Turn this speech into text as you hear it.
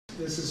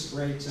this is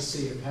great to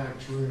see a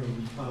packed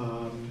room,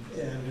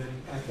 and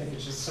I think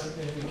it's just an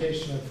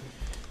indication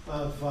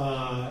of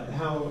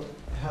how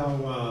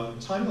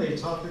timely a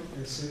topic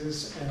this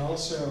is, and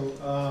also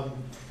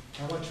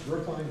how much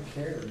Brookline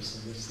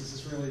cares in this. This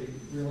is really,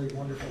 really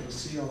wonderful to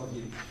see all of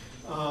you.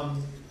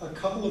 A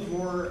couple of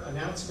more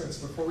announcements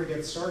before we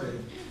get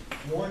started.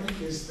 One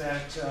is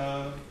that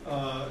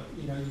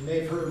you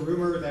may have heard a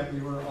rumor that we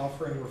were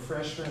offering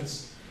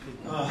refreshments.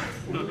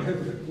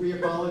 We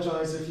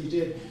apologize if you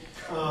did.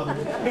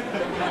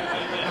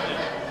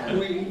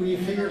 We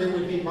figured it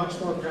would be much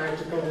more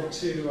practical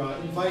to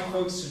invite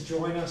folks to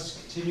join us,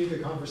 continue the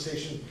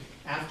conversation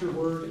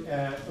afterward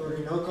at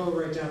Orinoco,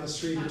 right down the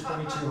street at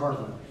 22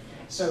 Harbor.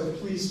 So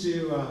please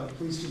do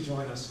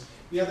join us.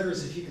 The other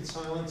is if you could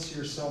silence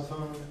your cell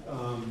phone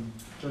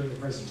during the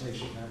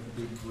presentation, that would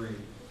be great.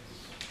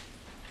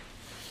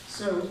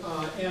 So,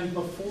 and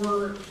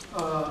before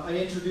I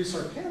introduce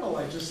our panel,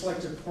 I'd just like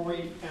to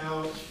point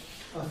out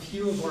a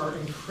few of our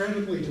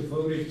incredibly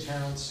devoted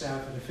town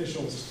staff and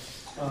officials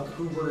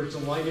who we're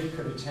delighted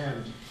could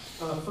attend.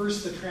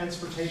 First, the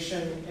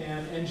transportation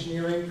and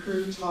engineering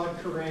crew, Todd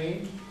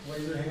Carrain,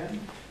 wave your hand,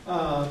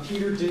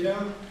 Peter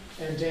Ditto,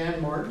 and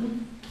Dan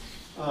Martin.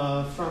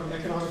 From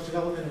Economic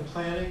Development and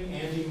Planning,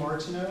 Andy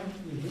Martineau,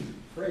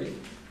 great.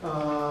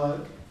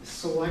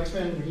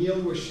 Selectmen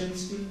Neil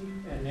Wyszynski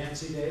and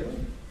Nancy Daly.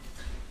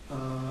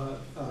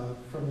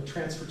 From the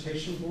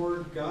Transportation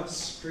Board,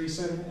 Gus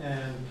Dreesen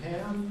and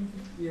Pam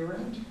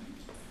Urand.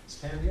 Is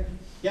Pam here?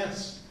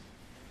 Yes?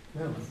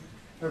 No?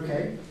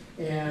 Okay.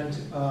 And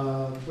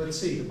let's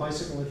see, the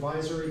Bicycle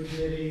Advisory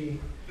Committee,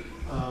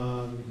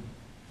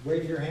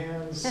 wave your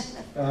hands,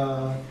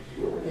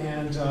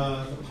 and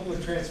the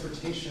Public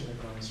Transportation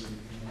Advisory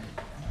Committee.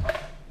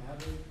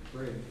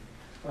 Great.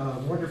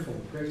 Wonderful.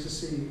 Great to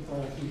see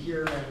all of you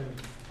here,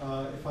 and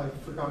if I've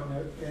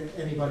forgotten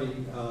anybody,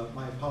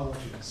 my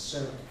apologies.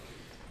 So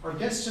our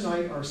guests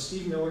tonight are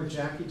Steve Miller,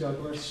 Jackie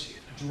Douglas,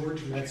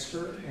 George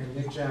Metzger, and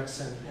Nick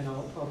Jackson, and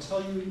I'll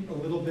tell you a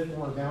little bit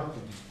more about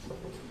them.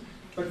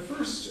 But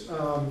first,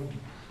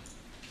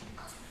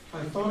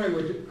 I thought I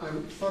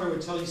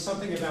would tell you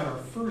something about our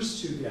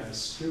first two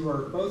guests, who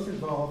are both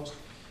involved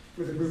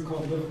with a group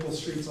called Livable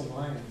Streets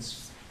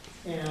Alliance.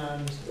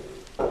 And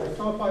I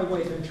thought by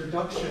way of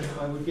introduction,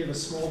 I would give a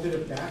small bit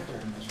of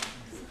background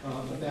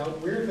about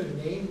where the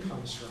name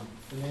comes from,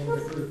 the name of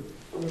the group,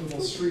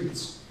 Livable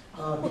Streets,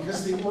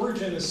 because the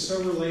origin is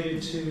so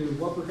related to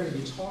what we're going to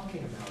be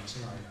talking about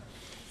tonight.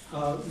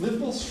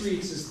 Livable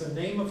Streets is the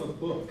name of a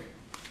book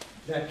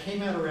that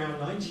came out around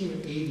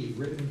 1980,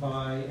 written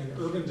by an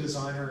urban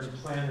designer and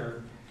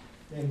planner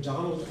named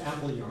Donald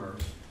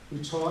Appleyard, who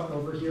taught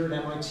over here at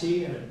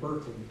MIT and at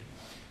Berkeley.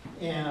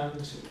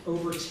 And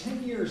over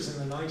 10 years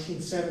in the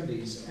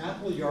 1970s,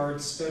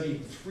 Appleyard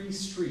studied 3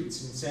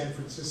 streets in San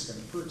Francisco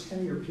for a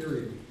 10-year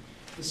period.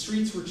 The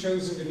streets were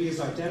chosen to be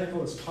as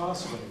identical as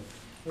possible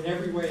in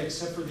every way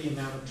except for the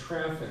amount of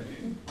traffic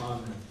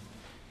on them.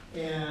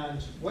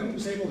 And what he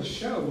was able to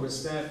show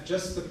was that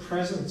just the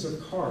presence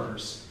of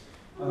cars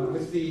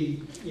with the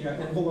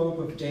envelope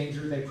of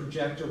danger they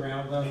project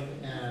around them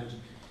and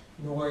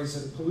noise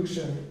and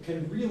pollution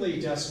can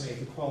really decimate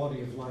the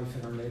quality of life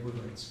in our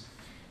neighborhoods.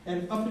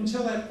 And up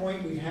until that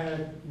point, we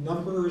had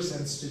numbers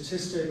and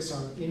statistics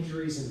on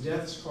injuries and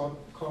deaths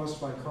caused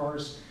by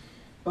cars.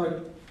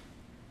 But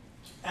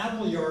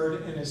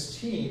Appleyard and his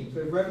team,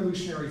 the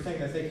revolutionary thing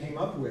that they came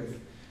up with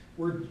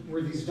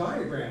were these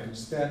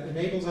diagrams that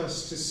enabled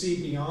us to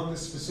see beyond the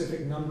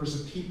specific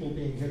numbers of people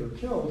being hit or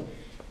killed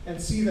and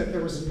see that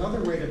there was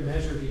another way to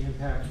measure the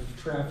impact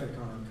of traffic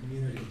on our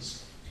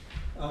communities.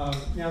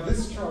 Now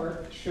this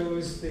chart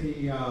shows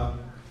the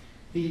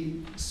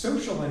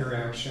social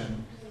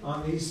interaction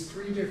on these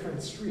 3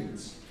 different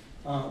streets.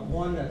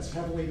 One that's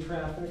heavily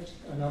trafficked,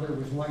 another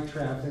with light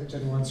trafficked,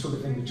 and one sort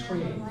of in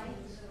between.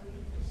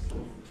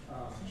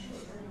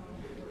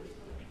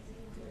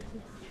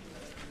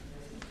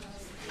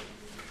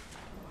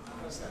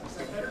 Is that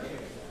better?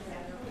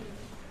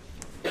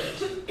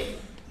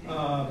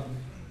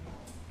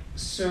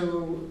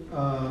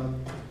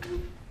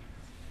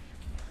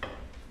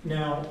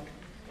 Now,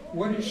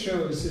 what it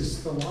shows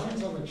is the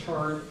lines on the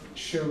chart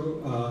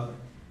show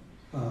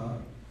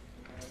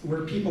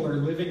where people are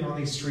living on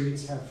these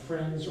streets, have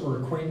friends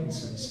or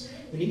acquaintances,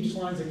 and each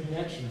line's a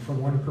connection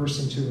from one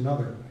person to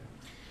another.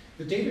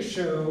 The data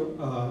show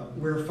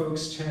where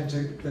folks tend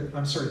to,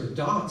 the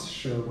dots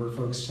show where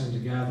folks tend to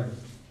gather.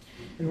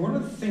 And one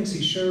of the things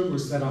he showed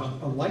was that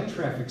a light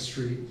traffic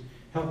street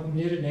helped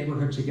knit a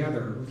neighborhood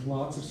together with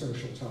lots of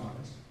social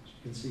ties, as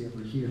you can see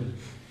over here.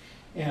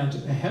 And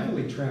a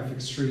heavily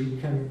trafficked street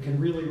can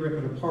really rip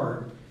it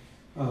apart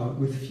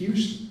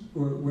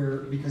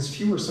because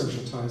fewer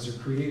social ties are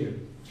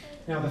created.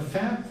 Now, the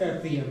fact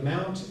that the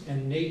amount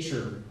and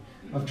nature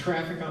of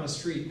traffic on a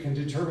street can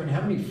determine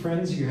how many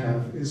friends you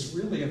have is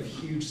really of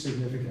huge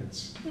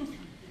significance.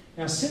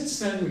 Now, since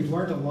then, we've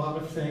learned a lot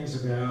of things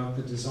about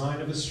the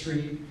design of a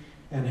street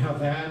and how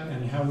that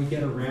and how we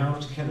get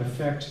around can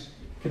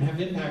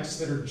have impacts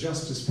that are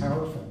just as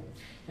powerful.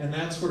 And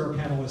that's what our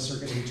panelists are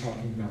going to be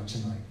talking about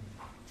tonight.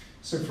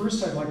 So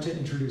first, I'd like to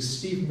introduce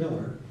Steve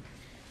Miller,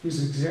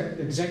 who's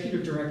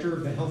Executive Director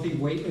of the Healthy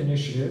Weight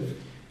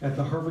Initiative at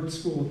the Harvard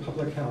School of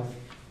Public Health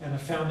and a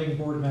founding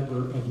board member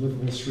of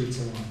Livable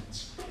Streets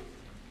Alliance.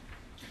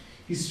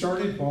 He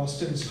started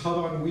Boston's Hub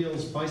on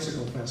Wheels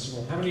Bicycle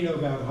Festival. How many know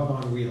about Hub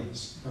on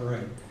Wheels? All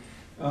right.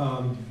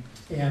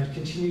 And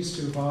continues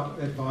to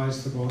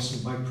advise the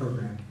Boston Bike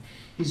Program.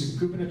 He's a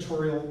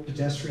gubernatorial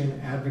pedestrian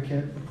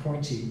advocate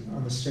appointee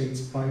on the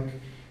state's Bike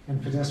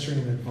and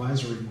Pedestrian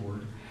Advisory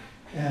Board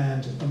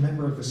and a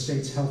member of the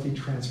state's Healthy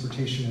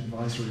Transportation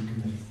Advisory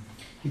Committee.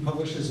 He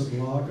publishes a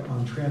blog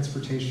on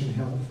transportation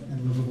health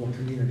and livable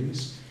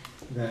communities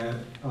that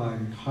I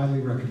highly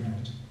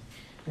recommend.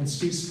 And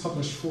Steve's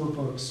published 4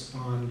 books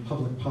on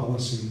public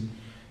policy,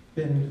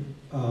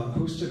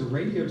 hosted a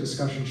radio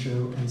discussion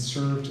show, and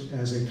served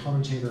as a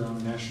commentator on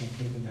the National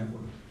Cable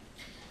Network.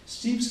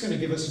 Steve's going to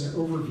give us an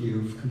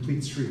overview of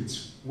Complete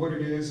Streets, what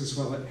it is, as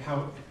well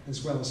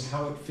as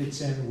how it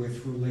fits in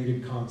with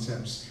related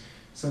concepts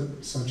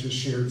such as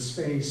shared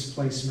space,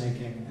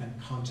 placemaking, and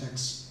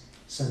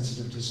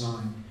context-sensitive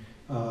design.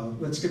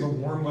 Let's give a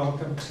warm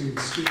welcome to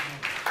Steve.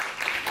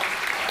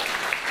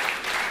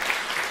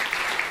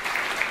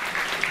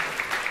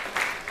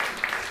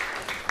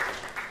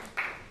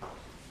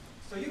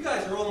 So you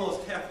guys are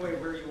almost halfway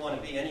where you want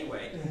to be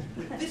anyway.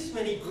 With this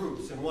many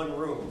groups in one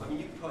room, I mean,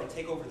 you could probably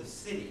take over the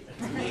city.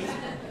 It's amazing.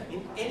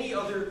 In any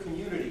other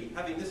community,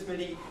 having this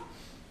many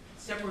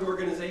separate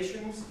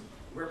organizations,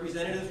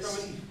 representatives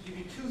from it, you'd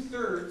be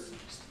 2/3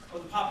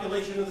 of the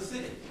population of the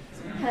city.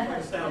 It's quite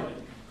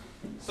astounding.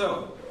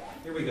 So,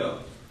 here we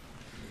go.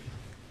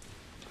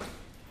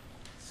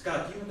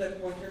 Scott, do you have that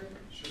pointer?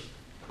 Sure.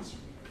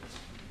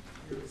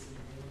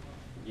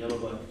 Yellow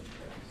button.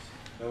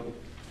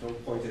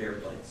 Don't point at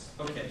airplanes.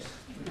 Okay.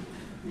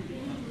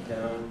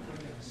 Down.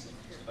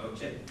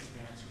 Okay.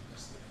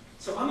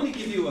 So I'm going to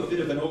give you a bit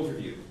of an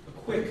overview, a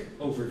quick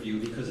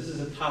overview, because this is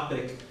a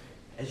topic,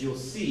 as you'll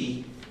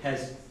see,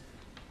 has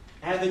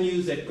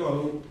avenues that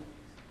go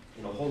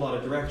in a whole lot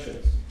of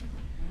directions.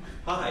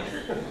 Hi.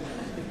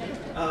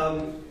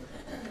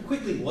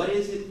 Quickly, what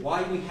is it,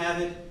 why we have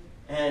it,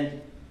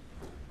 and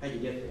how you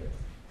get there.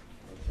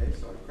 Okay,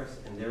 so I press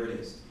it, and there it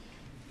is.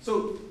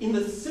 So, in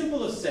the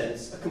simplest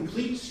sense, a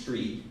complete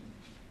street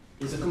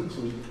is a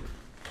complete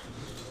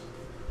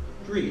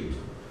street.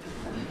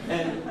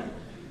 And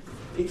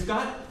it's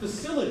got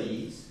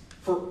facilities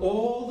for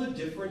all the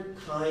different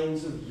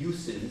kinds of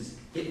uses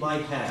it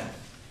might have.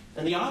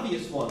 And the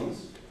obvious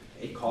ones,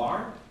 a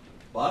car,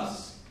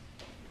 bus,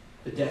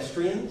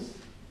 pedestrians,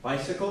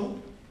 bicycle,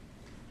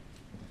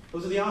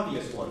 those are the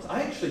obvious ones.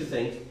 I actually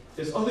think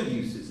there's other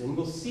uses, and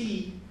we'll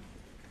see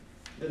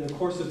in the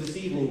course of this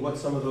evening what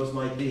some of those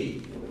might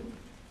be.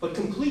 But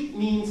complete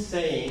means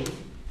saying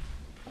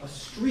a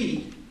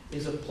street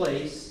is a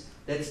place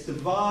that's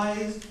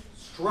devised,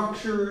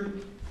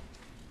 structured,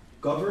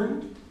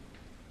 governed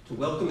to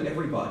welcome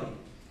everybody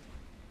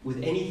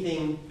with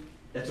anything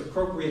that's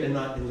appropriate and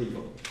not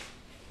illegal.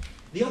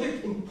 The other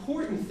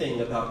important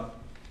thing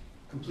about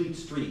complete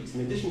streets,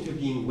 in addition to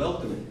being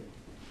welcoming,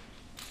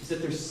 is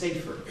that they're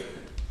safer.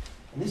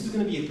 And this is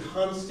going to be a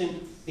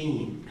constant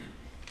theme.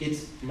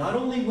 It's not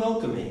only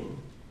welcoming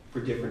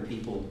for different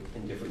people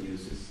and different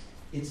uses,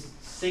 it's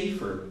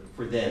safer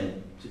for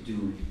them to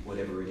do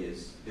whatever it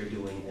is they're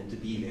doing and to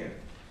be there.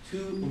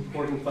 2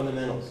 important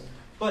fundamentals.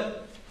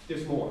 But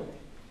there's more.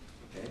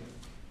 Okay?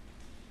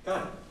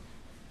 Got it.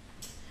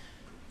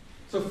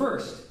 So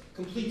first,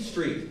 complete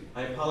street.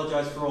 I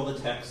apologize for all the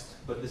text,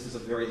 but this is a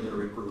very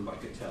literate group, I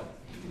could tell.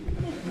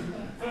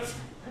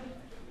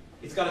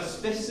 It's got a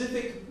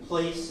specific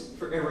place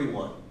for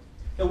everyone.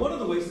 Now, one of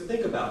the ways to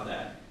think about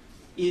that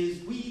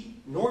is we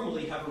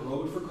normally have a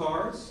road for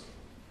cars.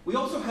 We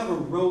also have a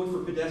road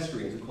for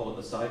pedestrians. We call it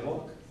the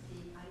sidewalk.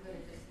 I'm going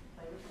to just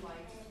play with the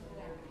lights so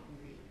that everybody can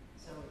read.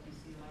 So if you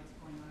see lights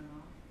going on and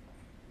off.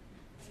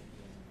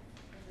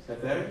 Is that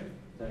better?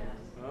 Thank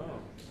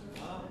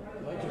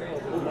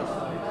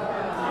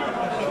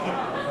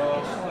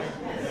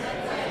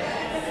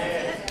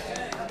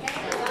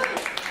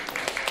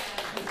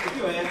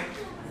you, Anne.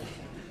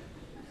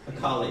 A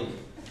colleague.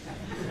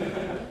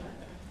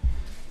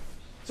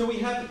 So we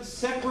have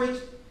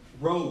separate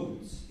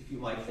roads, if you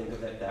might think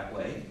of it that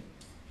way.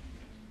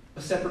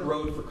 A separate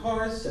road for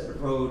cars, separate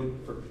road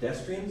for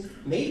pedestrians,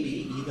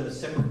 maybe even a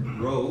separate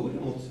road,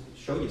 and we'll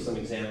show you some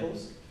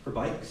examples, for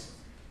bikes.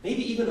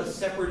 Maybe even a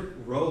separate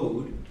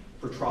road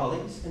for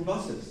trolleys and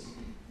buses.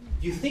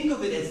 You think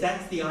of it as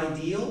that's the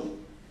ideal,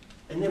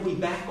 and then we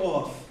back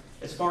off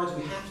as far as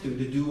we have to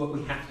do what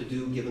we have to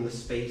do given the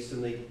space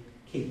and the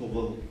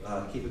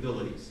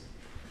capabilities.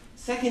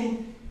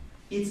 Second,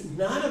 it's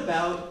not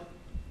about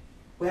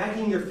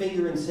wagging your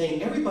finger and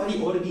saying everybody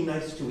ought to be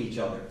nice to each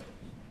other.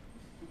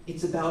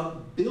 It's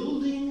about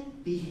building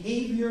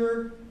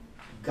behavior,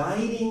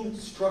 guiding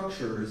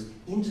structures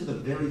into the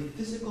very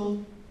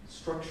physical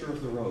structure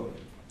of the road.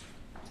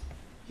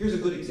 Here's a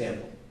good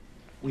example.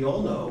 We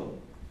all know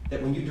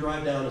that when you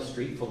drive down a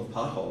street full of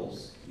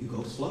potholes, you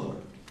go slower.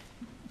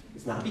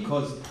 It's not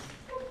because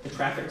the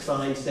traffic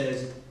sign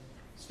says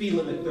speed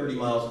limit 30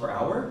 miles per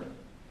hour.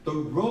 The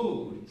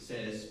road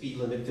says speed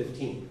limit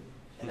 15,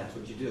 and that's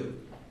what you do.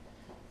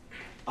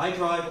 I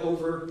drive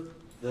over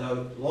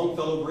the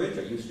Longfellow Bridge.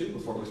 I used to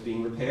before it was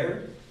being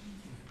repaired.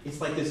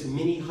 It's like this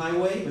mini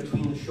highway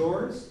between the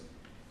shores.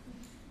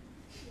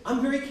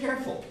 I'm very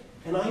careful,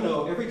 and I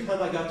know every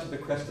time I got to the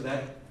crest of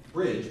that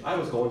bridge, I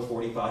was going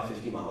 45,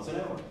 50 miles an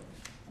hour.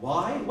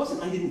 Why? It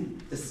wasn't I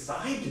didn't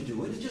decide to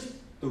do it, it's just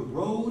the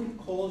road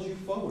calls you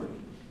forward.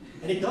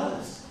 And it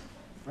does,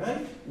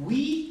 right?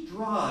 We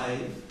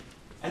drive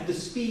at the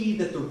speed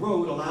that the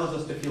road allows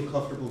us to feel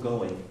comfortable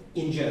going,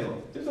 in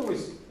general. There's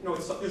always,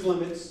 there's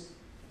limits,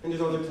 and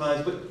there's other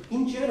times, but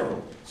in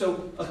general.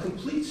 So a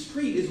complete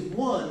street is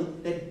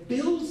one that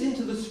builds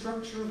into the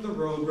structure of the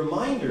road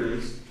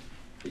reminders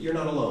that you're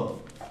not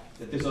alone,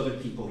 that there's other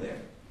people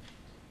there.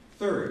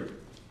 Third,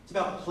 it's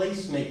about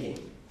placemaking.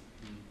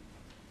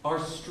 Our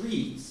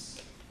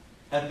streets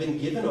have been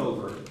given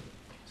over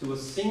to a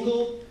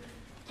single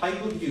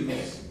type of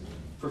use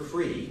for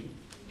free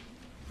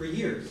for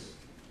years.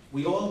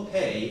 We all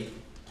pay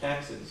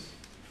taxes.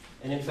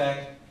 And in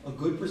fact, a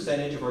good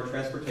percentage of our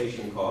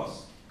transportation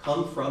costs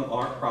come from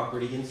our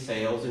property and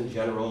sales and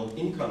general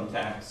income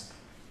tax,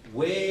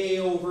 way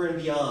over and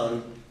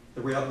beyond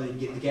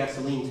the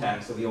gasoline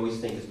tax that we always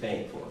think is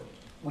paying for.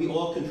 We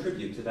all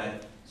contribute to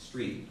that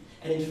street.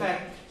 And in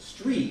fact,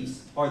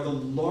 streets are the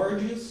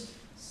largest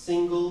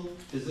single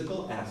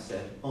physical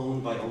asset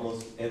owned by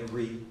almost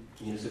every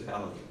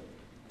municipality.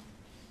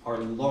 Our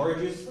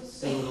largest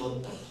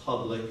single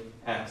public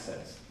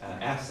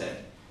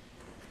asset.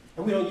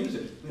 And we don't use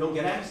it. We don't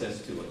get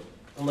access to it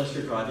unless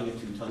you're driving a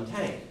 2-ton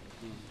tank.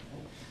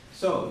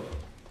 So,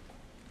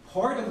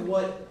 part of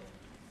what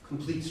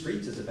Complete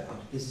Streets is about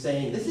is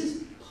saying this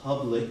is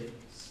public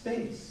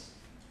space.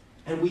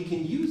 And we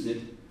can use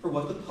it for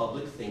what the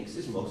public thinks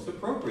is most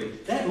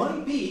appropriate. That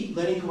might be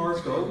letting cars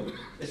go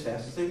as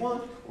fast as they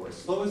want or as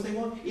slow as they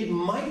want. It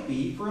might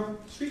be for a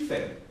street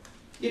fair.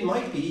 It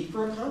might be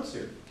for a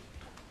concert.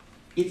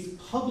 It's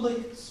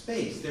public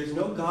space. There's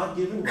no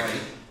God-given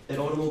right that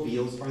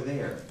automobiles are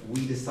there.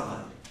 We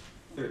decide.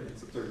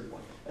 That's the third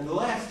point. And the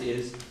last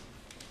is,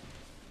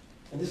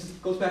 and this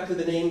goes back to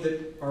the name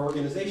that our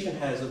organization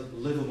has of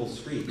livable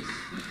streets.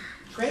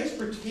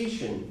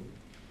 Transportation,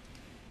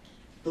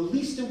 the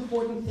least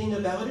important thing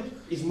about it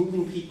is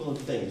moving people and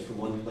things from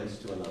one place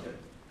to another.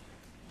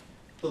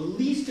 The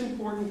least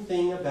important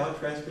thing about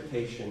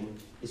transportation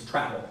is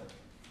travel.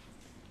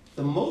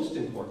 The most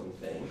important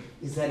thing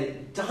is that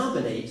it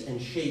dominates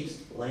and shapes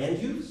land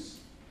use,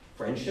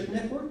 friendship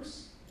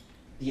networks,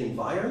 the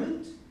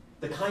environment,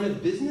 the kind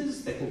of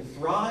business that can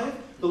thrive,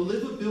 the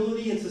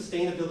livability and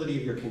sustainability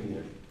of your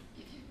community.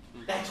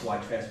 That's why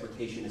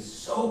transportation is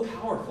so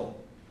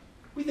powerful.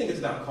 We think it's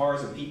about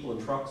cars and people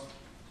and trucks.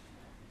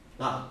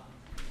 Not.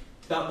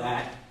 It's about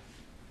that,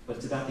 but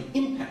it's about the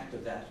impact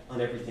of that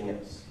on everything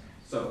else.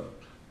 So,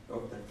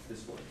 that's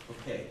this one.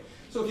 Okay.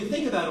 So if you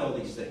think about all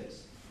these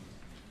things,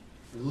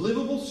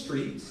 livable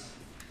streets,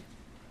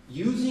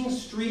 using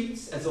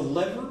streets as a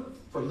lever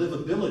for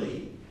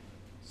livability,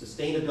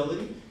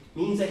 sustainability,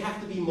 means they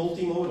have to be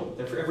multimodal.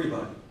 They're for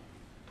everybody.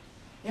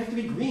 They have to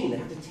be green. They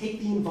have to take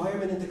the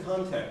environment into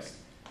context.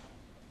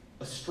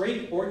 A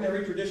straight,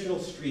 ordinary, traditional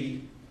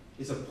street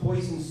is a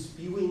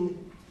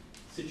poison-spewing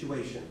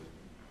situation.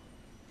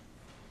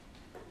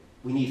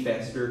 We need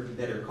faster,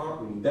 better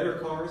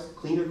cars,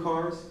 cleaner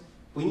cars.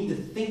 We need to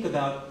think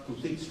about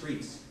complete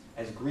streets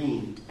as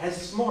green, as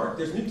smart.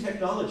 There's new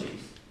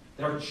technologies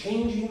that are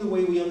changing the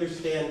way we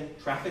understand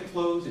traffic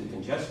flows and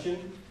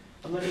congestion.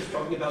 I'm not just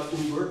talking about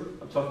Uber,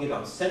 I'm talking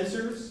about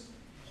sensors,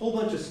 a whole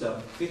bunch of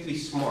stuff. We have to be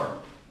smart.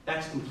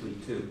 That's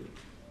complete too.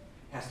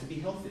 It has to be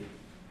healthy.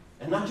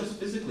 And not just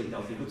physically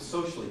healthy, but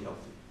socially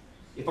healthy.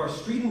 If our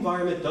street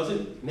environment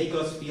doesn't make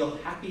us feel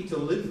happy to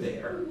live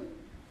there,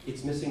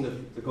 it's missing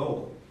the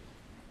goal.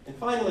 And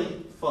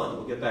finally, fun.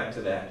 We'll get back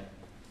to that.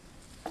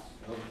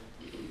 Oh,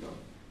 here we go.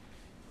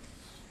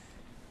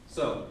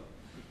 So,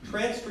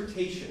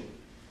 transportation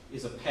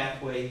is a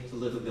pathway to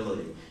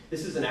livability.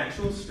 This is an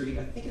actual street.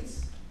 I think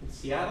it's in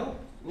Seattle.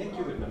 Nick,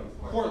 you would know.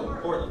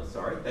 Portland,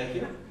 sorry. Thank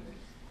you.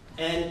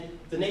 And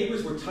the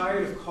neighbors were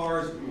tired of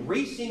cars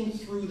racing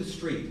through the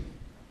street.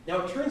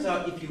 Now, it turns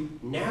out if you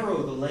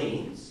narrow the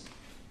lanes,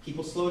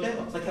 people slow down.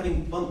 It's like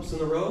having bumps in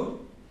the road.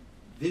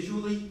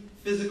 Visually,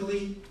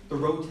 physically, the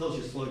road tells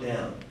you slow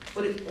down.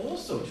 But it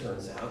also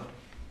turns out,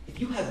 if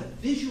you have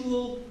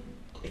visual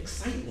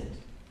excitement,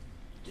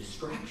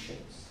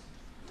 distractions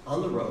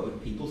on the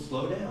road, people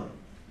slow down.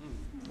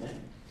 Okay?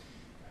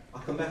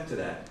 I'll come back to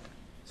that.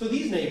 So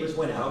these neighbors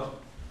went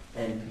out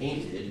and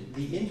painted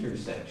the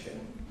intersection.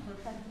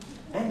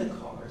 And the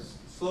cars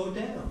slowed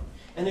down.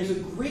 And there's a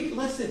great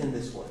lesson in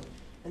this one.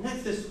 And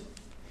that's this.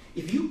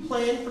 If you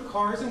plan for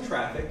cars and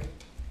traffic,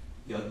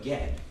 you'll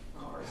get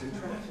cars and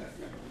traffic.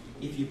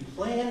 If you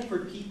plan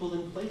for people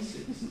and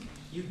places,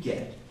 you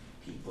get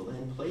people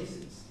and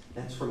places.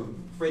 That's from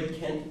Fred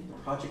Kent, the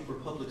Project for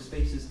Public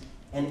Spaces,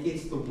 and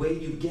it's the way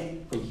you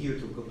get from here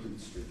to a complete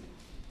street.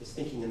 is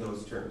thinking in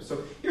those terms.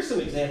 So here's some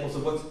examples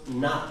of what's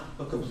not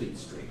a complete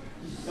street.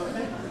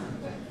 Okay?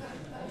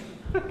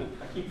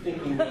 I keep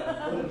thinking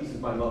one of these is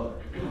my mother.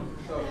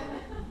 So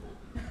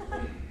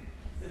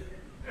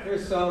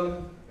here's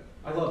some,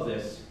 I love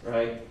this,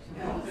 right?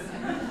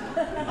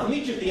 I'll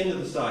meet you at the end of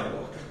the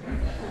sidewalk.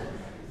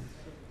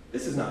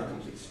 This is not a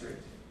complete street.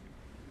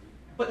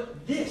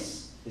 But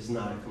this is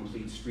not a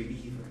complete street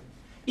either.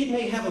 It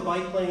may have a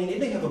bike lane, it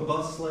may have a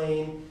bus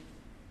lane,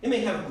 it may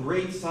have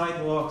great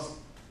sidewalks,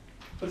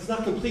 but it's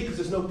not complete because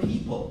there's no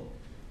people.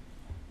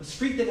 A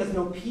street that has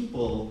no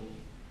people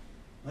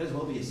might as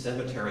well be a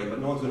cemetery, but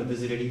no one's going to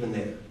visit it even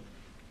there.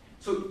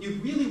 So you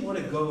really want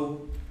to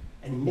go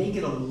and make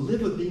it a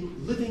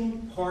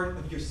living part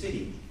of your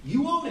city.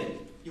 You own it.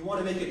 You want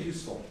to make it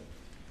useful.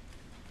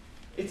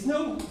 It's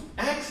no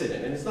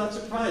accident, and it's not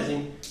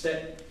surprising,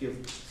 that you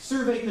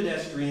survey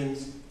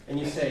pedestrians and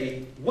you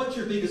say, what's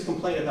your biggest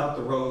complaint about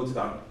the roads,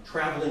 about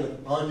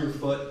traveling on your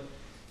foot?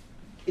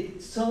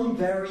 It's some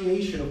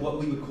variation of what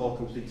we would call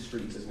complete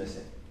streets is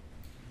missing.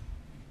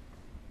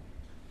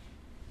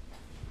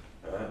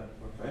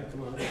 Okay,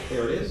 come on,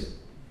 there it is.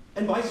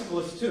 And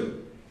bicyclists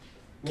too.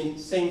 I mean,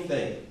 same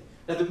thing.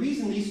 Now the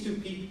reason these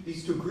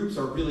two groups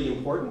are really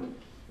important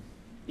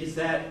is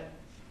that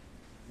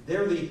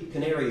they're the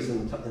canaries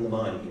in the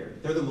mine here.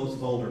 They're the most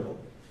vulnerable.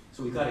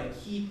 So we've got to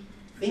keep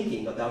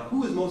thinking about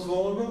who is most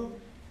vulnerable.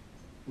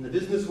 In the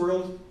business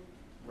world,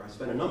 where I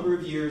spent a number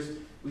of years,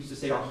 we used to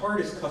say our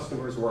hardest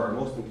customers were our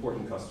most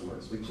important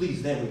customers. We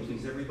please them, we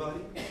please everybody.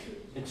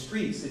 In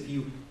streets, if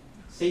you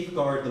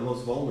safeguard the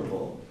most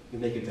vulnerable, you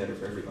make it better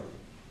for everybody,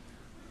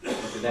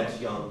 whether that's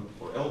young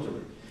or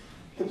elderly.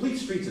 Complete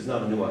streets is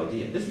not a new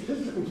idea. This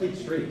is a complete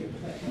street.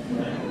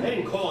 They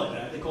didn't call it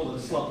that, they called it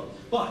a slum.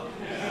 But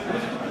it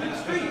was a complete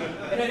street.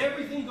 It had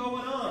everything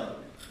going on.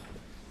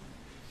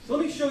 So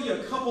let me show you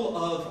a couple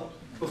of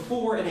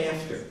before and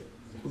after.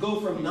 We'll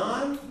go from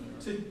non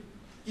to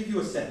give you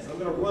a sense. I'm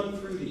going to run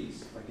through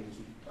these if I can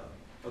keep up.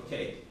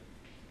 Okay.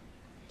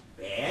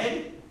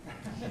 Bad.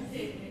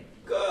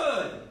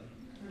 Good.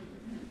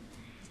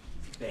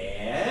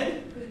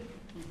 Bad.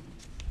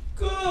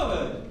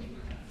 Good.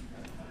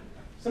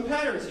 Some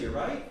patterns here,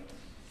 right?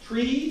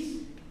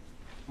 Trees,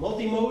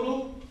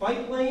 multimodal,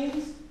 bike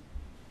lanes.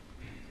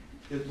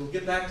 We'll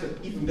get back to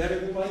even better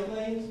than bike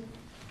lanes.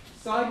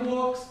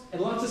 Sidewalks,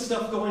 and lots of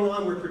stuff going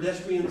on where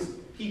pedestrians,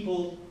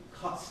 people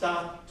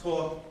stop,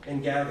 talk,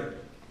 and gather.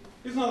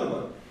 Here's another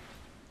one.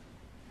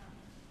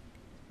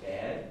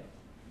 Bad.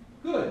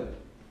 Good.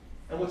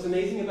 And what's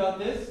amazing about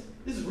this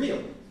is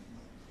real.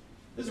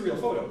 This is a real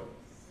photo.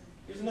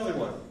 Here's another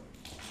one.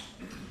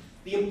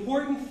 The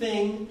important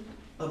thing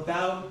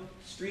about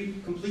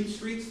complete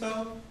streets,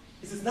 though,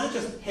 is it's not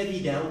just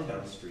heavy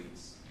downtown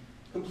streets.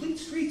 Complete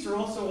streets are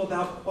also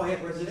about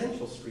quiet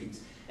residential streets.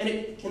 And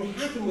it can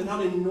happen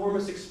without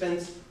enormous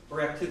expense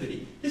or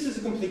activity. This is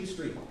a complete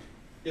street.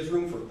 There's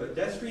room for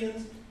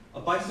pedestrians. A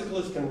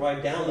bicyclist can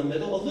ride down the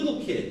middle. A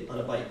little kid on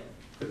a bike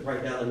could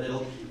ride down the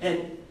middle.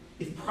 And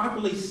if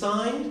properly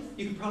signed,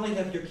 you could probably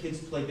have your kids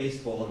play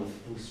baseball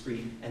in the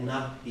street and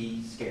not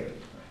be scared.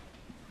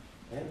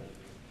 Okay?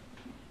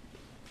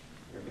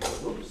 Here we go.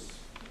 Whoops.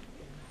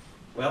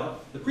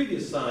 Well, the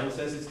previous sign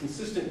says it's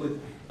consistent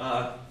with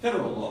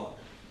federal law.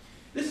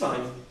 This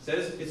sign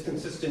says it's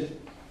consistent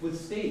with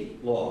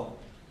state law.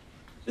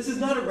 This is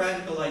not a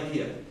radical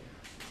idea.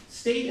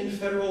 State and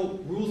federal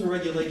rules and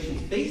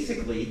regulations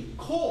basically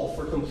call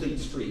for complete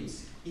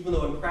streets, even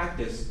though in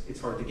practice it's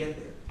hard to get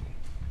there.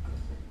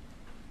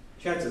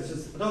 This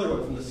is another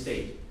one from the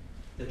state.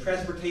 The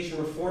Transportation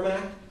Reform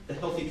Act, the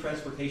Healthy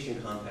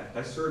Transportation Compact.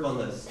 I serve on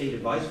the State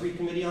Advisory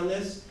Committee on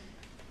this.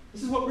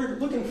 This is what we're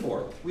looking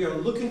for. We are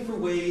looking for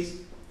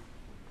ways,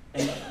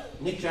 and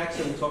Nick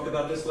Jackson will talk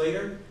about this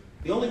later.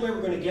 The only way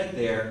we're going to get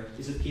there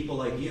is if people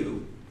like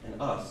you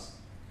and us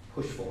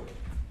push forward.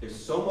 There's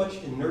so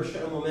much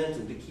inertia and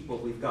momentum to keep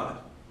what we've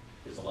got.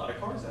 There's a lot of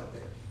cars out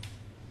there.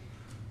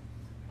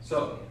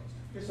 So,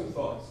 here's some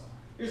thoughts.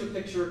 Here's a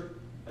picture,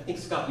 I think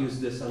Scott used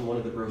this on one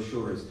of the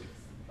brochures,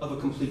 of a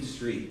complete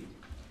street.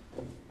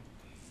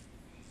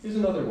 Here's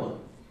another one.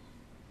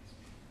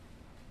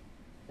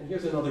 And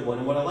here's another one.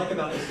 And what I like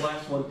about this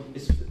last one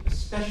is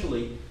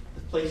especially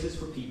the places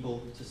for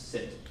people to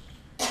sit.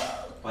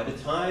 By the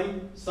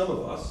time some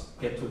of us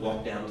get to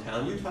walk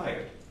downtown, you're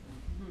tired.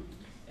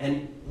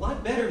 And a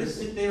lot better to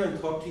sit there and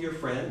talk to your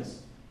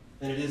friends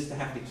than it is to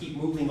have to keep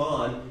moving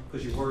on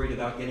because you're worried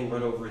about getting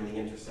run over in the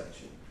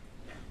intersection.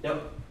 Now,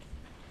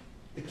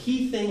 the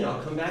key thing, and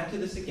I'll come back to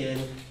this again,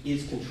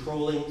 is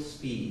controlling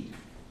speed.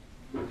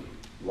 You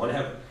want to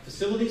have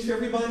facilities for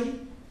everybody,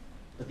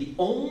 but the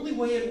only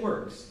way it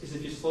works is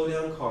if you slow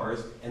down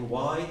cars. And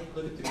why?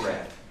 Look at the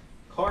graph.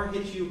 Car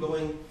hits you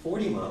going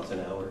 40 miles an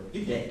hour,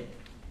 you're dead.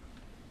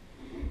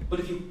 But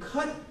if you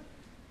cut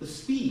the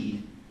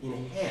speed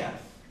in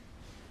half,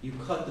 you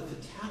cut the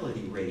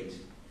fatality rate,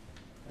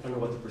 I don't know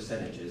what the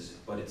percentage is,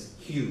 but it's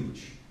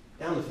huge,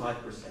 down to 5%.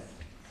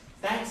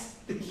 That's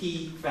the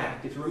key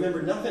fact. If you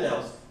remember nothing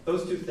else,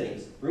 those two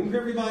things, room for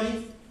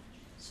everybody,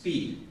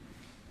 speed.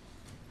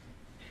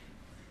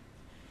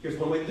 Here's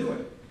one way to do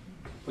it.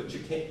 Put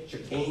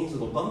chicanes,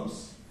 little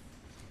bumps.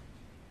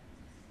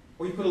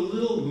 Or you put a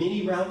little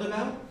mini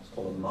roundabout. It's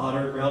called a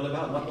modern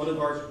roundabout, not one of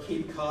our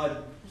Cape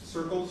Cod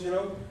circles, you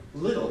know.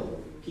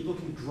 Little. People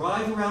can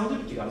drive around it,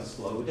 but you got to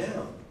slow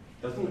down.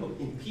 Doesn't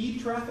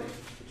impede traffic,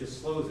 it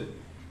just slows it.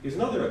 Here's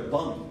another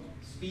bump,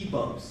 speed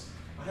bumps.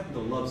 I happen to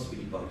love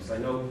speed bumps. I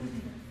know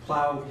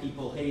plow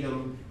people hate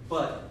them,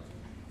 but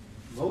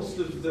most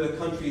of the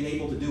country is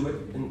able to do it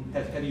and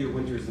have heavier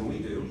winters than we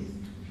do.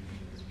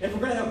 And if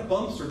we're going to have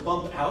bumps or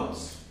bump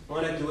outs,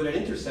 why not do it at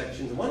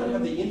intersections? And why not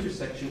have the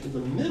intersection in the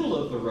middle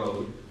of the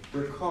road,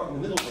 in the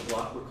middle of the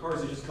block, where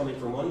cars are just coming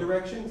from one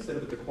direction instead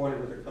of at the corner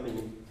where they're coming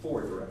in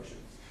 4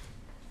 directions.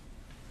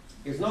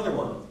 Here's another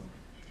one.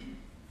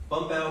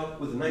 Bump out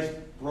with nice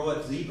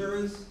broad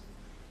zebras.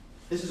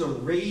 This is a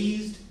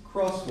raised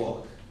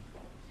crosswalk.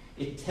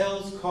 It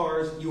tells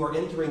cars you are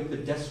entering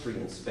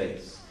pedestrian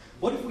space.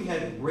 What if we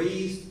had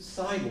raised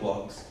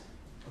sidewalks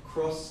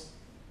across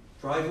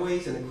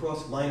driveways and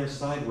across minor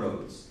side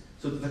roads,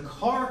 so that the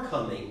car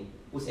coming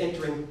was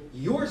entering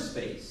your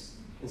space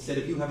instead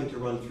of you having to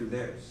run through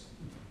theirs?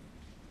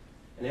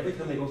 And every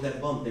time they go to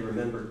that bump, they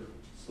remember,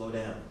 slow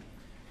down.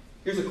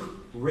 Here's a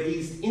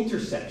raised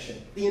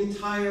intersection. The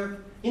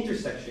entire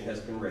intersection has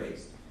been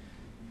raised.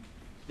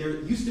 There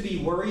used to be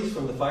worries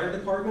from the fire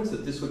departments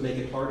that this would make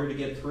it harder to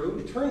get through.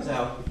 It turns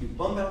out if you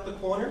bump out the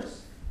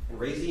corners and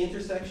raise the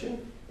intersection,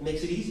 it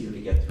makes it easier to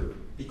get through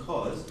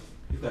because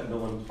you've got no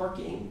one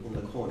parking in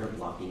the corner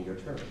blocking your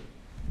turn.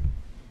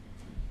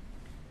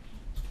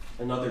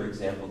 Another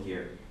example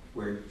here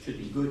where it should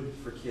be good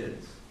for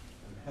kids.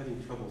 I'm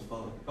having trouble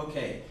following.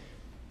 Okay,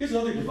 here's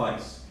another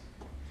device.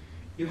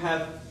 You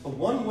have a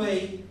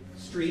one-way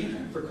street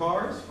for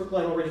cars.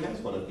 Brookline already has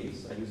one of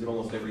these. I use it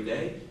almost every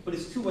day, but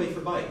it's two-way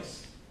for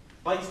bikes.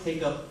 Bikes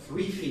take up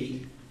 3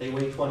 feet. They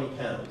weigh 20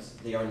 pounds.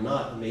 They are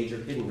not a major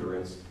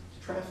hindrance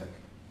to traffic.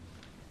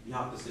 The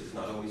opposite is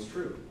not always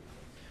true.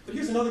 But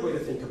here's another way to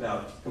think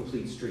about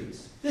complete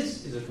streets.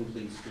 This is a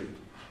complete street.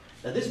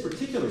 Now this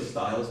particular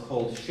style is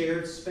called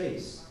shared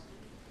space.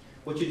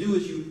 What you do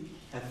is you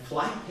have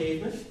flat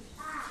pavement,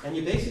 and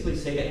you basically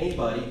say to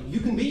anybody, you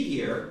can be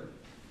here,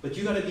 but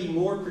you got to be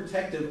more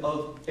protective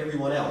of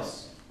everyone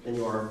else than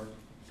you are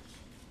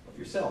of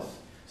yourself.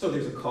 So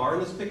there's a car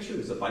in this picture,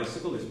 there's a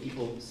bicycle, there's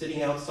people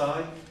sitting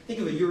outside. Think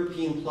of a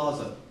European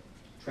plaza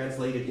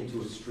translated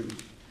into a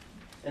street.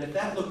 And if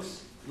that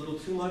looks a little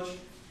too much,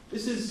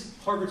 this is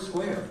Harvard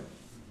Square.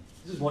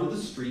 This is one of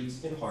the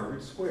streets in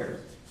Harvard Square.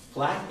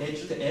 Flat,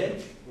 edge to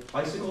edge,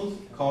 bicycles,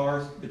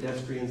 cars,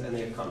 pedestrians, and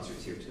they have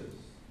concerts here too.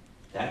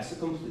 That's a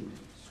complete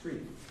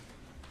street.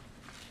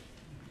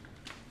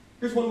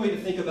 Here's one way to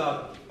think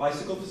about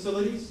bicycle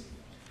facilities.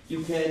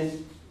 You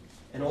can,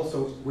 and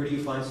also where do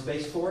you find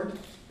space for it?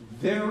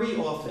 Very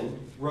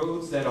often,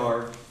 roads that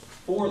are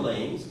 4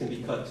 lanes can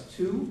be cut to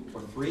 2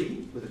 or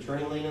 3 with a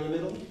turning lane in the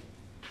middle,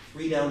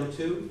 3 down to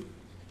 2.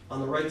 On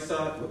the right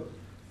side,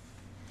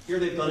 here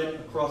they've done it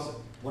across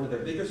one of their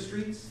bigger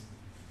streets.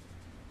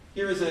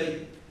 Here is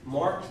a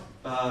marked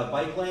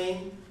bike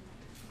lane.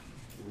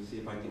 Let me see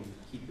if I can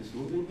keep this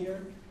moving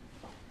here.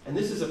 And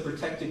this is a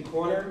protected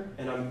corner,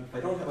 and I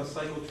don't have a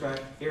cycle track.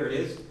 Here it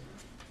is.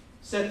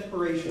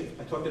 Separation.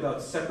 I talked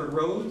about separate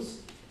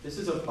roads. This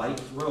is a bike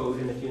road,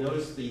 and if you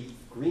notice the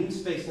green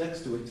space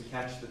next to it to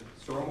catch the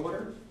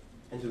stormwater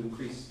and to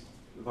increase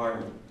the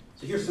environment.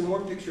 So here's some more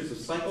pictures of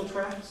cycle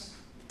tracks,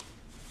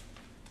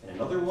 and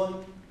another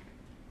one,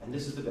 and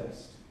this is the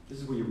best. This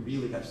is where you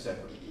really have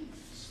separate.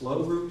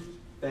 Slow route,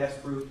 fast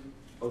route,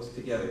 both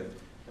together.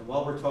 And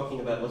while we're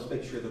talking about it, let's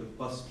make sure the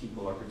bus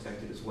people are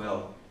protected as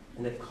well.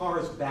 And that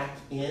cars back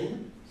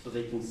in so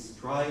they can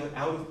drive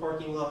out of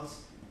parking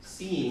lots,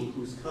 seeing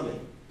who's coming.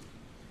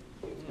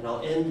 And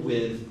I'll end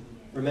with,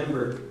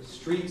 remember,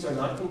 streets are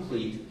not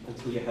complete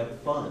until you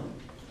have fun.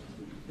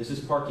 This is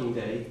parking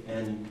day,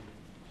 and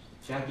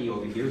Jackie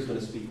over here is going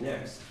to speak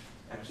next.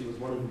 Actually was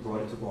one who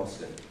brought it to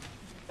Boston.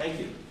 Thank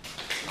you.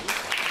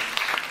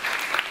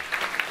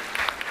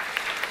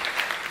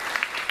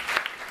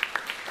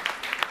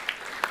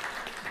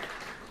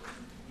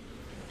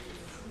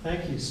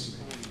 Thank you, Steve.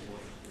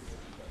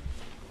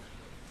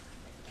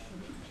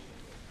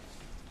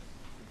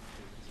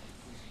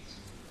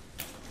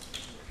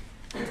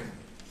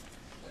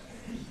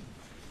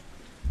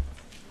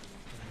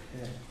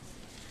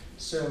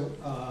 So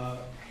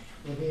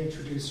let me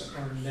introduce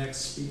our next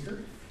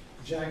speaker.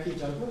 Jackie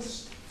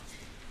Douglas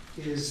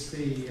is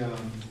the,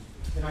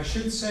 and I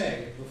should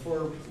say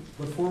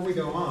before we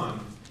go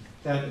on,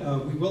 that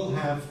we will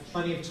have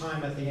plenty of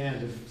time at the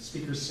end if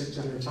speakers stick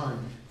to their time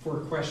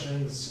for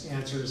questions,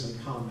 answers,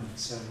 and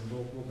comments. And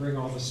we'll bring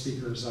all the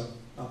speakers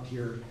up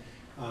here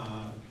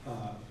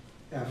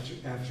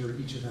after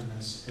each of them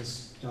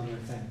has done their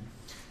thing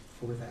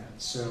for that.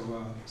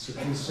 So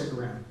please stick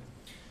around.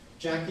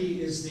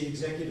 Jackie is the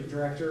Executive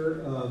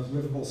Director of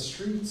Livable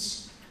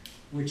Streets,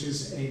 which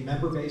is a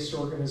member-based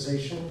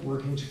organization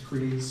working to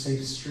create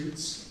safe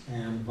streets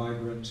and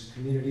vibrant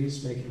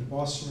communities, making the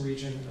Boston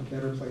region a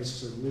better place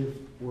to live,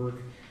 work,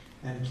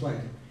 and play.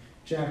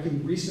 Jackie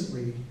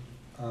recently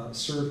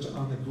served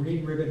on the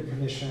Green Ribbon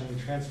Commission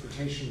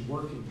Transportation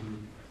Working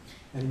Group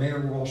and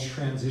Mayor Walsh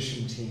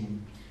Transition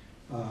Team,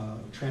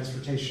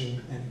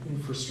 Transportation and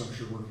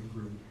Infrastructure Working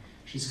Group.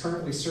 She's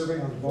currently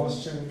serving on the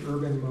Boston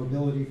Urban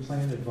Mobility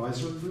Plan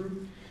Advisory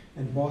Group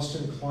and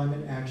Boston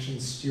Climate Action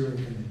Steering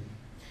Committee.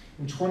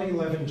 In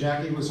 2011,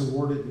 Jackie was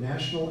awarded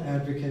National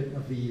Advocate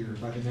of the Year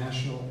by the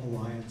National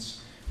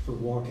Alliance for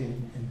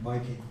Walking and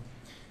Biking.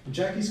 And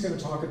Jackie's going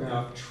to talk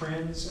about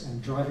trends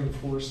and driving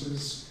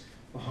forces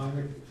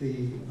behind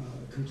the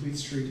Complete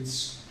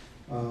Streets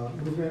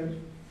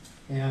movement,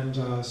 and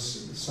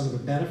some of the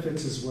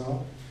benefits as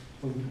well,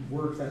 the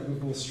work that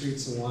Livable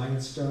Streets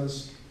Alliance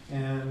does,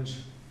 and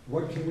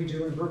what can we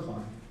do in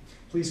Brookline.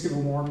 Please give a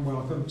warm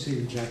welcome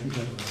to Jackie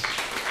Douglas.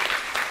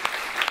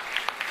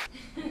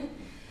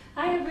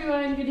 Hi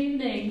everyone, good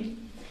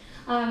evening.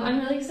 I'm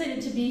really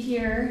excited to be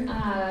here.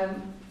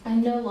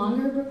 I'm no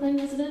longer a Brookline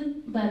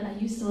resident, but I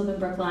used to live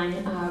in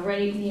Brookline,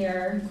 right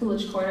near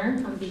Coolidge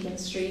Corner on Beacon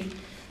Street.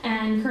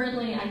 And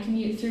currently I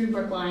commute through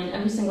Brookline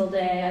every single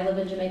day. I live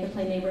in Jamaica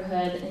Plain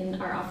neighborhood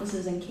and our office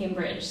is in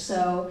Cambridge.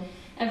 So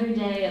every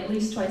day, at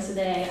least twice a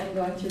day, I'm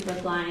going through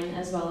Brookline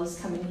as well as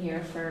coming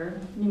here for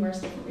numerous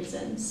different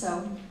reasons.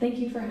 So thank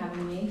you for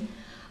having me.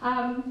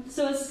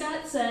 So as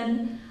Scott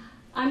said,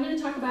 I'm going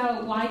to talk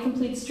about why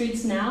Complete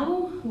Streets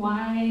now,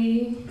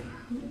 why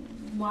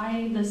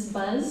this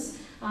buzz,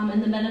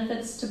 and the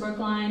benefits to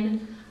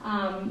Brookline.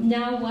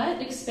 Now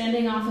what?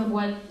 Expanding off of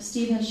what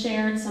Steve has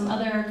shared, some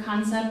other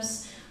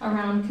concepts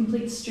around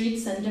Complete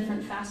Streets and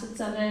different facets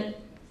of it.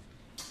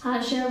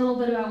 Share a little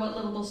bit about what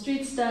Livable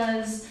Streets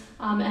does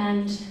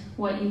and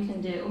what you can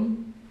do.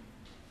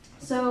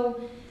 So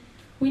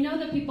we know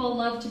that people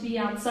love to be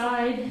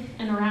outside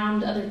and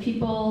around other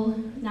people,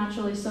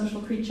 naturally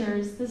social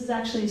creatures. This is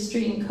actually a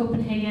street in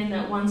Copenhagen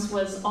that once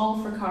was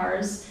all for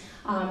cars,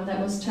 that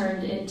was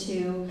turned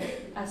into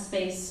a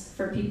space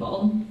for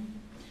people.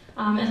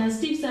 And as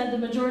Steve said, the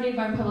majority of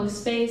our public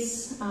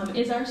space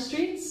is our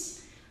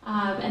streets,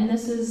 and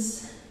this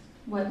is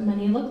what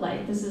many look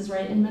like. This is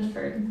right in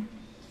Medford.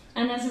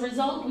 And as a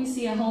result, we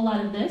see a whole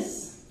lot of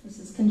this. This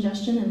is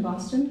congestion in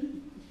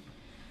Boston.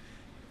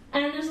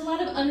 And there's a lot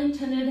of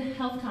unintended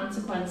health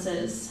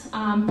consequences.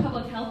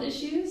 Public health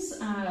issues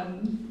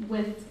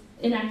with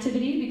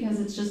inactivity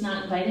because it's just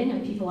not inviting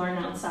and people aren't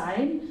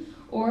outside,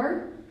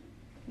 or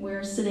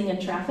we're sitting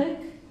in traffic,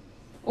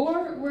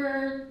 or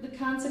we're the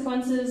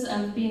consequences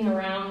of being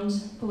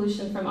around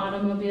pollution from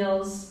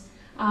automobiles,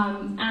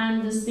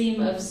 and this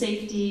theme of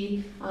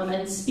safety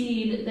and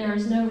speed.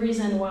 There's no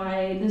reason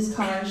why this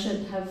car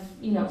should have,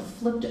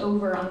 flipped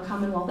over on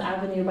Commonwealth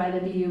Avenue by the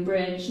BU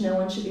Bridge. No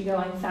one should be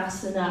going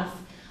fast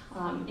enough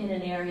in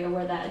an area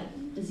where that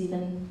is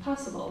even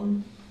possible.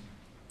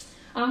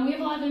 We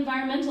have a lot of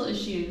environmental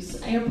issues,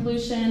 air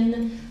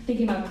pollution,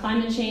 thinking about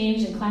climate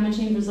change and climate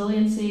change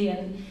resiliency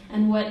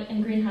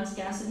and greenhouse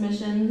gas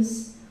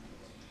emissions.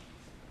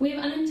 We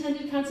have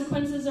unintended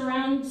consequences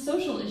around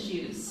social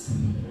issues.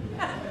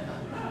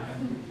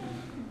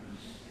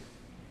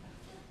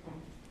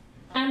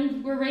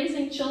 And we're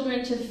raising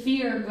children to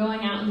fear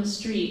going out in the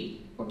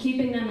street. We're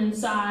keeping them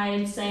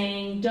inside,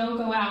 saying, don't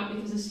go out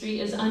because the street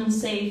is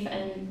unsafe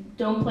and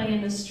don't play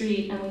in the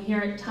street, and we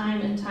hear it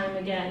time and time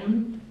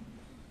again.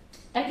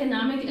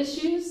 Economic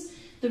issues,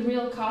 the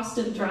real cost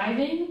of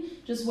driving,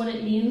 just what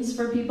it means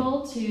for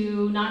people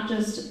to not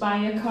just buy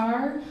a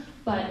car,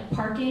 but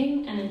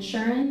parking and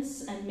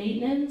insurance and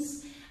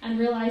maintenance, and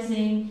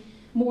realizing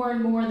more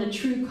and more the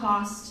true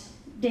cost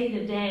day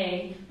to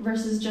day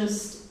versus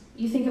just,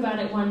 you think about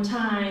it one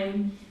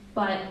time,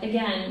 but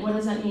again, what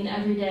does that mean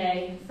every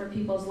day for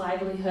people's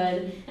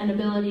livelihood and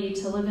ability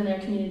to live in their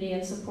community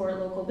and support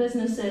local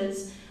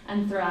businesses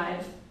and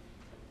thrive?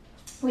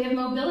 We have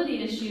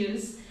mobility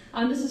issues.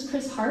 This is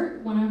Chris Hart,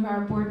 one of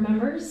our board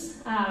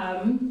members.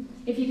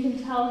 If you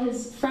can tell,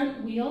 his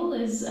front wheel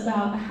is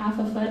about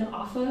 1/2 foot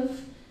off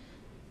of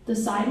the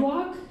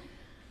sidewalk.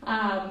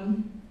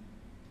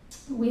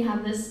 We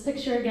have this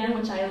picture again,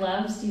 which I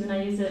love. Steve and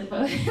I use it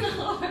both in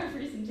all of our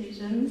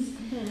presentations.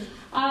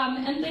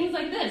 And things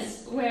like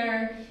this,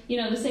 where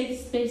the safe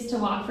space to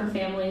walk for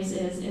families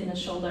is in the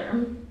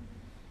shoulder.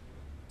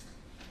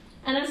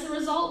 And as a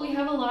result, we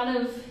have a lot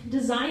of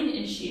design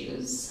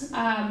issues.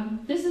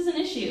 This is an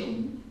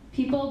issue.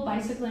 People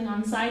bicycling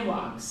on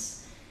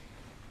sidewalks.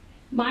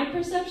 My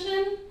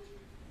perception,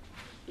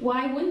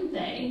 why wouldn't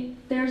they?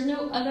 There's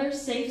no other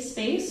safe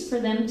space for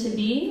them to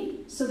be,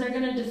 so they're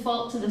going to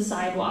default to the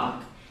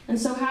sidewalk. And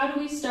so how do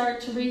we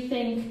start to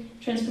rethink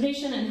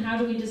transportation, and how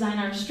do we design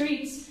our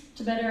streets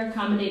to better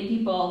accommodate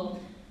people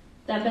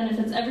that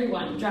benefits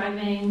everyone,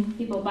 driving,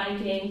 people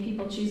biking,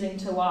 people choosing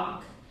to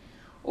walk?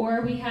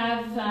 Or we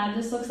have,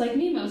 this looks like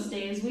me most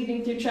days,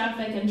 weaving through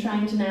traffic and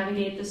trying to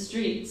navigate the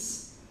streets.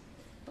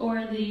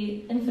 Or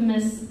the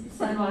infamous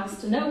sidewalks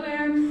to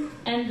nowhere,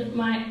 and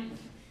my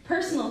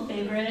personal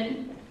favorite,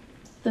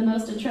 the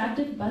most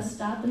attractive bus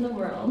stop in the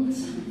world.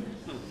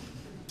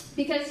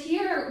 Because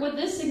here, what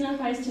this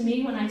signifies to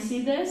me when I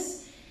see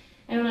this,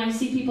 and when I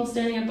see people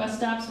standing at bus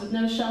stops with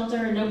no shelter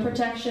and no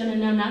protection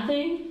and no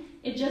nothing,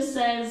 it just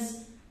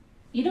says,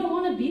 you don't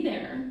want to be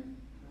there.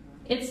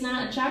 It's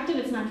not attractive,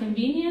 it's not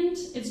convenient,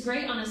 it's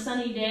great on a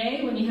sunny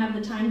day when you have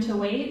the time to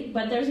wait,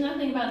 but there's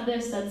nothing about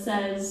this that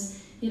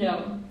says,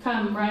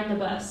 come ride the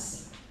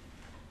bus.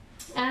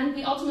 And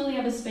we ultimately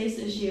have a space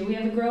issue. We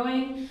have a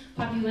growing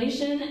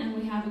population, and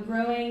we have a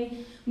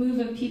growing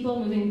move of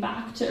people moving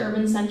back to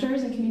urban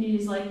centers and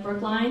communities like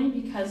Brookline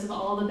because of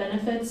all the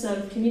benefits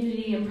of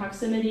community and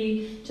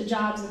proximity to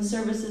jobs and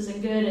services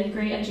and good and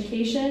great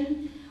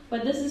education.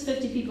 But this is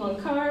 50 people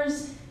in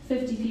cars,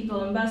 50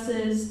 people in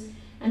buses,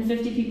 and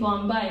 50 people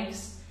on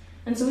bikes.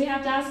 And so we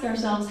have to ask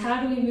ourselves,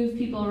 how do we move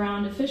people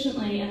around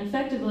efficiently and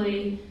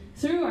effectively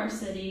through our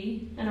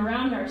city and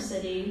around our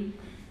city?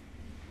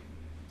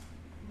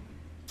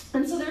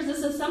 And so there's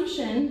this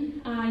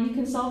assumption you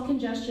can solve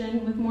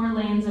congestion with more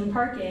lanes and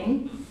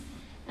parking.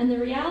 And the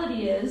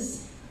reality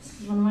is,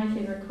 this is one of my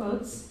favorite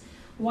quotes,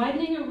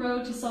 widening a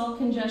road to solve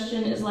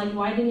congestion is like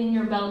widening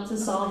your belt to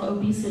solve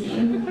obesity.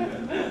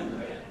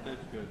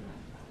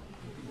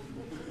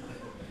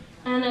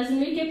 And as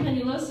Enrique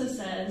Peñalosa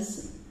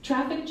says,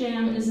 traffic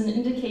jam is an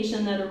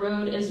indication that a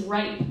road is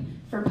ripe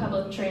for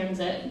public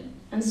transit.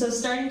 And so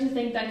starting to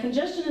think that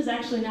congestion is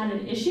actually not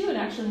an issue, it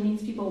actually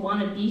means people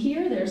want to be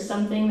here. There's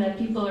something that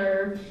people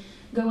are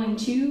going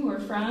to or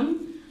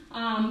from.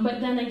 But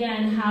then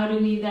again, how do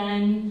we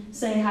then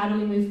say, how do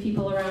we move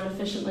people around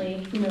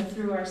efficiently,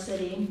 through our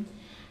city?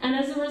 And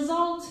as a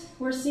result,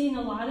 we're seeing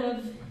a lot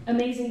of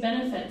amazing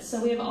benefits.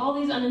 So we have all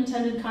these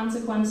unintended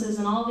consequences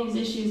and all these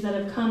issues that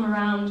have come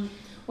around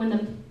when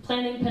the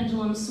planning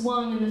pendulum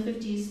swung in the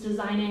 50s,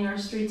 designing our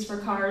streets for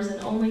cars and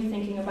only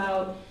thinking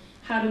about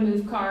how to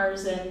move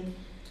cars,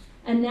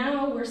 and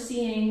now we're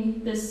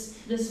seeing this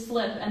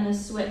flip and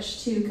this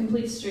switch to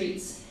complete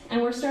streets,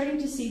 and we're starting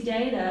to see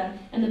data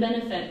and the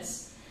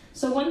benefits.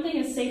 So one thing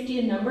is safety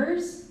in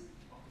numbers.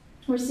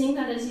 We're seeing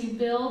that as you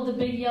build the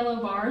big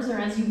yellow bars, or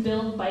as you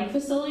build bike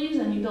facilities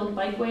and you build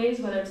bikeways,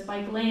 whether it's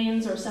bike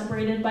lanes or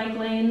separated bike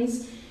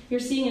lanes, you're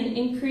seeing an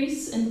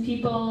increase in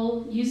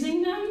people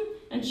using them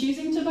and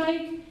choosing to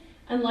bike.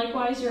 And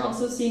likewise, you're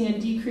also seeing a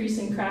decrease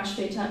in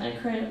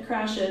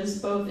crashes,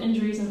 both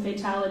injuries and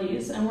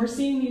fatalities. And we're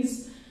seeing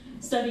these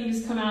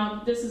studies come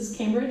out. This is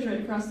Cambridge, right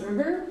across the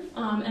river,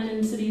 and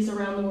in cities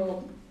around the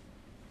world.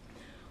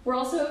 We're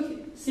also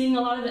seeing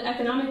a lot of the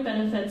economic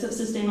benefits of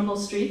sustainable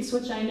streets,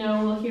 which I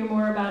know we'll hear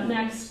more about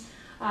next.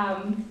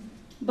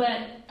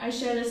 But I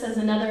share this as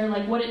another,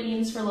 what it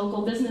means for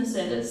local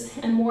businesses.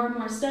 And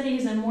more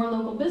studies and more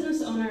local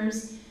business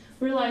owners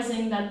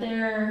realizing that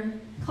their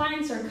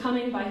clients are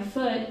coming by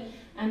foot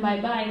and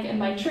by bike and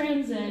by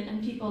transit,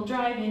 and people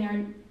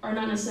driving are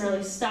not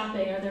necessarily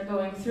stopping, or they're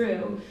going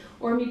through.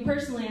 Or me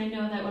personally, I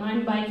know that when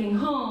I'm biking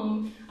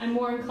home, I'm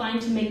more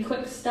inclined to make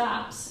quick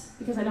stops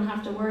because I don't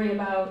have to worry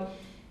about,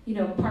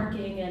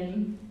 parking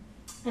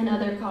and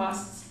other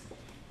costs.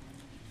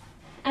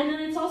 And then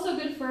it's also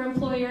good for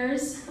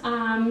employers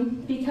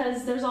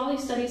because there's all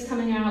these studies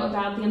coming out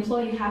about the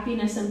employee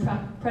happiness and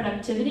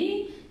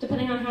productivity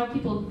depending on how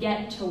people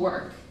get to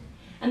work.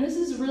 And this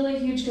is really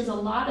huge because a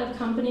lot of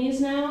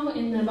companies now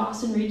in the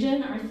Boston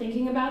region are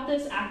thinking about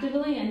this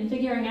actively and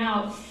figuring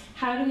out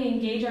how do we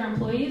engage our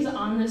employees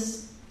on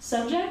this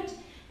subject,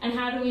 and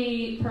how do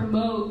we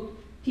promote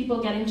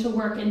people getting to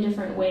work in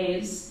different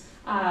ways.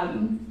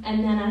 And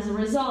then as a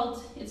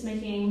result, it's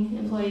making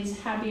employees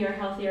happier,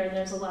 healthier, and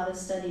there's a lot of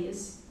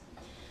studies.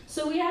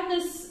 So we have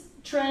this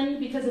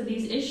trend because of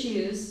these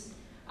issues.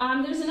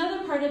 There's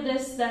another part of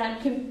this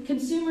that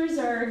consumers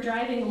are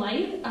driving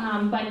light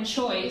by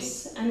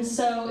choice, and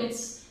so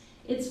it's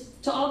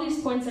to all these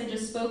points I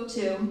just spoke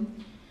to.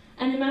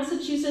 And in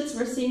Massachusetts,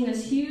 we're seeing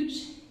this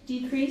huge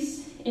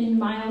decrease in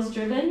miles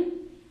driven.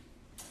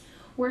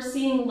 We're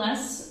seeing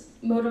less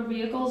motor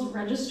vehicles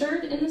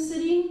registered in the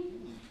city.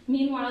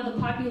 Meanwhile, the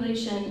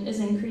population is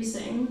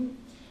increasing.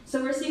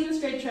 So we're seeing this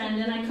great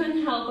trend, and I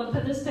couldn't help but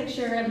put this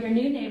picture of your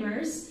new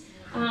neighbors.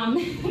 Tom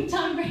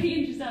Brady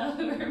and Giselle,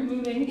 who are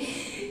moving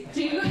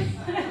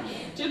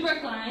to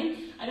Brookline.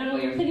 I don't know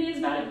what your opinion is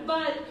about it,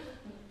 but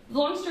the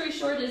long story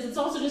short is it's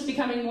also just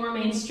becoming more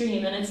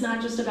mainstream, and it's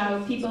not just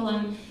about people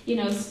in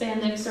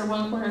spandex or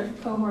one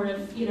cohort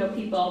of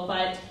people,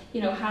 but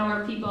how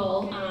are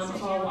people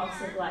of all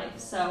walks of life.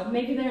 So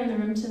maybe they're in the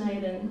room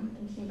tonight and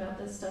thinking about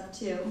this stuff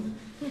too.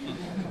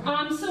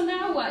 So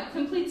now what?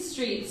 Complete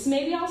streets.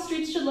 Maybe all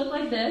streets should look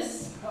like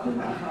this.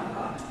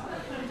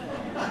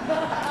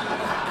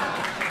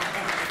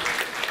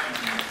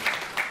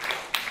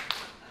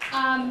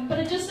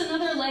 But just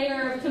another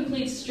layer of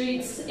complete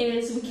streets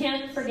is we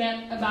can't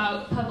forget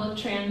about public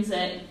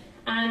transit.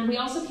 And we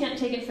also can't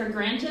take it for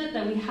granted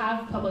that we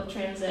have public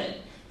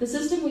transit. The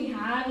system we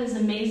have is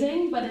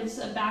amazing, but it's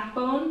a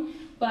backbone.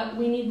 But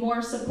we need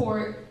more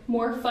support,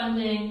 more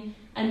funding,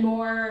 and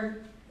more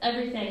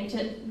everything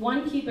to,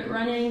 one, keep it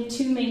running,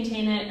 two,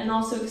 maintain it, and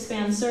also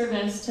expand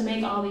service to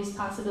make all these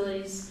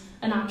possibilities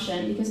an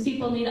option. Because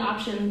people need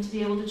option to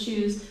be able to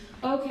choose,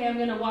 okay, I'm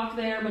gonna walk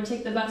there, but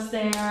take the bus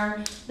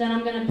there, then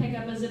I'm gonna pick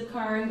up a zip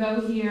car and go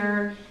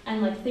here,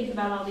 and think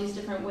about all these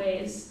different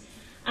ways.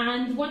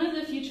 And one of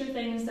the future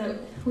things that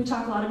we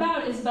talk a lot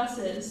about is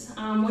buses,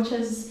 which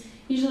is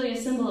usually a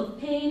symbol of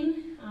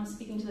pain,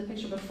 speaking to the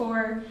picture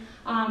before,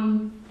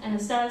 and a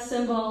status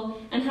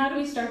symbol, and how do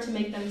we start to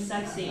make them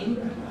sexy?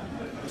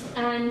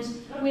 And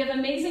we have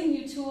amazing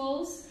new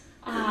tools,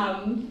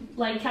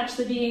 like Catch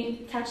the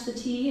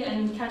T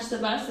and Catch the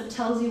Bus that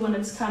tells you when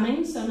it's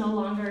coming, so no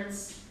longer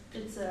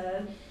it's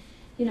a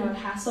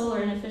hassle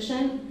or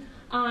inefficient.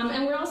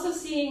 And we're also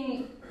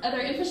seeing other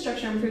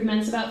infrastructure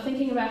improvements about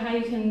thinking about how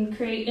you can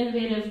create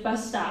innovative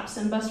bus stops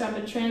and bus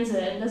rapid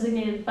transit and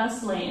designated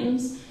bus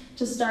lanes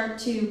to start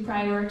to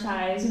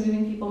prioritize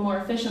moving people more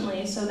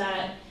efficiently so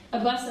that a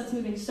bus that's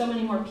moving so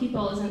many more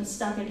people isn't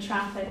stuck in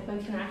traffic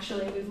but can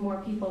actually move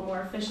more people more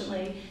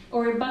efficiently.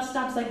 Or bus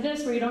stops like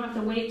this where you don't have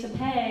to wait to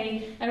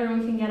pay, everyone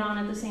can get on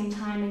at the same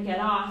time and get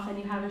off, and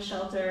you have a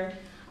shelter,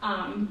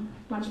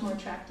 much more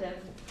attractive.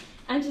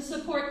 And to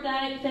support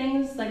that,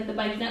 things like the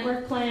bike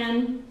network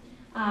plan,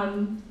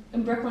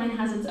 and Brookline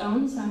has its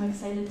own, so I'm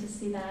excited to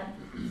see that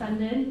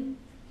funded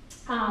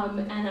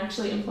and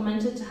actually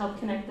implemented to help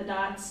connect the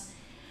dots.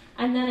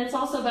 And then it's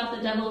also about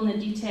the devil in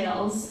the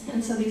details,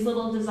 and so these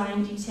little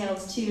design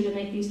details too to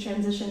make these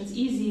transitions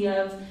easy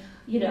of,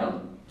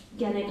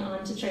 getting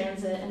onto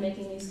transit and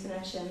making these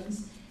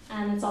connections.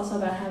 And it's also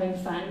about having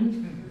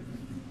fun.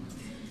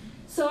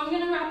 So I'm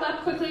going to wrap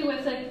up quickly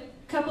with a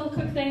couple of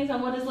quick things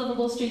on what does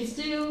Livable Streets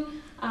do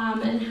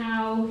and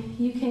how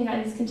you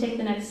guys can take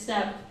the next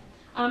step.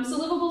 So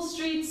Livable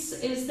Streets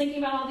is thinking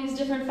about all these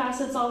different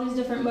facets, all these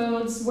different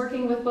modes,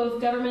 working with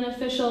both government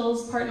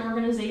officials, partner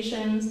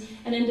organizations,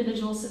 and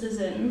individual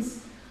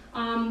citizens.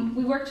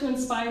 We work to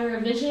inspire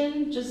a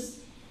vision, just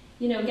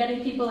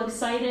getting people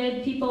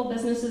excited, people,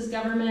 businesses,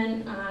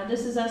 government.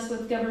 This is us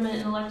with government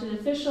and elected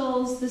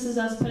officials. This is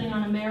us putting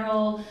on a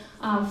mayoral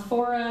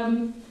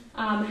forum,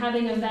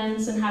 having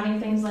events, and having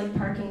things like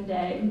Parking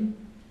Day.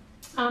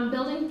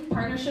 Building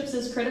partnerships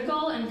is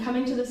critical, and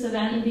coming to this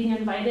event and being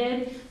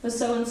invited was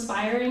so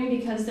inspiring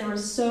because there were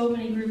so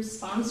many groups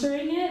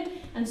sponsoring it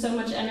and so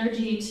much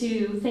energy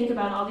to think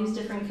about all these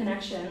different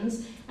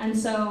connections. And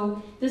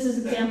so this is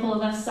an example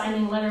of us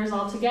signing letters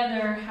all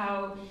together,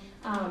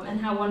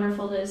 and how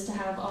wonderful it is to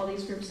have all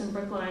these groups in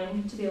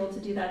Brookline to be able to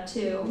do that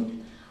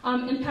too.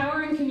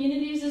 Empowering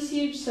communities is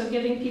huge, so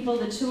giving people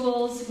the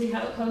tools. We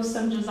host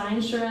some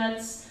design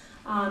charrettes.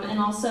 And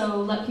also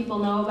let people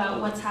know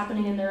about what's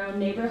happening in their own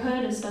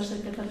neighborhood, especially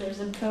if they put their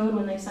zip code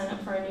when they sign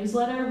up for our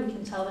newsletter. We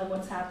can tell them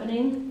what's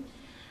happening.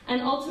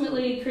 And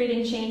ultimately,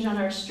 creating change on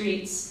our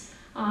streets.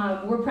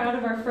 We're proud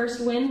of our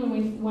first win when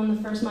we won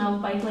the first mile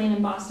of bike lane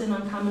in Boston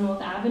on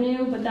Commonwealth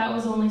Avenue, but that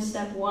was only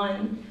step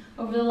one.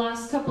 Over the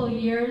last couple of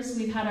years,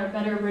 we've had our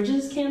Better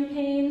Bridges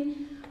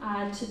campaign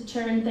to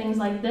turn things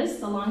like this,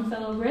 the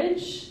Longfellow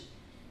Bridge,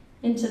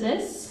 into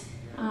this.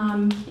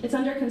 It's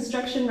under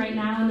construction right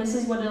now, and this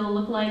is what it'll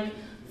look like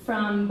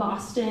from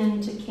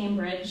Boston to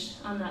Cambridge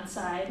on that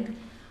side.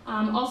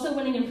 Also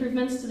winning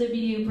improvements to the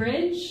BU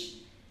Bridge.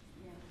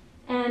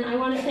 And I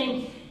want to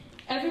thank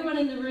everyone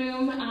in the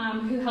room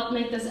who helped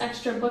make this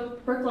extra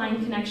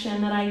Brookline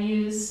connection that I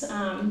use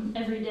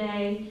every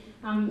day.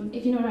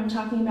 If you know what I'm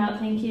talking about,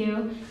 thank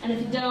you. And if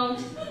you don't,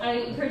 I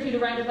encourage you to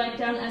ride a bike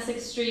down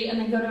Essex Street and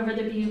then go over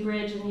the BU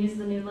Bridge and use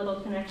the new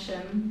little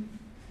connection.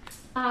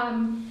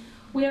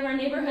 We have our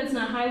Neighborhoods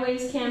Not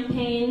Highways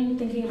campaign,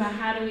 thinking about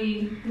how do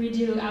we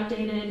redo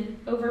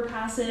outdated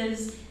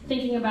overpasses,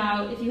 thinking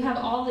about if you have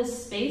all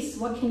this space,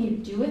 what can you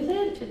do with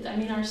it? I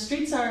mean, our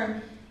streets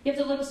are, you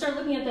have to start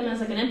looking at them as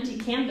like an empty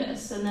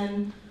canvas, and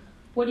then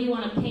what do you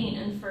want to paint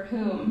and for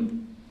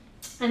whom?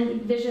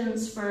 And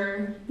visions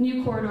for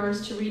new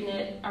corridors to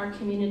reknit our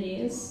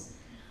communities.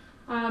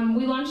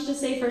 We launched a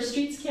Safer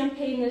Streets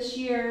campaign this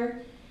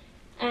year.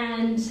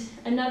 And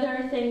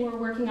another thing we're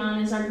working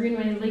on is our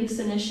Greenway Links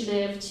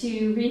initiative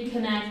to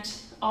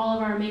reconnect all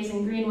of our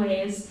amazing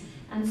greenways.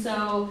 And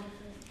so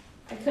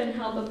I couldn't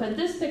help but put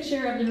this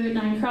picture of the Route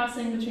 9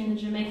 crossing between the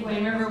Jamaica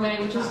Way and Riverway,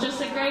 which is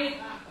just a great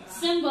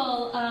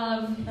symbol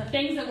of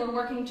things that we're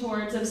working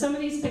towards. Of some of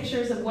these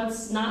pictures of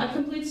what's not a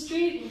complete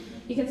street,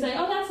 you can say,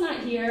 oh, that's not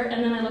here.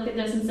 And then I look at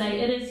this and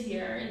say, it is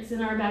here. It's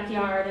in our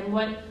backyard. And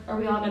what are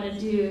we all going to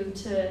do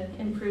to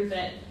improve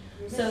it?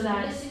 So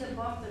that... Missing the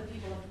bump that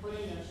people have put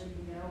in there so you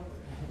can get over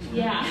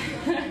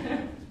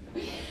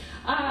it.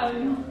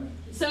 Yeah.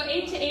 So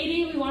 8 to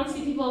 80, we want to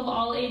see people of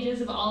all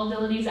ages, of all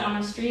abilities out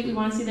on the street. We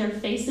want to see their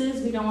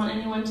faces. We don't want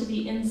anyone to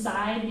be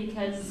inside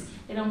because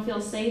they don't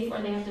feel safe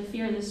or they have to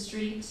fear the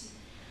street.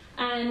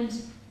 And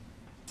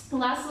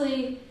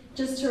lastly,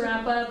 just to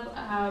wrap up,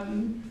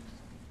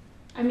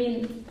 I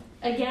mean,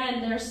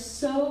 again, there's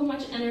so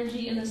much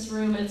energy in this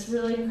room. It's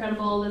really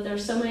incredible that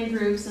there's so many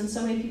groups and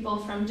so many people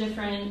from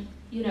different,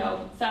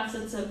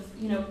 facets of,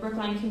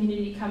 Brookline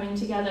community coming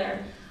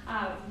together.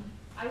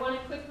 I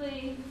want to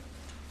quickly,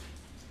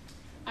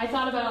 I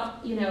thought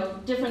about,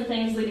 different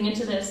things leading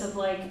into this of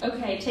like,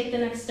 okay, take the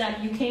next step.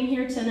 You came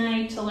here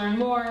tonight to learn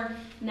more,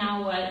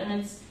 now what? And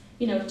it's,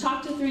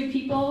 talk to 3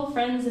 people,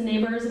 friends and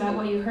neighbors, about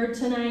what you heard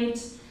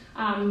tonight.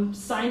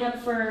 sign up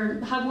for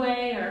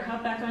Hubway or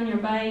hop back on your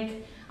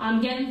bike.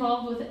 Get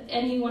involved with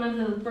any one of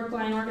the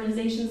Brookline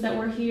organizations that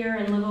were here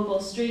and Livable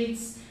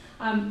Streets.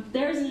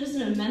 There's just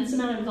an immense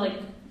amount of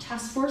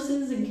task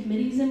forces and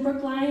committees in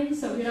Brookline,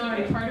 so if you're not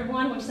already part of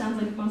one, which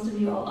sounds like most of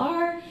you all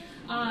are,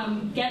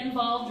 get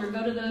involved or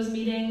go to those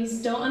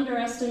meetings. Don't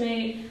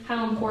underestimate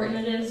how important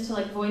it is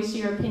to voice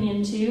your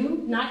opinion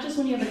too, not just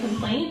when you have a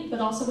complaint,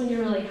 but also when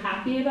you're really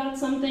happy about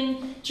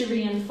something, to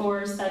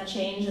reinforce that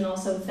change and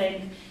also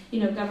thank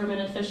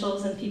government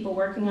officials and people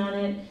working on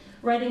it.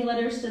 Writing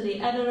letters to the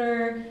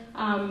editor,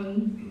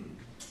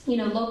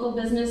 local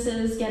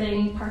businesses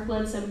getting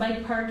parklets and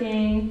bike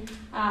parking.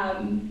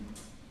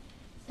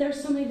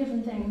 There's so many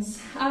different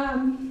things.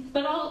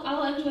 But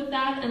I'll end with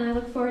that, and I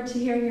look forward to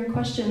hearing your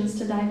questions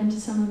to dive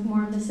into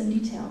more of this in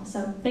detail.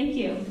 So thank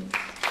you.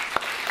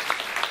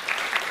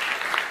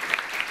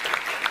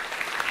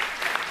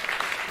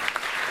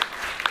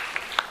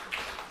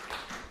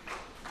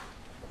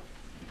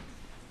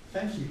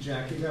 Thank you,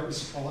 Jackie. That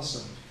was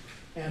awesome.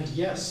 And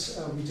yes,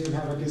 we do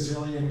have a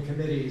gazillion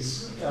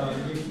committees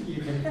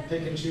you can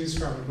pick and choose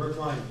from in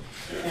Brookline.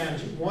 And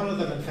one of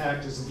them, in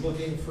fact, is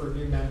looking for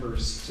new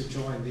members to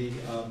join the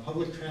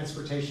Public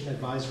Transportation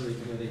Advisory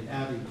Committee.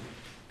 Abby,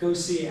 go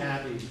see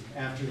Abby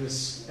after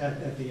this,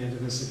 at the end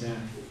of this event.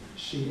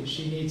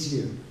 She needs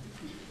you.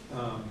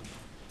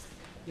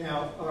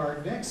 Now,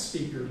 our next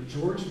speaker,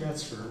 George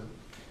Metzger,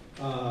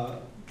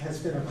 has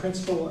been a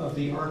principal of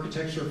the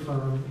architecture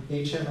firm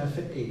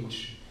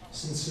HMFH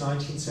since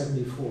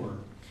 1974.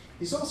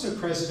 He's also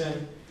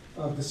president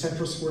of the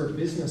Central Square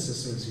Business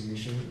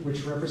Association,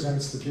 which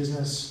represents the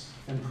business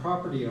and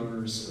property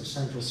owners of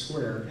Central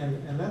Square.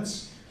 And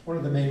that's one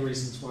of the main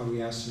reasons why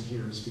we asked him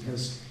here, is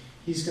because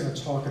he's going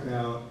to talk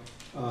about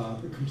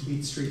the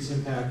Complete Streets'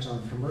 impact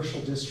on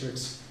commercial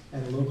districts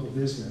and local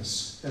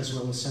business, as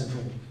well as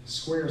Central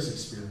Square's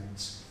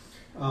experience.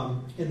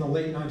 In the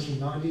late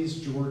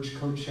 1990s, George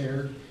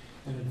co-chaired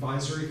an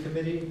advisory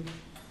committee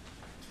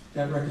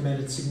that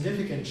recommended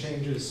significant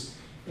changes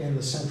in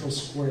the Central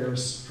Square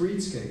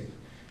streetscape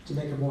to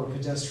make a more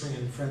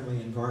pedestrian-friendly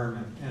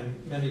environment.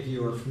 And many of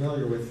you are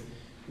familiar with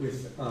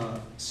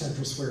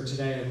Central Square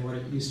today and what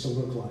it used to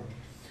look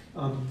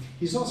like.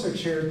 He's also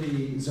chaired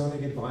the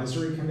Zoning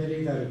Advisory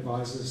Committee that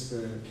advises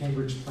the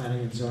Cambridge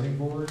Planning and Zoning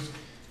Board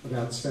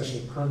about special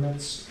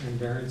permits and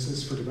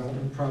variances for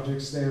development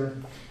projects there.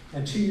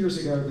 And 2 years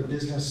ago, the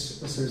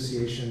Business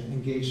Association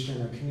engaged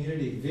in a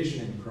community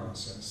visioning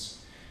process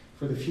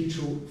for the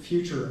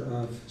future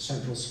of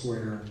Central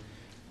Square,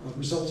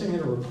 resulting in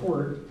a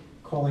report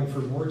calling for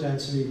more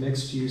density,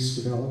 mixed-use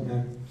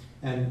development,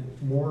 and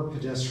more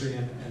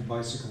pedestrian and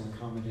bicycle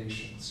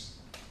accommodations.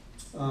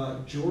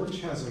 George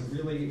has a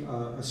really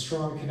a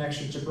strong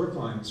connection to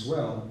Brookline as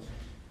well,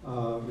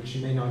 which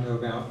you may not know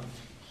about.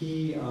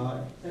 He,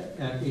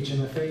 at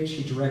HMFH,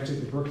 he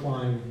directed the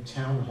Brookline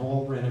Town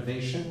Hall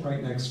renovation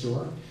right next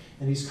door,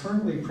 and he's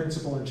currently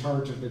principal in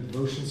charge of the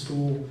Devotion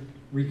School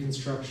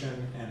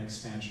reconstruction and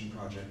expansion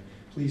project.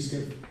 Please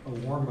give a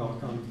warm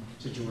welcome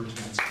to George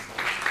Metzger.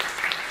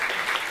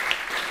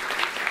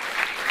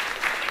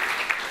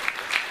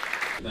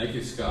 Thank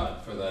you,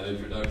 Scott, for that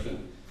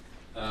introduction.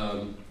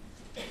 And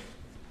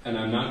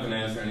I'm not going to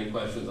answer any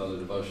questions on the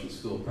Devotion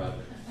School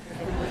project.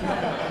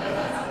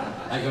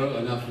 I go to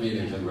enough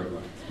meetings in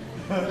Brookline.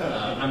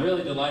 I'm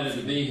really delighted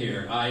to be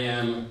here. I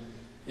am,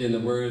 in the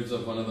words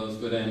of one of those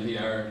good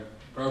NPR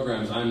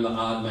programs, I'm the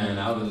odd man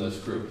out in this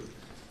group.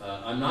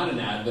 I'm not an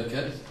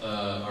advocate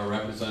or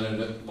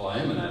representative. Well, I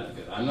am an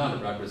advocate. I'm not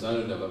a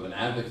representative of an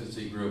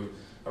advocacy group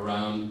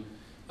around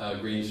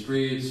green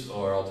streets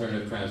or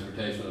alternative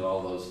transportation and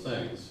all those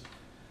things.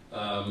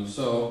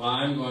 So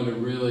I'm going to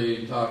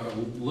really talk a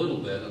little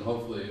bit, and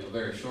hopefully a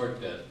very short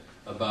bit,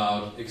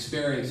 about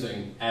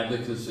experiencing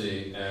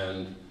advocacy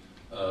and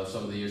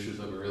some of the issues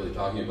that we're really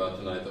talking about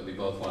tonight that we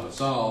both want to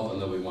solve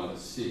and that we want to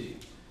see.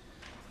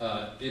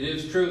 It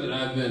is true that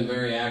I've been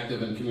very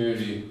active in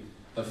community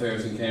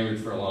affairs in Cambridge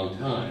for a long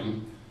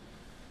time.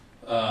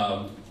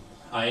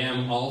 I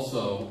am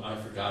also, I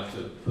forgot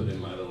to put in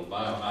my little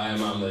bio, I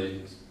am on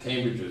the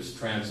Cambridge's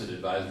Transit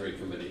Advisory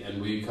Committee,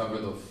 and we cover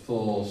the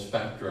full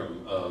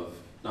spectrum of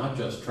not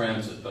just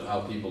transit, but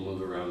how people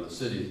move around the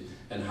city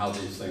and how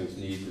these things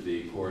need to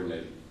be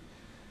coordinated.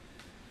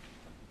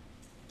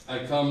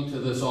 I come to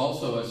this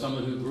also as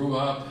someone who grew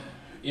up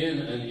in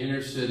an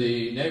inner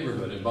city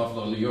neighborhood in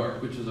Buffalo, New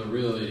York, which is a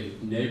really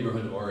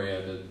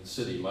neighborhood-oriented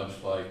city, much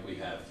like we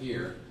have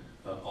here,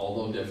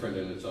 although different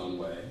in its own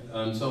way.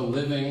 And so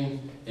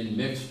living in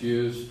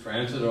mixed-use,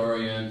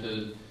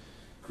 transit-oriented,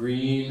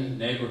 green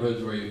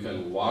neighborhoods where you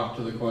can walk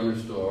to the corner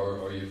store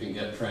or you can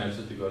get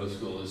transit to go to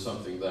school is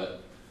something that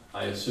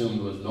I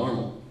assumed was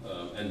normal.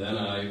 And then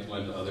I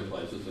went to other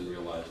places and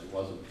realized it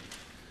wasn't.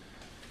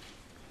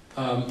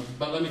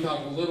 But let me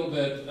talk a little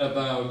bit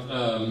about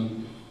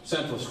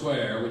Central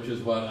Square, which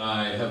is what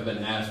I have been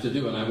asked to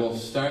do. And I will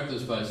start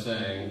this by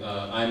saying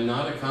I'm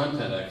not a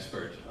content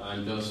expert.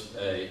 I'm just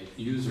a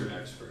user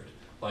expert,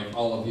 like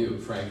all of you,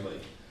 frankly.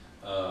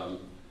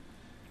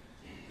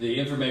 The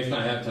information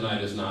I have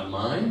tonight is not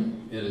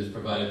mine. It is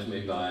provided to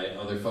me by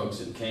other folks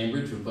in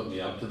Cambridge who put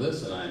me up to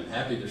this, and I'm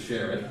happy to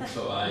share it.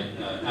 So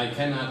I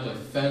cannot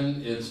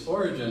defend its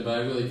origin, but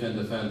I really can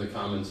defend the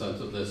common sense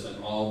of this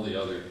and all the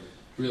other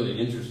really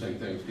interesting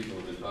things people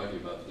have been talking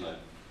about tonight.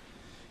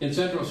 In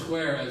Central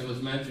Square, as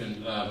was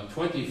mentioned,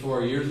 20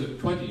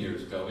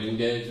 years ago, we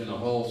engaged in a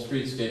whole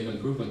streetscape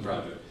improvement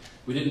project.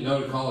 We didn't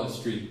know to call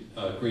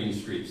it green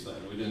streets then.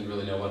 We didn't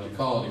really know what to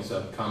call it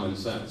except common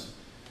sense.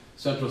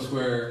 Central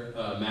Square,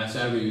 Mass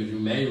Avenue, as you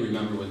may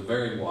remember, was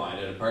very wide.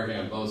 It had parking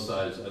on both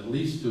sides, at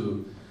least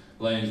 2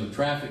 lanes of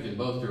traffic in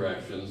both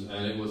directions,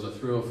 and it was a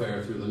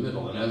thoroughfare through the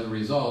middle. And as a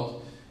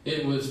result,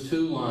 it was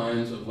 2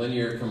 lines of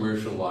linear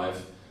commercial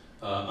life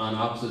on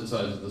opposite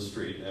sides of the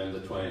street, and the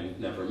twain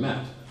never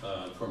met.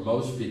 For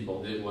most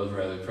people, it was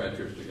rather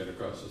treacherous to get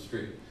across the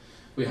street.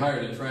 We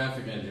hired a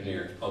traffic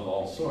engineer of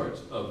all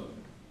sorts, hard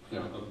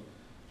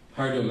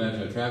to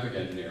imagine a traffic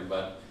engineer,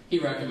 but he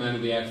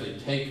recommended we actually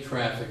take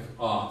traffic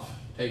off,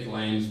 take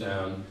lanes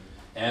down,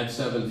 add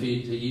 7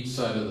 feet to each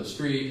side of the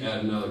street,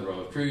 add another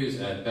row of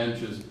trees, add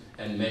benches,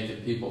 and make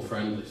it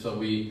people-friendly. So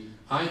we,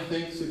 I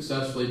think,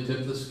 successfully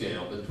tipped the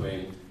scale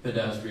between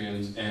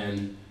pedestrians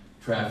and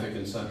traffic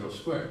in Central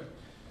Square.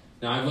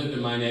 Now, I've lived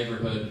in my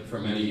neighborhood for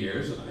many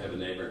years, and I have a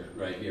neighbor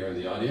right here in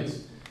the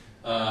audience,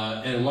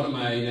 and one of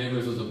my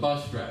neighbors was a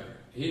bus driver.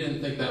 He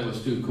didn't think that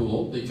was too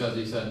cool because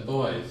he said,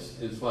 boys,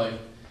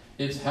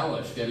 it's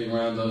hellish getting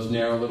around those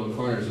narrow little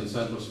corners in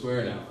Central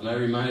Square now. And I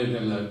reminded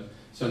him that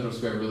Central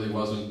Square really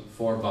wasn't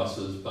for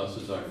buses.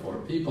 Buses are for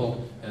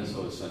people, and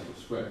so is Central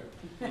Square.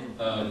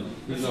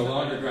 He's no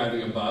longer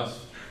driving a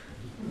bus,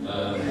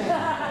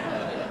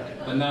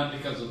 but not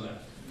because of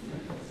that.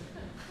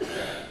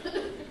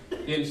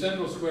 In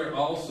Central Square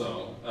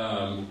also,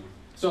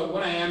 so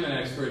what I am an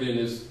expert in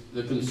is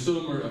the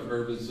consumer of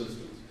urban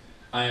systems.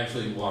 I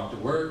actually walk to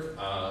work.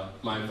 I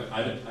like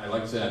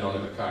to say I don't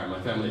have a car.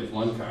 My family has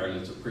 1 car, and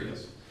it's a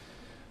Prius.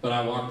 But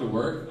I walk to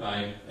work.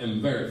 I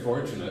am very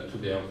fortunate to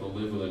be able to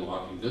live within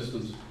walking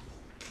distance.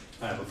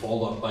 I have a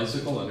fold-up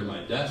bicycle under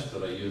my desk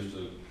that I use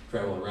to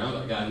travel around.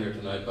 I got here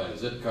tonight by a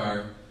zip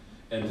car,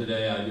 and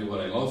today I do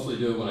what I mostly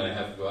do when I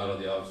have to go out of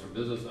the office for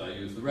business. I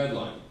use the Red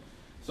Line.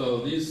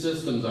 So these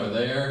systems are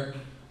there.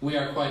 We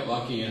are quite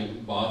lucky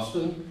in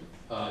Boston,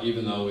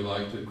 even though we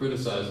like to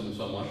criticize them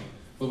somewhat.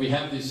 But we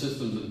have these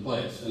systems in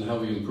place, and how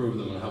we improve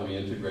them and how we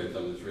integrate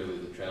them is really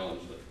the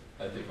challenge that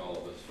I think all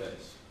of us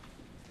face.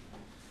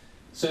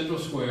 Central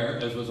Square,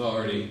 as was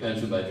already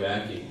mentioned by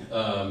Jackie,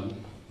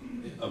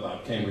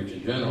 about Cambridge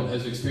in general,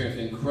 has experienced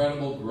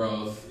incredible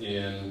growth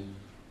in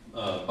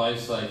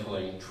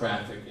bicycling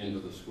traffic into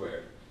the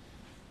square.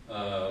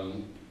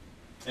 And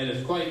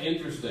it's quite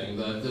interesting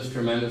that this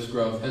tremendous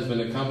growth has been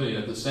accompanied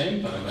at the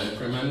same time by a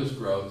tremendous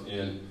growth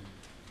in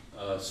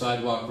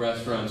sidewalk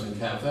restaurants and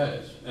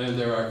cafes. And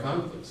there are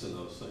conflicts in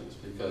those things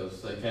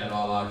because they can't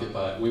all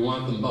occupy, we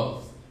want them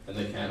both, and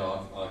they can't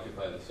all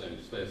occupy the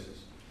same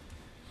spaces.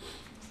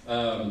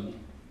 And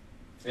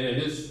it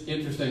is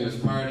interesting as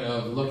part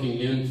of looking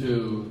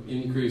into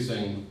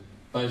increasing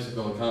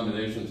bicycle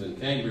accommodations in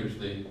Cambridge.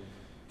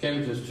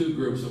 Cambridge has 2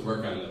 groups that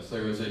work on this.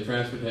 There is a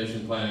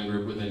transportation planning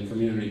group within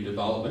community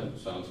development,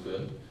 sounds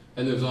good,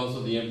 and there's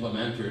also the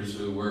implementers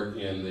who work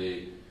in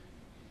the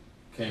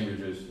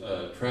Cambridge's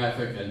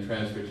traffic and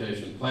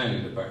transportation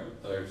planning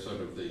department. They're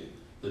sort of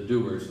the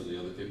doers, and the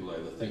other people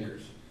are the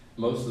thinkers.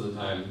 Most of the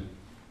time,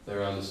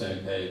 they're on the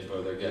same page,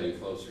 or they're getting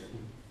closer.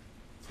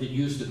 It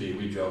used to be,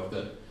 we joked,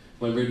 that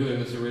when we were doing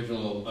this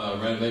original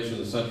renovation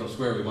of Central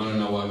Square, we wanted to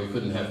know why we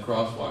couldn't have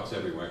crosswalks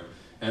everywhere.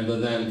 And the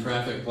then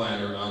traffic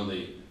planner on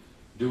the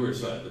doer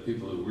side, the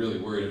people who really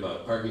worried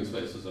about parking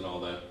spaces and all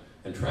that,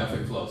 and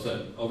traffic flow,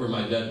 said, over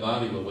my dead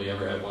body, will we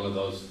ever have one of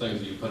those things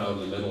that you put out in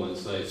the middle and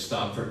say,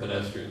 stop for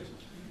pedestrians?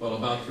 Well,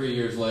 about 3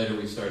 years later,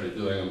 we started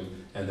doing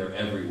them, and they're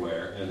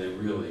everywhere, and they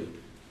really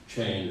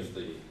changed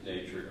the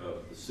nature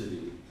of the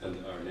city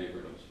and our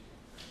neighborhoods.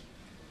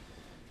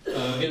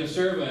 In a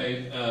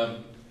survey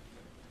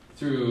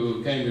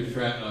through Cambridge,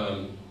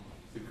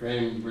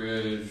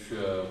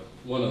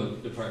 one of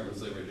the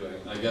departments they were doing,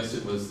 I guess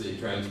it was the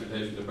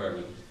transportation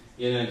department,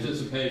 in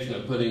anticipation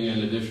of putting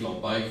in additional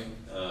bike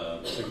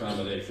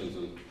accommodations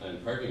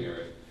and parking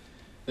areas,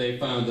 they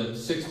found that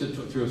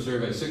through a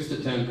survey, 6 to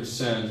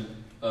 10%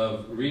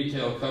 of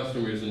retail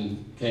customers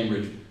in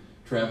Cambridge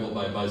travel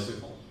by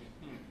bicycle.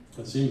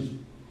 It seems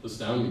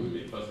astounding to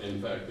me, but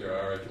in fact there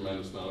are a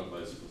tremendous amount of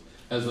bicycles.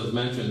 As was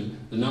mentioned,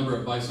 the number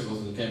of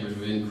bicycles in Cambridge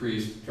have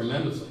increased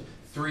tremendously.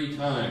 3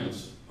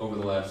 times over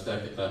the last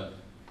decade,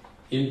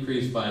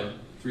 increased by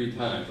 3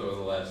 times over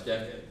the last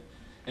decade.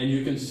 And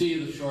you can see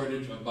the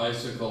shortage of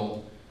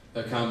bicycle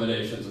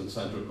accommodations in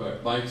Central Square.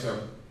 Bikes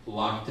are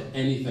locked to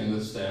anything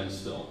that stands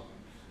still,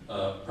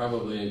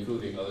 probably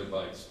including other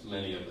bikes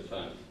many of the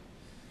time.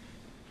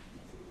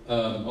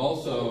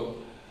 Also,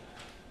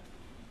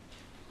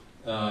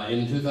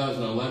 in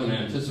 2011, in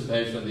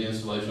anticipation of the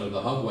installation of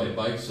the Hubway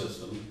bike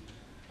system,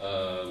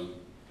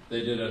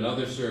 they did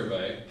another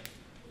survey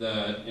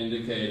that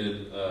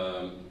indicated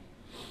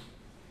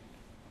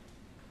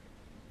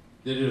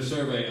they did a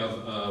survey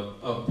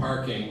of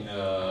parking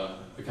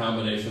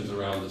accommodations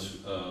around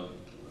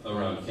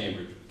around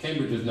Cambridge.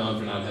 Cambridge is known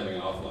for not having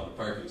an awful lot of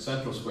parking.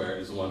 Central Square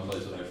is the one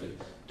place that actually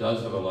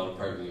does have a lot of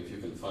parking if you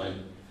can find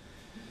it.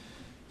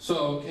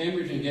 So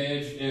Cambridge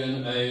engaged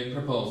in a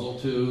proposal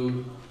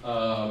to,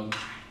 well,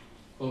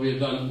 we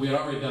had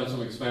already done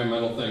some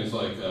experimental things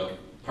like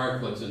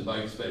parklets in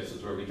bike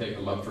spaces where we take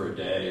them up for a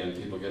day and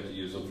people get to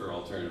use them for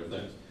alternative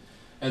things.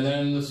 And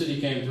then the city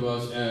came to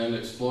us and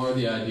explored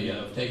the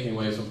idea of taking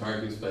away some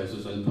parking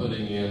spaces and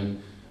putting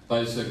in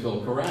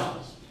bicycle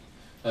corrals.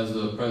 As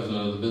the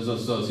president of the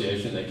business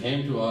association, they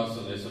came to us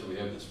and they said, we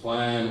have this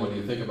plan, what do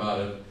you think about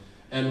it?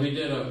 And we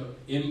did an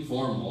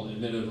informal,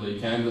 admittedly,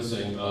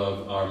 canvassing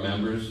of our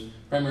members,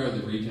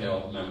 primarily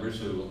retail members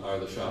who are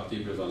the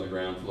shopkeepers on the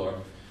ground floor.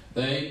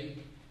 They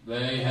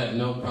had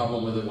no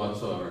problem with it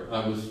whatsoever.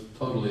 I was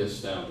totally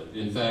astounded.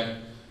 In fact,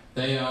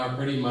 they are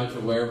pretty much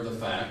aware of the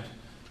fact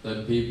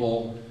that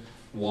people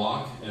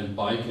walk and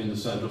bike into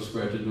Central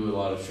Square to do a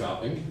lot of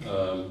shopping,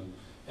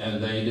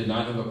 and they did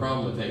not have a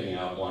problem with taking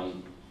out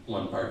one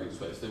parking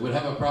space. They would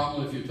have a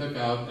problem if you took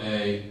out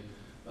a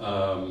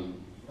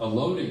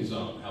loading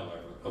zone, however,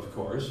 of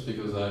course,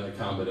 because that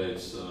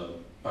accommodates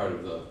part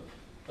of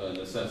the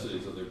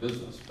necessities of their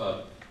business.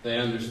 But they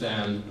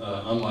understand,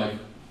 unlike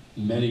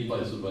many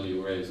places when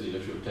you raise the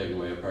issue of taking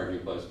away a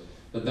parking place,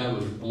 that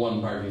was one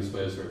parking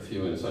space or a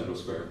few in Central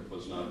Square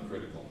was not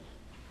critical.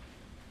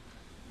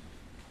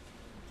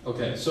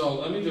 Okay, so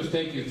let me just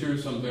take you through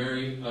some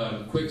very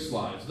quick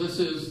slides. This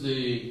is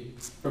the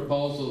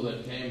proposal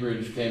that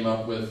Cambridge came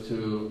up with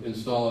to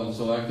install in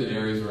selected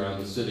areas around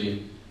the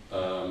city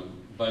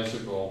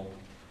bicycle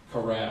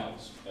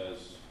corrals,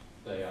 as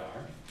they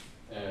are.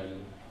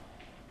 And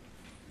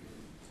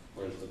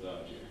where's the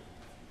dot here?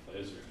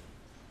 Laser.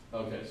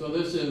 Okay, so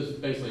this is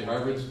basically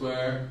Harvard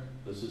Square.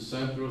 This is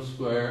Central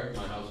Square.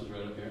 My house is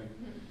right up here.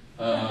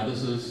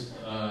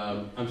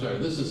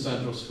 This is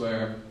Central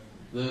Square.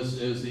 This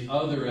is the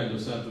other end of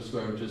Central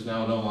Square, which is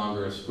now no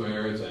longer a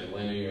square. It's a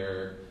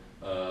linear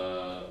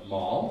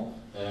mall.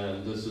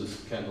 And this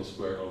is Kendall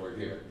Square over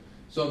here.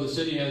 So the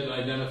city had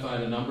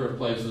identified a number of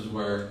places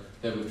where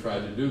they would try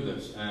to do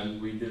this. And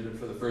we did it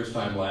for the first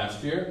time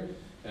last year,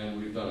 and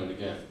we've done it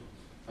again.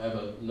 I have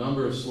a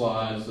number of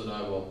slides that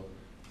I will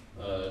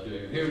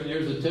do.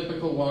 Here's a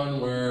typical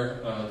one where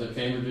that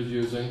Cambridge is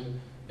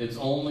using. It's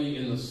only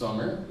in the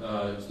summer,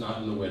 it's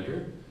not in the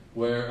winter,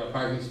 where a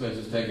parking space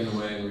is taken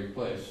away and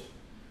replaced.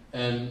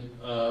 And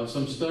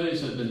some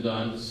studies have been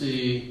done to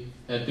see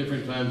at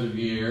different times of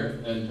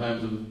year and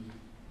times of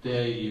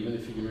day even,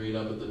 if you can read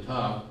up at the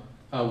top,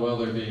 how well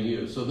they're being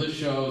used. So this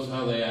shows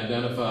how they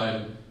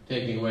identified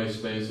taking away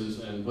spaces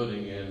and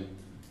putting in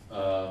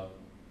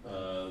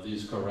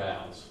these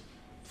corrals.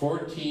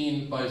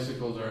 14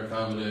 bicycles are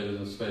accommodated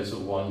in the space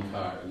of one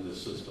car in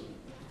this system.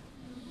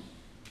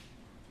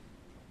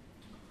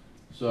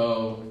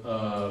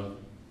 So,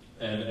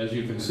 and as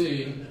you can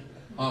see,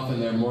 often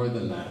they're more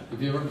than that.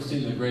 Have you ever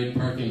seen the great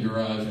parking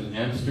garage in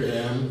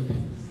Amsterdam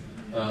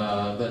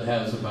that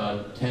has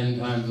about 10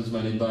 times as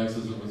many bikes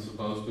as it was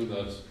supposed to?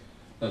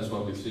 That's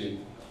what we see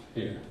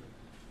here.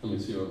 Let me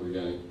see what we're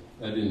getting.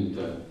 I didn't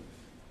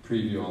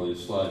preview all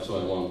these slides, so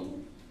I won't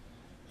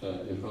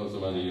impose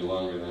them on you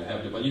longer than I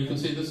have to. But you can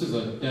see this is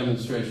a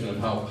demonstration of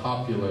how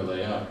popular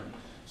they are.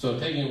 So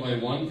taking away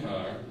one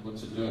car,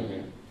 what's it doing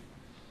here?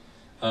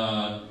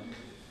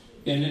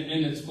 In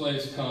its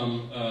place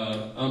come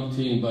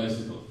umpteen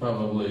bicycles,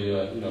 probably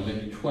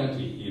maybe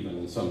 20 even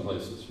in some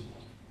places.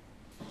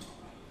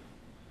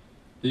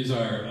 This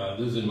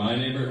is in my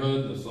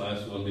neighborhood. This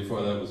last one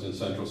before that was in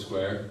Central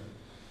Square.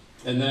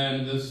 And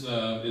then this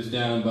is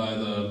down by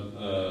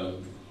the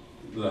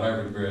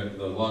Harvard Bridge,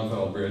 the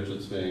Longfellow Bridge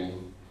that's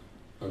being,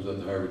 or is that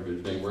the Harvard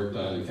Bridge, being worked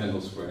on in Kendall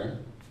Square.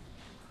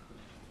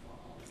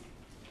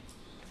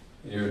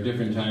 There are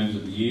different times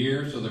of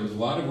year, so there was a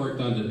lot of work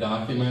done to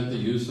document the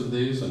use of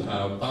these and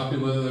how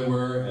popular they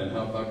were and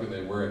how popular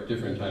they were at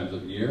different times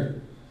of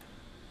year.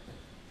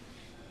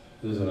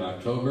 This is in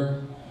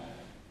October.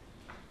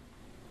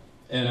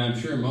 And I'm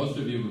sure most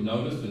of you have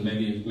noticed, and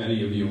maybe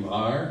many of you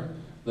are,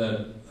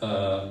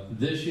 that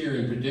this year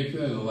in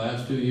particular, the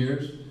last 2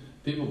 years,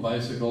 people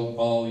bicycle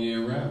all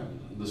year round.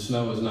 The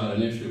snow is not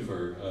an issue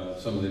for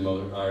some of the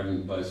more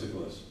ardent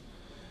bicyclists.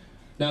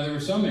 Now there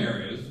were some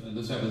areas, and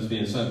this happens to be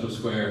in Central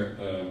Square,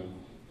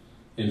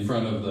 in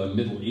front of the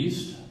Middle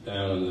East,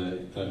 down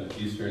in the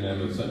eastern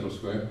end of Central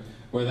Square,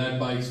 where that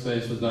bike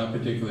space was not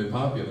particularly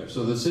popular.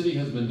 So the city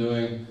has been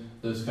doing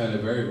this kind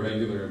of very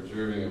regular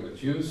observing of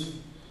its use.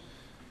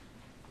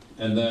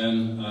 And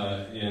then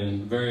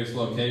in various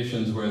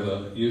locations where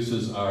the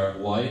uses are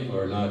light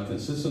or not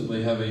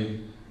consistently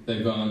heavy,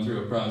 they've gone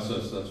through a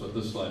process, that's what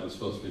this slide was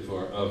supposed to be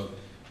for, of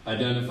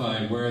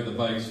identifying where the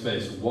bike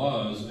space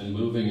was and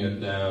moving it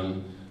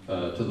down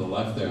to the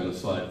left there on the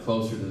slide,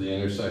 closer to the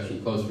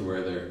intersection, closer to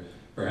where there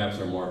perhaps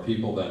are more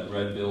people. That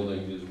red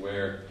building is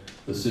where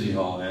the City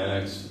Hall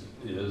Annex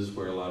is,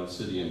 where a lot of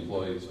city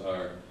employees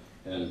are,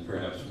 and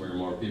perhaps where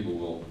more people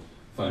will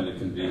find it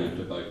convenient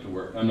to bike to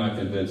work. I'm not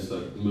convinced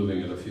that moving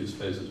it a few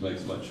spaces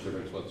makes much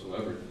difference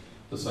whatsoever.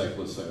 The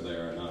cyclists are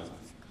there or not.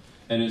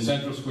 And in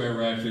Central Square,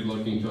 we're actually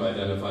looking to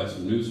identify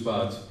some new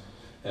spots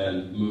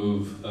and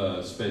move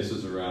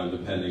spaces around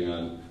depending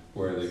on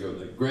where they go.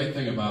 The great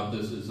thing about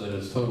this is that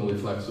it's totally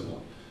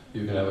flexible.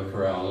 You can have a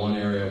corral in one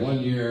area one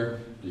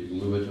year, you can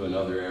move it to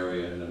another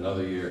area in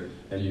another year,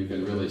 and you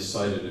can really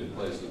site it in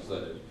places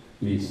that it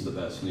meets the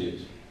best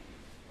needs.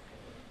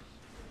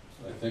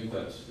 I think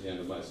that's the end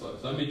of my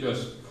slides. Let me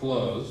just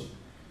close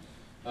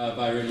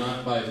by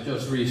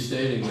just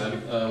restating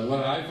that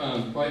what I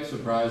found quite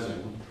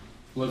surprising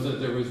was that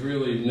there was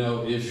really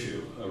no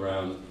issue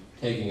around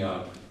taking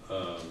out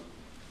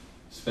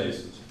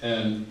spaces.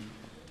 And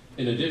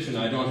in addition,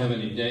 I don't have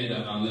any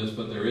data on this,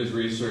 but there is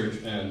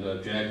research, and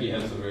Jackie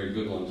has some very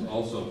good ones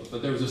also.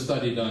 But there was a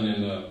study done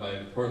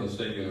by Portland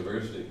State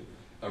University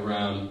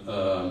around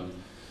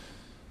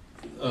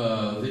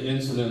the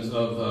incidence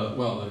of,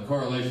 the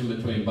correlation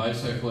between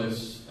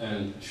bicyclists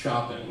and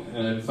shopping.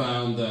 And it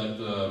found that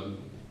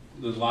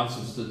there's lots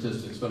of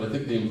statistics, but I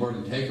think the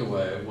important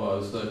takeaway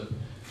was that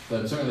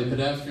certainly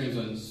pedestrians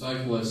and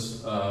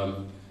cyclists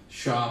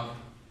shop,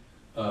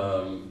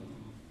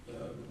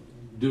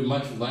 do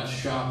much less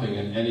shopping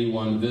in any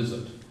one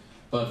visit.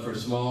 But for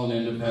small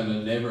and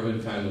independent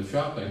neighborhood kind of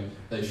shopping,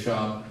 they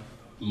shop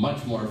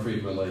much more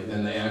frequently,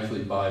 and they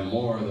actually buy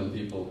more than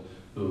people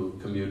who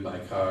commute by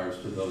cars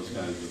to those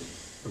kinds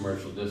of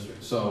commercial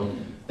districts. So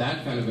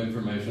that kind of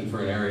information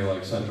for an area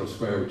like Central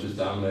Square, which is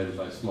dominated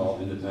by small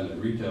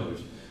independent retailers,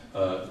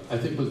 I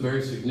think was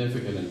very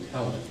significant and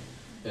telling,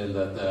 in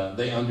that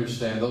they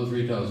understand, those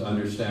retailers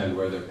understand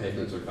where their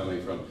patrons are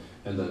coming from,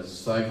 and that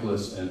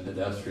cyclists and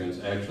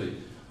pedestrians actually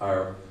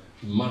are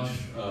much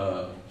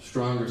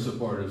stronger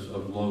supporters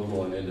of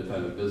local and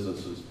independent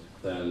businesses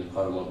than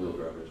automobile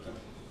drivers are.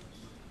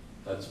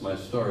 That's my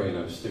story, and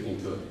I'm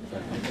sticking to it.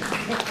 Thank you.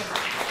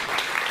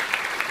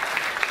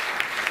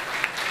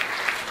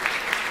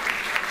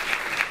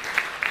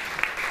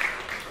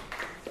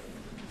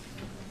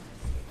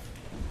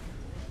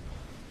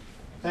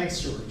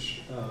 Thanks,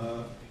 George.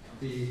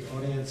 The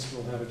audience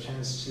will have a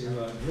chance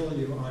to grill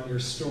you on your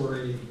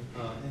story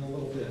in a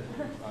little bit.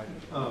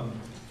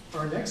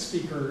 Our next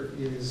speaker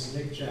is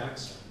Nick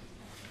Jackson,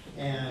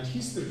 and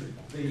he's the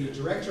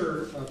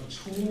director of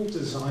Tool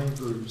Design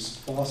Group's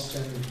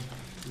Boston,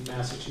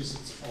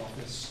 Massachusetts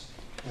office,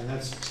 and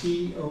that's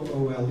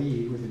Toole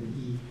with an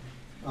E.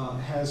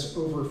 Has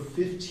over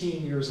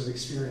 15 years of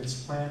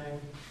experience planning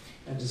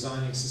and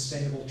designing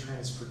sustainable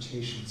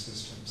transportation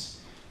systems.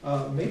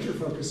 A major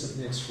focus of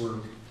Nick's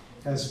work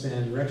has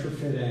been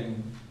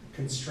retrofitting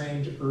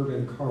constrained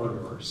urban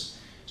corridors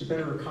to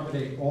better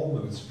accommodate all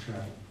modes of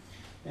travel.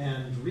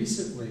 And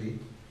recently,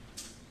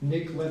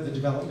 Nick led the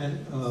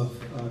development of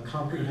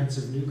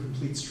comprehensive new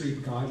complete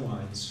street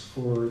guidelines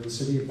for the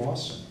city of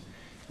Boston,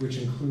 which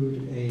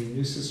include a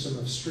new system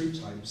of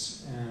street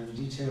types and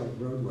detailed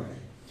roadway,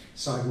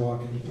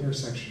 sidewalk, and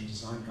intersection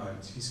design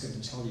guidance. He's going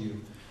to tell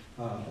you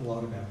a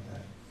lot about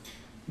that.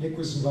 Nick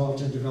was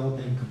involved in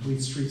developing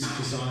complete streets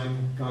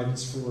design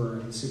guidance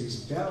for the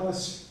cities of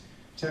Dallas,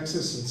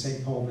 Texas, and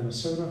St. Paul,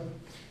 Minnesota.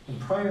 And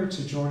prior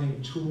to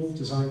joining Tool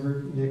Design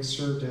Group, Nick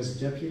served as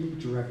Deputy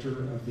Director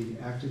of the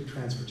Active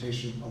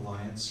Transportation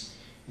Alliance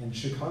in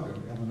Chicago,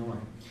 Illinois.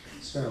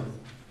 So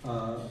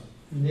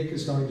Nick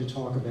is going to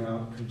talk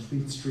about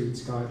complete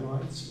streets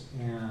guidelines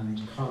and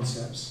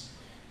concepts,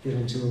 get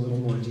into a little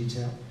more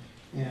detail.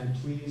 And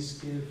please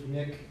give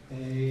Nick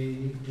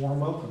a warm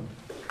welcome.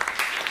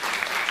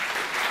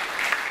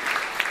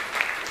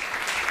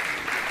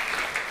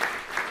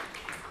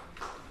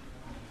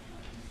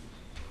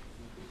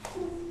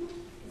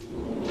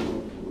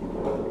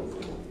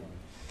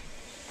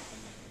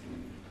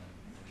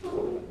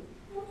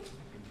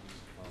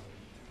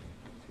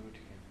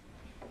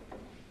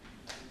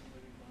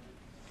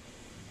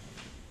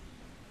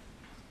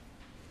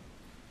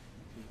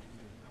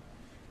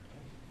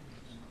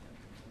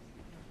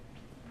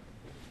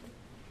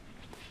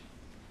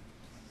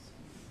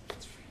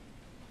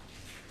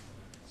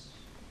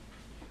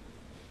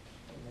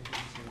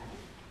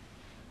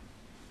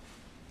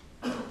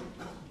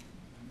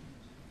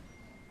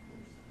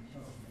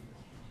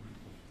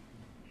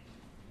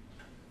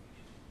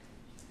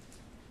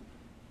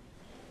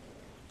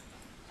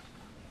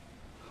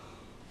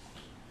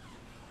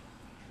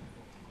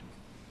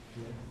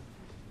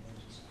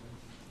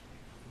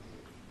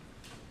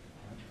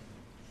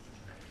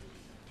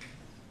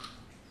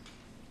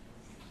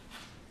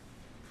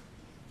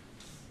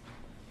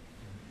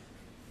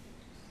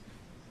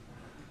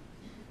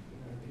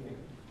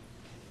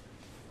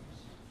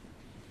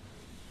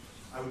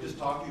 I would just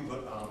talk to you,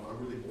 but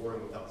I'm really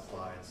boring without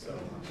slides, so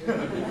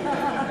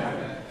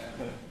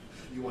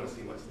you want to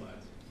see my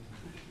slides.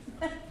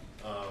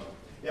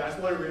 Yeah, I just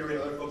want to reiterate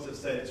what other folks have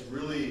said. It's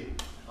really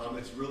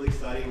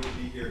exciting to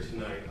be here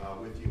tonight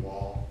with you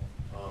all.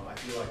 I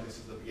feel like this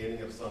is the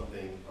beginning of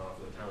something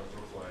for the town of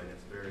Brookline.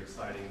 It's very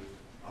exciting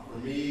for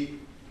me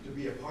to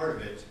be a part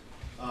of it.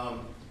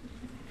 Up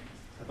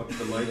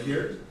the mic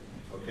here.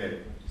 Okay.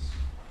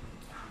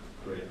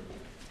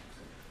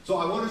 So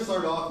I want to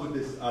start off with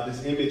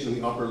this image in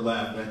the upper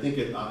left, and I think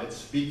it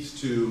speaks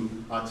to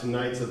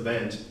tonight's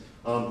event.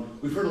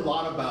 We've heard a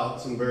lot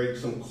about some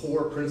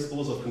core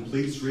principles of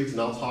complete streets, and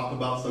I'll talk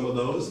about some of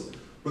those.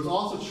 But it's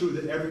also true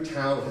that every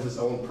town has its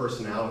own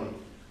personality.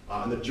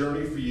 And the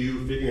journey for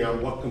you, figuring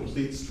out what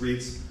complete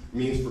streets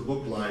means for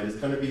Brookline, is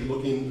going to be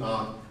looking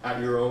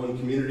at your own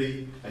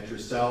community, at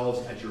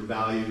yourselves, at your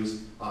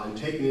values, and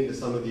taking into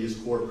some of these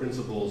core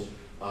principles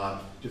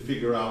to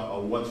figure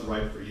out what's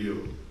right for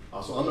you.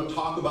 So I'm going to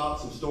talk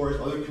about some stories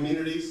of other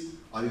communities.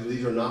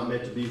 These are not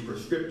meant to be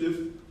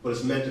prescriptive, but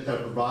it's meant to kind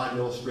of provide an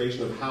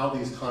illustration of how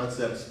these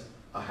concepts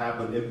have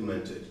been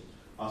implemented.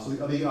 So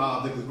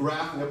the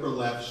graph in the upper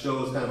left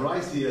shows kind of what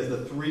I see as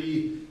the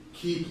three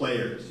key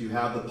players. You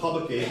have the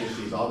public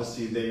agencies.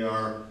 Obviously, they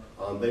are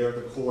at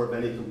the core of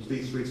any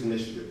Complete Streets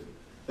initiative.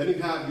 Then you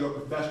have your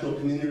professional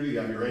community. You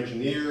have your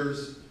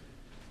engineers,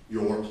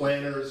 your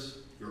planners,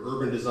 your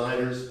urban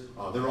designers.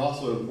 They're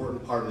also an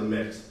important part of the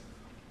mix.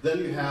 Then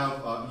you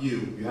have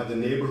you have the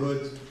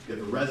neighborhoods, you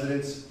have the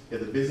residents, you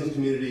have the business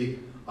community,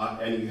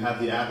 and you have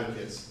the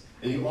advocates.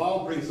 And you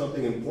all bring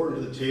something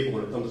important to the table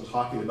when it comes to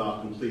talking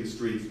about complete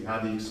streets. You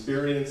have the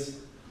experience,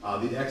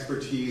 the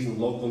expertise, and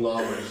local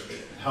knowledge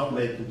to help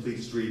make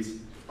complete streets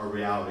a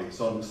reality.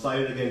 So I'm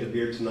excited again to be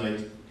here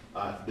tonight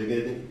at the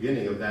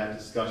beginning of that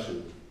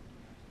discussion.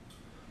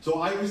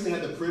 So I recently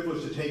had the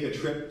privilege to take a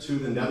trip to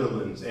the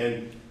Netherlands.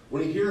 And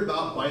when you hear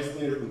about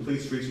bicycling or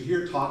complete streets, you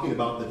hear talking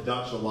about the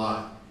Dutch a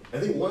lot. I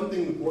think one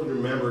thing important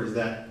to remember is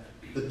that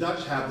the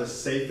Dutch have the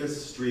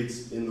safest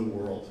streets in the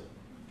world.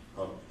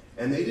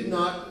 And they did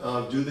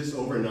not do this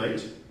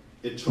overnight.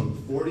 It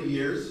took 40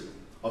 years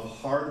of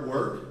hard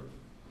work,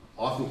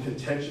 often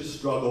contentious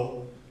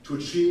struggle, to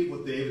achieve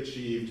what they've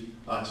achieved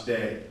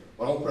today.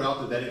 But I'll put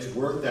out that it's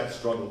worth that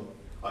struggle.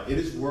 It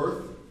is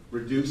worth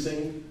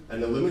reducing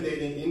and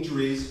eliminating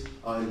injuries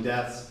and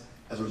deaths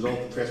as a result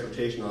of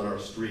transportation on our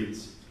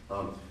streets.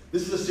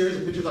 This is a series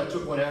of pictures I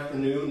took one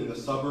afternoon in the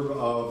suburb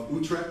of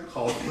Utrecht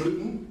called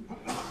Brookline.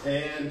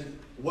 And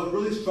what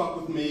really struck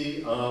with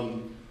me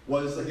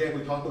was, again,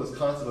 we talked about this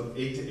concept of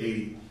 8 to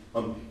 80.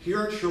 Here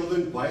are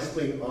children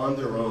bicycling on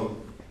their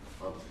own.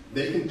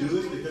 They can do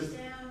this because...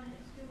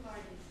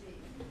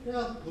 Yeah,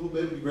 a little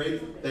bit would be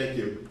great. Thank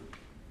you.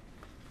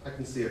 I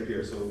can see up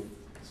here, so...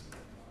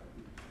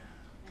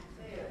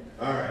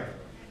 All right,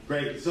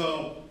 great.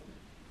 So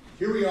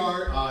here we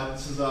are.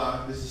 This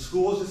is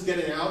school is just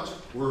getting out.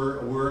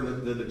 We're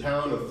in the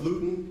town of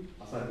Vleuten,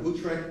 outside of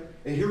Utrecht,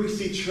 and here we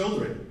see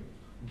children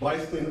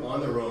bicycling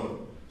on their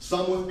own.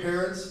 Some with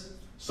parents,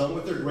 some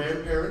with their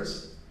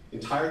grandparents,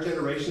 entire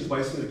generations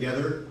bicycling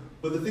together.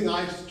 But the thing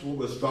I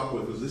was struck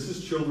with was this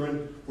is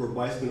children who are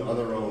bicycling on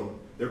their own.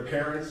 Their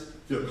parents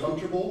feel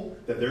comfortable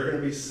that they're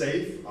going to be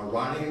safe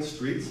riding in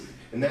streets,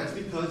 and that's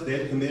because they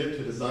had committed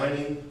to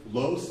designing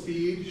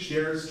low-speed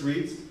shared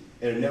streets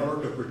and a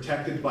network of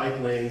protected bike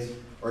lanes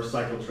or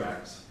cycle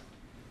tracks.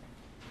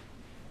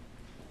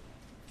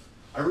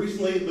 I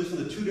recently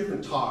listened to two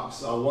different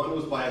talks. One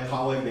was by a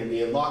colleague named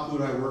Ian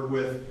Lockwood I work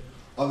with.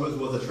 Others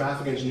was a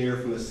traffic engineer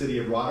from the city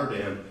of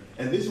Rotterdam.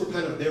 And these were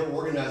kind of their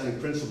organizing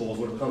principles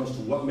when it comes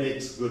to what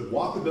makes good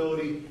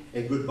walkability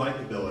and good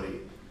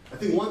bikeability. I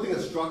think one thing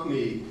that struck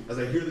me as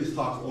I hear these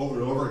talks over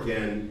and over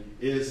again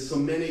is so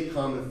many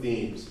common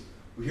themes.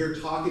 We hear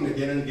talking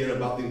again and again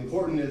about the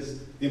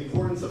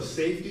importance of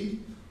safety,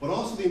 but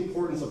also the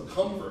importance of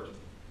comfort,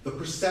 the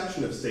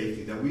perception of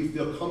safety, that we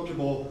feel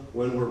comfortable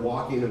when we're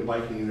walking and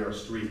biking in our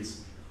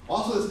streets.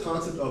 Also this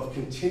concept of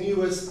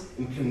continuous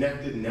and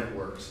connected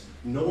networks,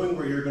 knowing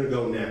where you're going to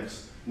go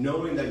next,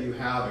 knowing that you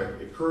have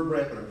a curb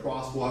ramp and a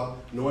crosswalk,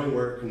 knowing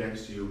where it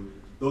connects to you.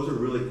 Those are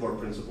really core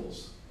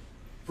principles.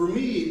 For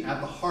me, at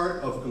the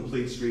heart of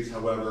complete streets,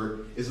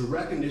 however, is a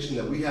recognition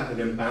that we have an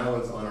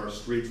imbalance on our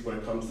streets when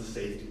it comes to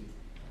safety.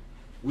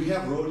 We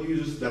have road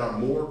users that are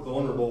more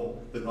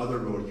vulnerable than other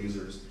road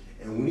users,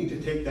 and we need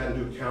to take that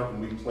into account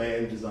when we plan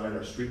and design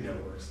our street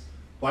networks.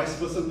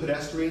 Bicyclists and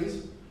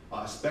pedestrians,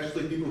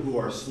 especially people who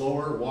are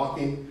slower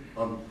walking,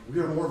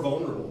 we are more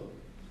vulnerable.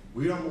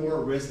 We are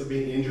more at risk of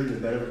being injured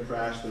in the event of a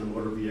crash than a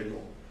motor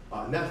vehicle.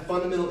 And that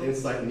fundamental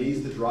insight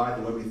needs to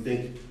drive the way we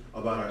think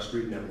about our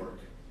street network.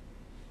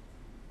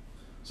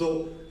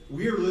 So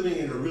we are living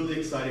in a really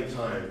exciting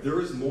time. There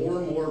is more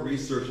and more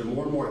research and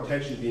more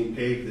attention being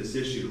paid to this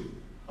issue.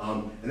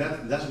 And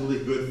that's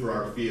really good for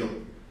our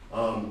field.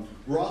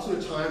 We're also in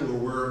a time where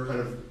we're kind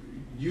of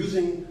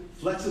using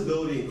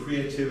flexibility and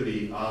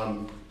creativity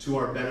to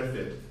our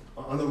benefit.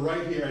 On the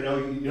right here, I know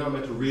you're not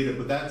meant to read it,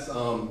 but that's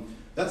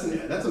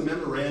a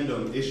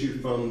memorandum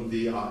issued from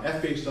the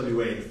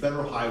FHWA, the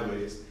Federal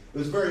Highways. It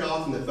was very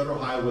often that Federal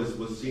Highways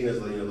was seen as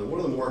one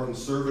of the more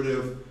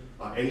conservative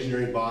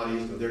engineering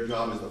bodies. Their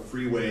job is the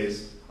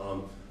freeways.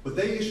 But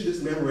they issued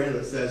this memorandum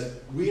that says,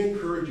 we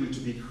encourage you to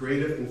be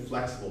creative and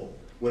flexible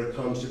when it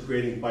comes to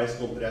creating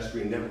bicycle and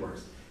pedestrian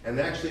networks. And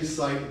they actually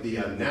cite the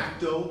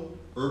NACDO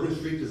Urban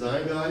Street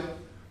Design Guide,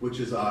 which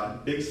is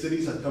big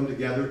cities have come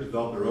together to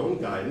develop their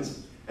own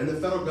guidance. And the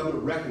federal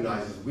government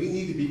recognizes we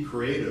need to be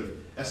creative,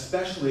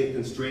 especially in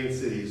constrained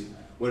cities,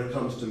 when it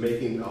comes to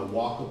making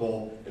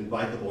walkable and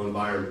bikeable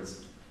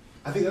environments.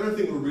 I think the other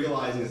thing we're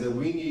realizing is that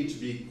we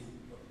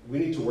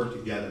need to work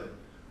together.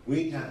 We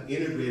need to have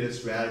integrated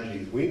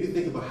strategies. We need to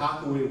think about how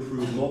can we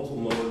improve multiple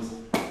modes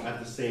at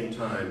the same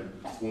time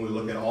when we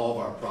look at all of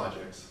our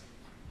projects.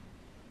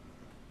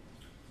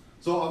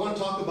 So I want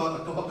to talk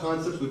about a couple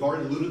concepts. We've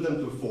already alluded to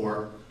them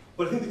before,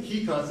 but I think the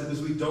key concept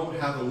is we don't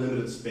have a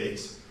limited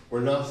space.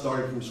 We're not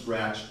starting from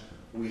scratch.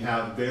 We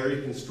have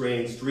very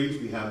constrained streets.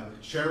 We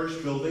have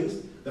cherished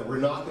buildings that we're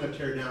not going to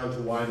tear down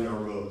to widen our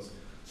roads.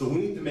 So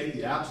we need to make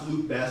the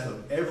absolute best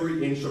of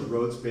every inch of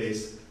road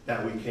space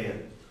that we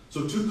can.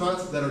 So two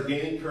concepts that are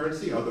gaining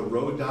currency are the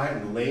road diet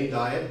and the lane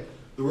diet.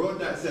 The road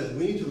diet says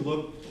we need to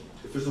look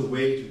if there's a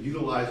way to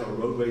utilize our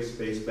roadway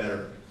space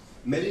better.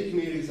 Many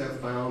communities have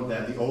found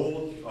that the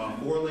old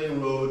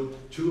 4-lane road,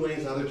 2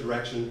 lanes either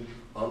direction,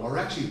 are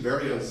actually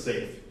very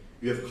unsafe.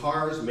 You have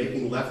cars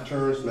making left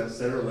turns from that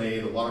center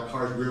lane, a lot of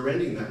cars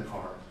rear-ending that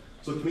car.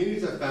 So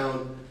communities have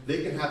found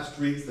they can have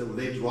streets that when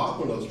they drop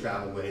one of those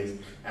travel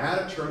lanes, add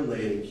a turn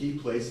lane in key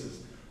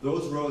places.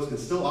 Those roads can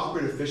still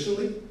operate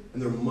efficiently,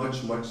 and they're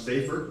much, much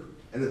safer.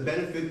 And the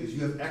benefit is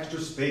you have extra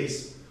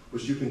space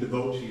which you can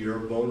devote to your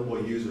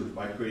vulnerable users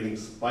by creating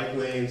bike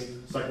lanes,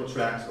 cycle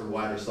tracks, or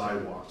wider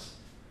sidewalks.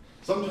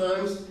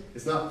 Sometimes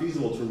it's not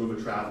feasible to remove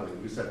a travel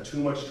lane. We just have too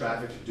much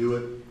traffic to do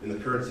it in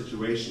the current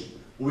situation.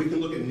 But we can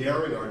look at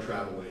narrowing our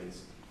travel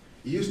lanes.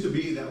 It used to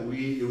be that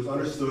it was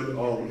understood,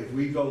 oh, if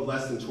we go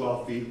less than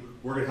 12 feet,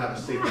 we're going to have a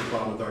safety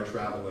problem with our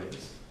travel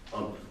lanes.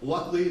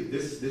 Luckily,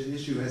 this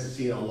issue has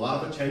seen a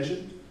lot of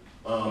attention.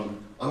 I'm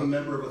a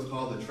member of what's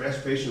called the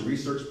Transportation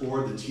Research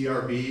Board, the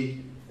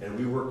TRB, and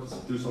we work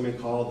through something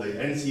called the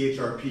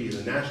NCHRP,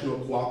 the National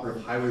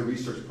Cooperative Highway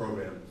Research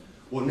Program.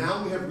 Well,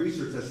 now we have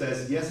research that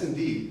says, yes,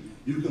 indeed,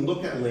 you can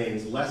look at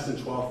lanes less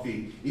than 12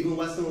 feet, even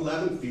less than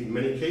 11 feet in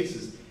many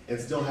cases, and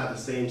still have the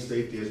same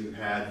safety as you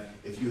had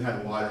if you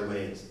had wider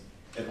lanes.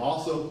 And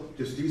also,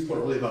 to Steve's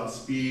point earlier about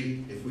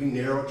speed, if we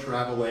narrow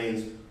travel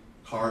lanes,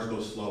 cars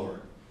go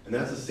slower. And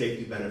that's a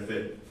safety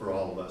benefit for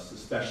all of us,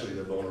 especially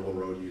the vulnerable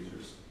road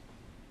users.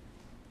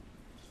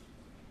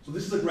 So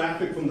this is a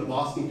graphic from the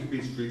Boston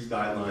Complete Streets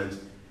Guidelines.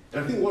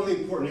 And I think one of the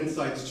important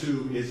insights,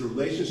 too, is the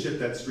relationship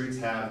that streets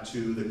have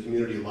to the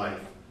community life.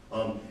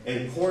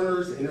 And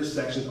corners and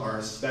intersections are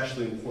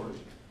especially important.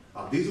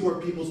 These are where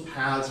people's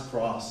paths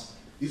cross.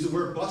 These are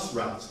where bus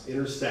routes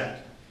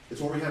intersect.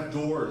 It's where we have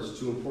doors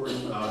to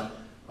important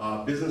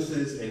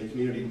businesses and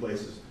community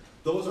places.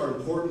 Those are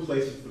important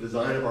places for the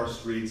design of our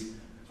streets.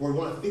 So we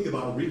want to think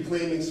about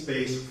reclaiming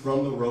space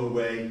from the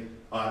roadway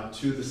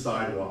to the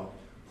sidewalk,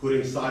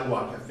 putting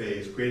sidewalk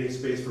cafes, creating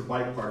space for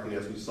bike parking,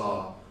 as we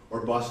saw,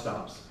 or bus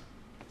stops.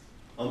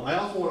 I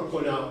also want to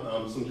point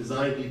out some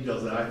design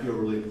details that I feel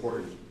really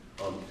important.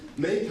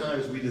 Many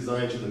times we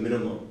design to the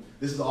minimum.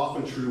 This is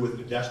often true with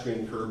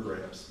pedestrian curb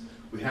ramps.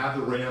 We have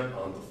the ramp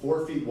on the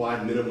 4 feet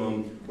wide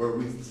minimum where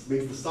we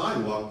make the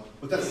sidewalk,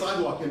 but that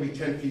sidewalk can be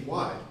 10 feet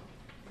wide.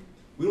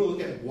 We don't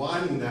look at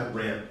widening that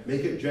ramp,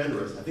 make it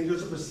generous. I think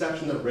there's a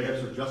perception that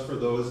ramps are just for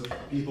those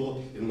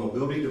people in a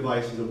mobility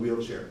device in a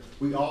wheelchair.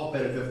 We all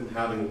benefit from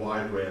having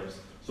wide ramps.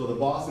 So the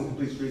Boston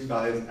Complete Streets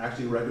Guidelines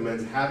actually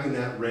recommends having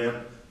that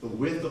ramp the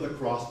width of the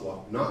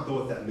crosswalk, not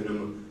go at that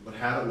minimum, but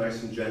have it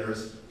nice and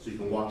generous so you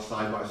can walk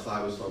side by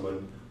side with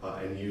someone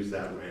and use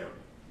that ramp.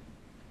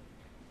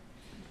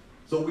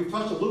 So we've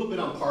touched a little bit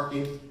on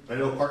parking. I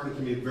know parking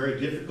can be a very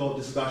difficult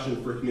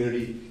discussion for a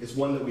community. It's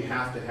one that we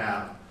have to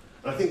have.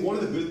 And I think one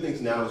of the good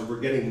things now is we're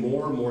getting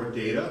more and more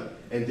data,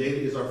 and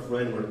data is our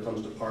friend when it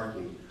comes to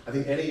parking. I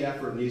think any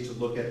effort needs to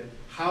look at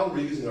how we're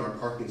using our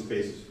parking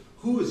spaces.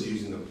 Who is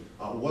using them?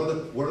 What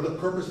are the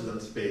purposes of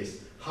the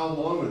space? How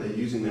long are they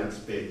using that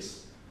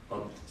space?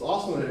 It's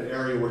also in an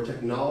area where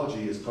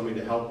technology is coming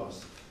to help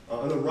us.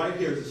 On the right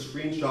here is a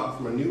screenshot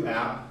from a new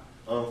app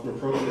from a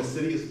program the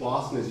city of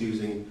Boston is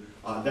using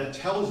that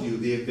tells you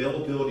the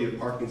availability of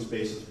parking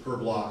spaces per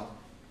block.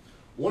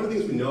 One of the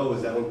things we know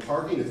is that when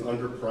parking is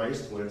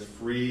underpriced, when it's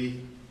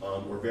free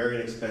or very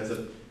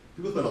inexpensive,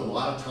 people spend a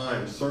lot of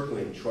time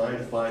circling, trying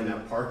to find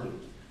that parking.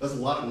 There's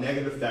a lot of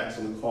negative effects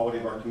on the quality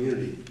of our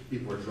community.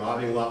 People are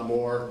driving a lot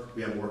more,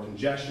 we have more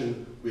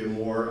congestion, we have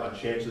more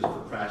chances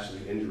for crashes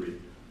and injury.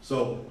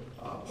 So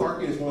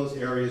parking is one of those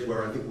areas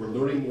where I think we're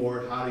learning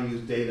more how to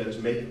use data to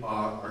make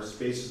our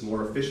spaces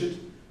more efficient,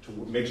 to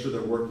make sure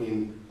they're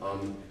working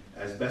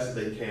as best as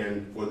they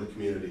can for the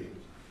community.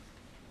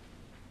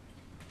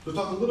 So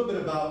talk a little bit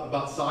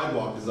about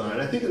sidewalk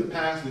design. I think in the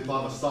past we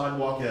thought of a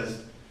sidewalk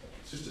as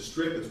it's just a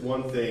strip, it's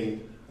one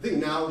thing. I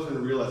think now we're starting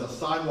to realize a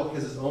sidewalk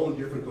has its own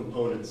different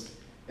components.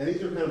 And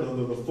these are kind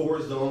of the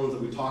 4 zones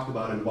that we talked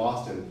about in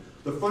Boston.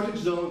 The frontage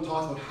zone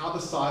talks about how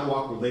the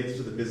sidewalk relates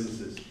to the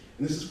businesses.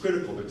 And this is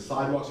critical because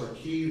sidewalks are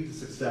key to the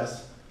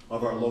success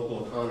of our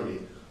local economy.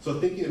 So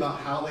thinking about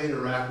how they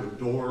interact with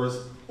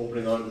doors,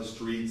 opening onto the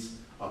streets,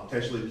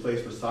 potentially a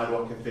place for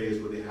sidewalk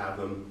cafes where they have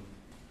them.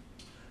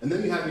 And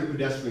then you have your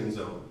pedestrian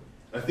zone.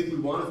 And I think we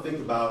want to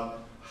think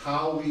about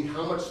how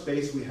much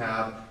space we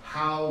have,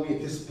 how we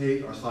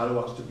anticipate our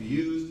sidewalks to be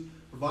used,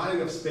 but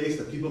providing enough space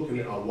that people can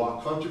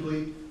walk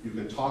comfortably, you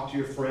can talk to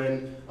your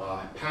friend,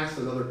 pass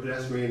another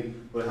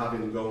pedestrian without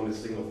having to go in a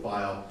single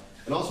file.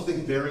 And also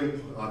think very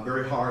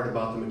hard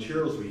about the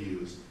materials we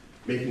use,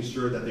 making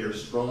sure that they are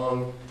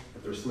strong,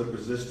 that they're slip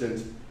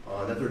resistant,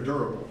 that they're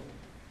durable.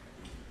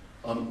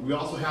 We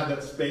also have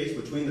that space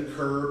between the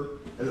curb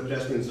and the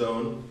pedestrian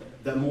zone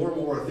that more and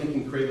more are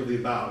thinking creatively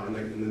about. And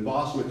in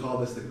Boston, we call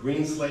this the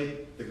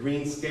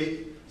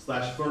greenscape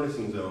 /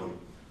 furnishing zone.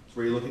 It's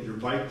where you look at your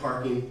bike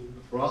parking.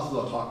 We're also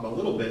going to talk about a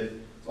little bit.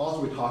 It's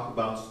also we talk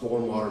about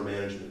stormwater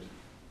management.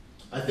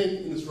 I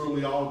think in this room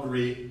we all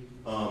agree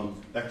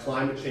that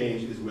climate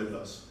change is with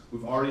us.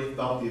 We've already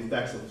felt the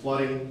effects of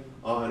flooding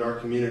in our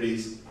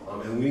communities,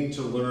 and we need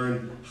to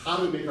learn how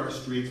to make our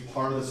streets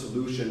part of the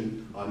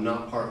solution,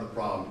 not part of the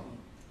problem.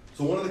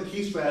 So one of the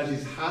key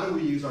strategies, how do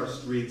we use our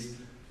streets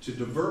to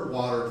divert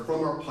water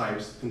from our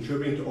pipes,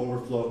 contributing to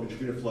overflow,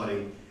 contributing to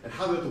flooding, and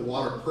how do we let the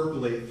water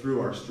percolate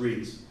through our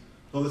streets?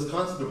 So this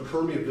concept of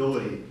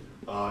permeability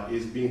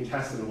is being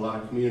tested in a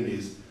lot of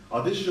communities.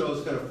 This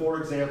shows kind of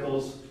 4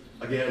 examples,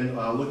 again,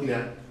 looking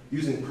at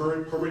using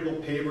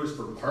permeable pavers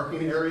for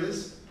parking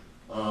areas.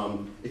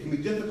 It can be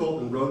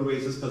difficult in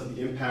roadways just because of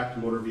the impact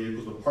of motor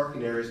vehicles, but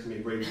parking areas can be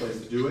a great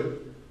place to do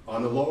it.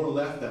 On the lower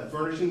left, that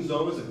furnishing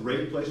zone is a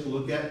great place to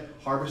look at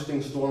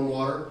harvesting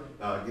stormwater.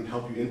 It can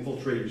help you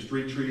infiltrate your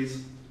street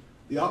trees.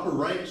 The upper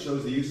right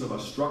shows the use of a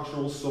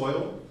structural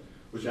soil,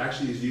 which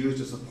actually is used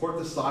to support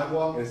the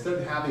sidewalk. And instead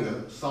of having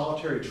a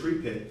solitary tree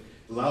pit,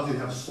 it allows you to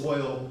have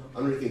soil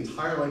underneath the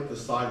entire length of the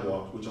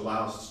sidewalk, which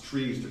allows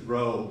trees to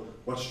grow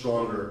much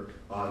stronger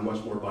and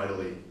much more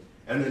vitally.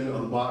 And then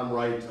on the bottom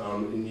right,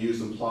 in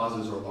use in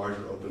plazas or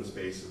larger open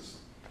spaces.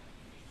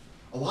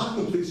 A lot of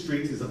Complete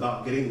Streets is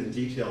about getting the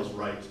details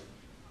right.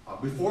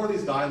 Before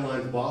these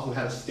guidelines, Boston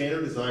had a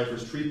standard design for a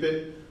street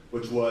pit,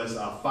 which was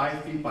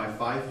 5 feet by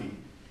 5 feet.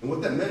 And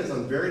what that meant is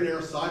on very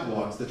narrow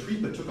sidewalks, the tree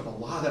pit took up a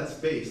lot of that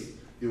space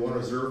you want to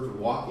reserve for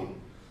walking.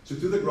 So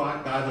through the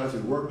guidelines,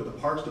 we worked with the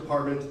Parks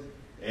Department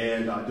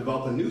and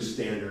developed a new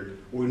standard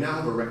where we now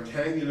have a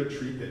rectangular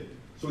tree pit.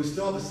 So we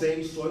still have the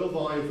same soil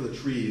volume for the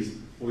trees,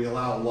 but we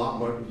allow a lot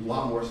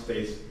more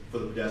space for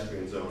the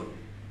pedestrian zone.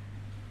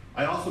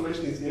 I also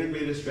mentioned these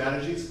integrated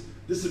strategies.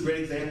 This is a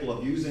great example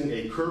of using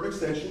a curb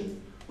extension,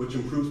 which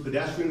improves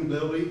pedestrian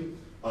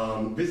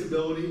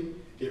visibility.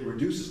 It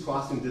reduces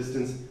crossing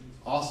distance. It's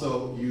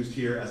also used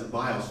here as a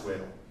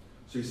bioswale.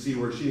 So you see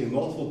we're achieving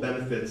multiple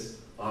benefits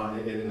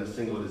in a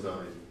single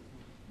design.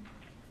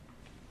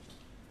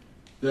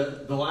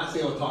 The last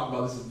thing I'll talk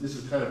about, this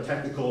is kind of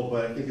technical,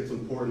 but I think it's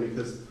important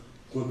because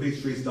Complete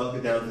Streets does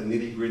get down to the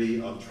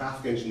nitty-gritty of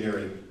traffic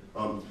engineering.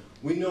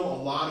 We know a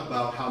lot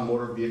about how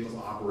motor vehicles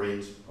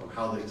operate,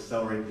 how they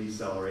accelerate,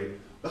 decelerate.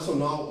 We also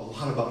know a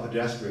lot about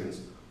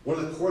pedestrians. One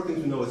of the core things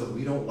we know is that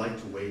we don't like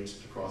to wait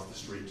to cross the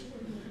street.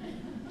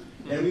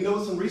 And we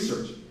know some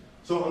research.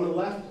 So on the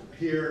left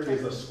here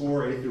is a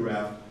score A through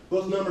F.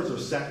 Those numbers are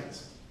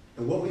seconds.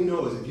 And what we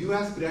know is if you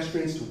ask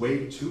pedestrians to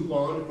wait too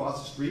long to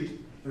cross the street,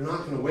 they're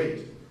not going to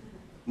wait.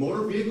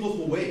 Motor vehicles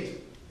will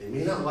wait. They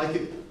may not like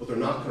it, but they're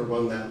not going to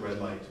run that red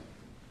light.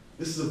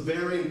 This is a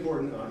very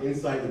important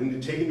insight that we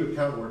need to take into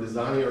account when we're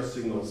designing our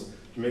signals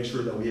to make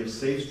sure that we have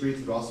safe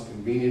streets but also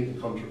convenient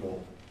and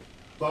comfortable.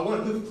 So I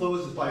want to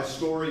close this by a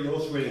story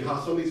illustrating how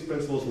some of these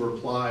principles were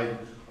applied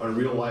on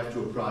real life to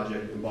a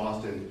project in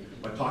Boston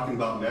by talking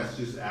about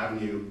Massachusetts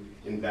Avenue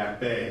in Back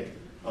Bay.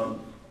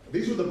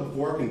 These were the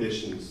before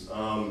conditions.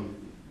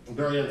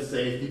 Very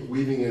unsafe, people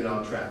weaving in and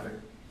out of traffic.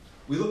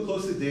 We looked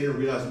closely at the data and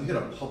realized we had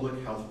a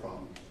public health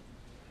problem.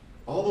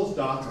 All those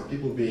dots are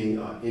people being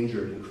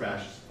injured in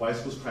crashes,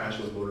 bicycles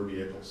crashing with motor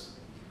vehicles.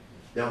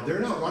 Now, they're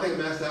not riding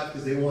Mass Ave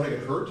because they want to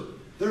get hurt.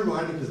 They're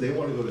riding because they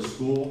want to go to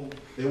school,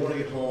 they want to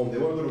get home, they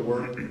want to go to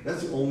work.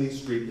 That's the only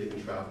street they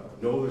can travel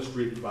on. No other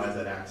street provides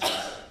that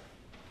access.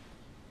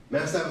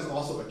 Mass Ave is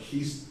also a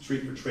key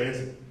street for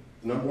transit.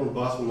 The #1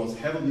 bus, one of the most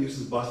heavily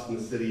used buses in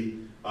the city,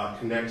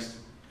 connects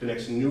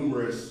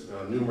numerous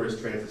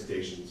transit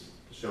stations,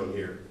 shown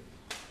here.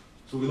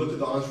 So we looked at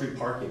the on-street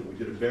parking. We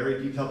did a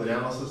very detailed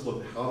analysis,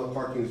 looked at how the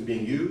parking was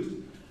being used,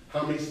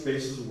 how many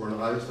spaces were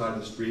on either side of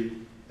the street,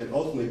 and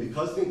ultimately,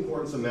 because of the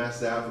importance of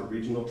Mass Ave for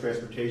regional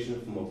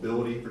transportation, for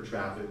mobility, for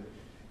traffic,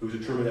 it was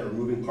determined that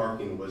removing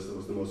parking was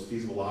the most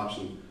feasible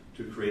option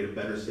to create a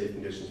better safe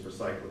conditions for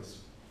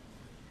cyclists.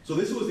 So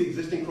this was the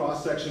existing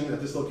cross-section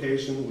at this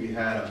location. We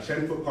had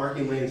 10-foot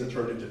parking lanes that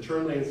turned into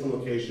turn lanes in some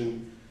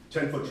location,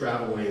 10-foot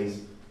travel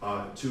lanes,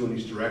 2 in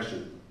each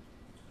direction.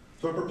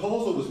 So our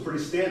proposal was pretty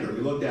standard.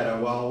 We looked at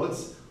it, well,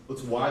 let's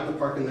widen the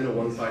parking lane on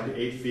one side to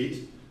 8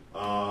 feet.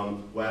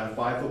 We'll add a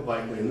 5-foot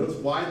bike lane. Let's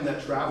widen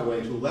that travel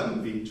lane to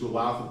 11 feet to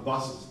allow for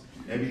buses.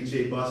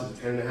 MBTA buses,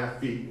 10.5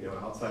 feet,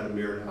 outside of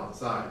Merritt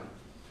outside.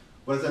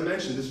 But as I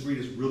mentioned, this street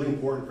is really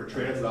important for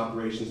transit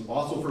operations,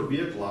 also for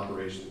vehicle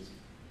operations.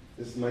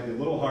 This might be a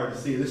little hard to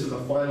see. This is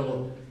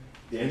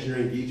the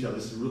engineering detail.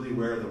 This is really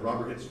where the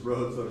rubber hits the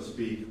road, so to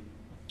speak.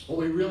 What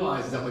we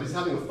realized is that by just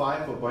having a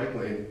 5-foot bike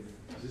lane,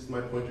 is this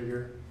my pointer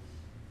here?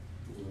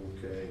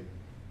 Okay.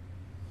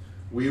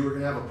 We were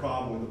going to have a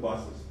problem with the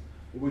buses.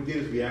 What we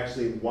did is we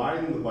actually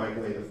widened the bike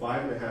lane to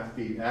 5.5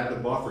 feet, added a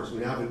buffer, so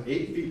we have an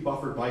 8 feet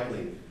buffered bike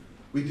lane.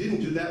 We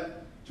didn't do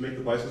that to make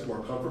the bicycles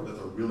more comfortable. That's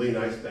a really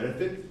nice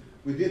benefit.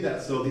 We did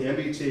that so the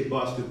MBTA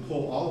bus could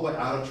pull all the way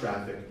out of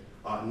traffic,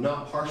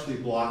 not partially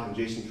block an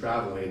adjacent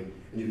travel lane,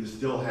 and you could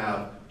still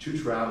have 2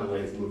 travel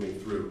lanes moving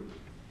through.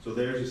 So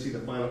there you see the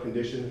final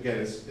condition. Again,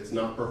 it's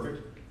not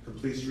perfect.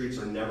 Complete streets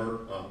are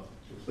never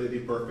completely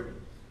perfect,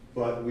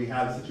 but we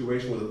have a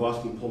situation where the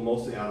bus can pull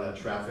mostly out of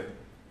that traffic.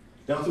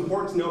 Now it's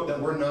important to note that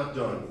we're not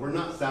done. We're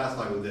not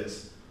satisfied with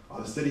this.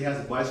 The city has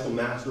a bicycle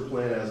master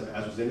plan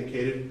as was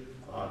indicated.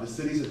 The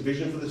city's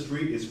vision for the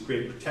street is to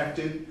create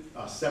protected,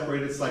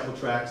 separated cycle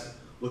tracks,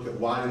 look at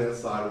widening that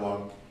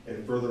sidewalk,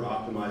 and further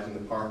optimizing the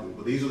parking.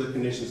 But these are the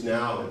conditions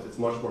now. It's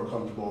much more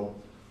comfortable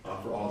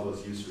for all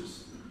those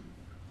users.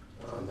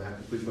 And that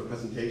completes my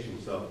presentation.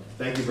 So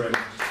thank you very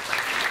much.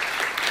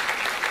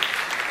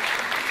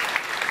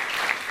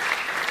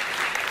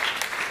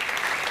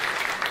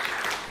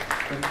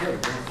 Okay,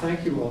 well,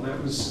 thank you all.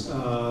 That was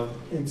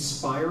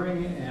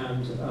inspiring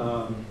and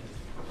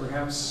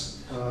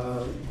perhaps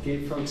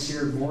gave folks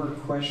here more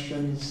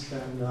questions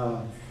than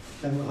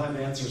we'll have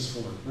answers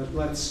for. But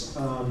let's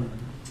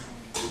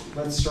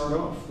start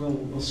off.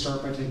 We'll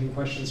start by taking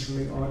questions from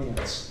the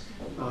audience.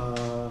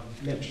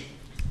 Mitch.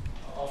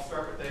 I'll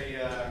start with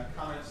a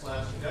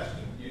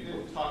comment/suggestion. You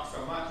didn't talk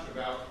so much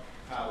about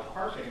how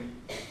parking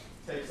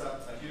takes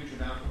up a huge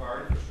amount of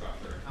our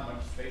infrastructure, how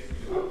much space we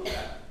do up to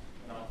that.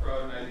 And I'll throw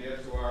out an idea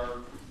to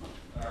our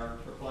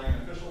Brookline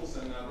officials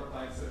and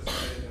Brookline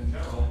citizens in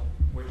general,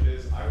 which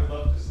is I would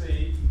love to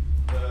see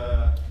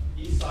the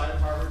east side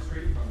of Harvard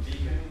Street from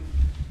Beacon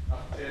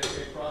up to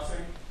JFK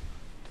Crossing,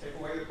 take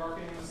away the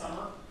parking in the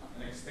summer,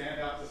 and expand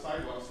out the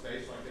sidewalk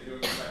space like they do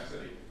in New York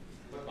City.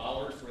 Put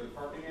bollards where the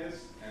parking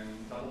is and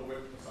double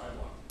width the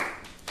sidewalk.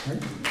 Okay.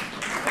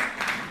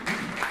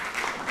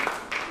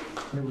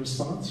 A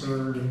response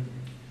or?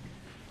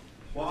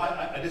 Well,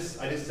 I just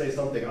say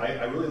something.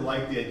 I really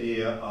like the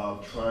idea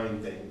of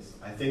trying things.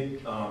 I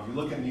think if you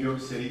look at New York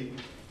City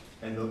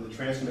and the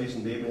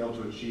transformation they've been able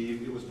to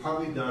achieve, it was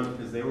partly done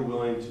because they were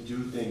willing to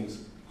do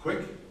things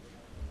quick,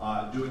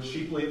 do it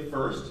cheaply at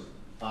first,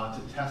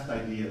 to test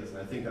ideas. And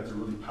I think that's a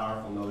really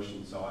powerful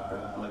notion. So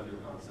I like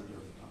your concept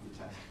of the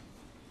test.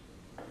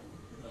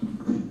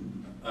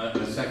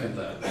 I second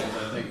that,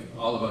 because I think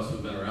all of us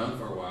who've been around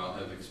for a while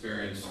have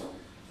experienced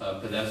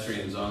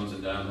pedestrian zones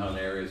in downtown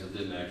areas that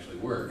didn't actually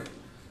work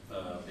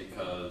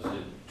because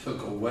it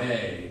took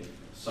away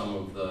some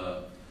of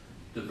the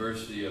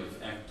diversity of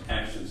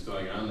actions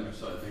going on there.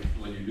 So I think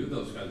when you do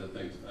those kinds of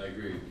things, I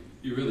agree,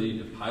 you really need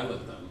to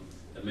pilot them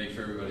and make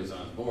sure everybody's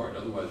on board.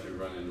 Otherwise you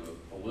run into a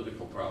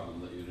political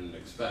problem that you didn't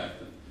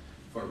expect, and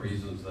for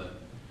reasons that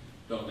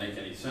don't make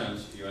any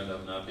sense, you end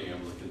up not being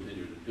able to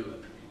continue to do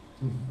it.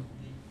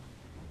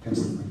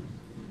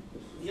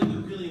 The other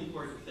really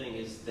important thing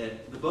is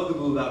that the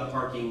bugaboo about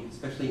parking,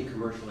 especially in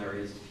commercial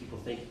areas, people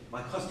think,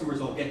 my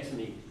customers won't get to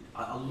me.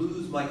 I'll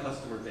lose my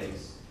customer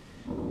base.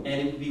 And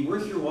it would be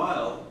worth your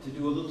while to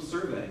do a little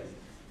survey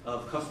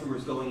of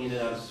customers going in and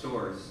out of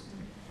stores.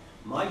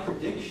 My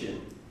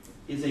prediction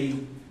is a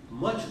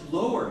much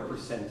lower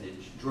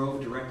percentage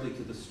drove directly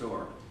to the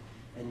store,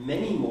 and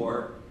many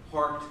more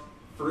parked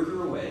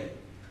further away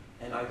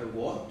and either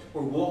walked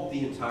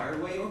the entire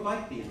way or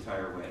biked the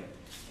entire way.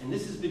 And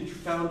this has been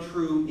found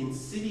true in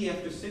city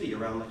after city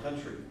around the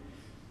country.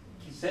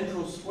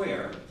 Central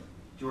Square,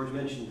 George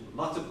mentioned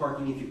lots of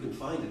parking if you can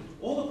find it.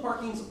 All the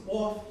parking's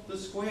off the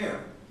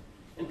square.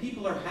 And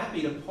people are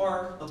happy to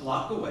park a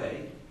block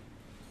away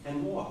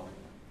and walk.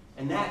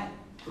 And that,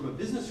 from a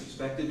business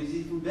perspective, is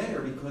even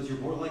better because you're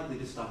more likely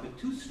to stop at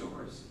 2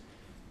 stores.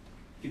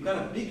 If you've got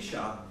a big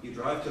shop, you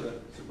drive to the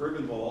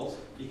suburban malls,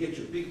 you get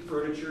your big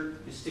furniture,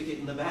 you stick it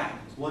in the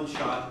back. It's one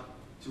shot,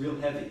 it's real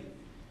heavy.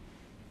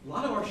 A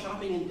lot of our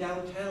shopping in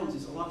downtowns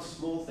is a lot of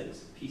small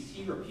things. A piece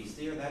here, a piece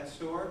there, that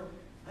store.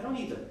 I don't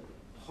need to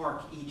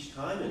park each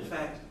time. In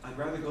fact, I'd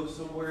rather go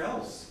somewhere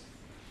else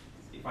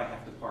if I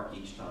have to park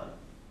each time.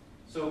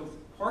 So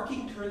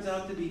parking turns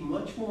out to be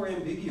much more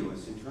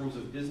ambiguous in terms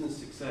of business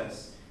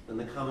success than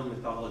the common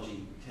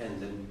mythology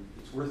tends, and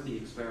it's worth the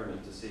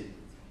experiment to see.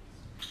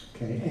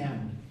 Okay,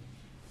 Anne.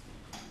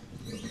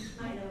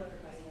 I know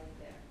everybody up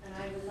there, and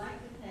I would like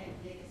to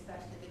thank Dick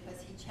especially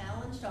because he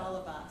challenged all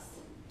of us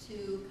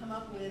to come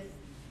up with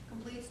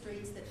complete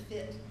streets that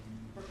fit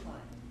Brookline.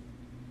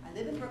 I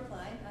live in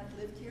Brookline. I've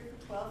lived here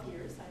for 12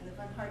 years. I live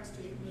on Hart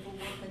Street, Little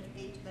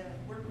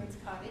Workman's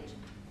Cottage,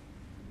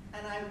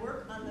 and I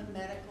work on the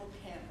medical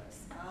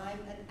campus. I'm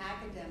an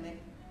academic,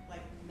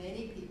 like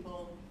many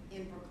people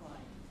in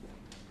Brookline.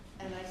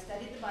 And I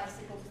studied the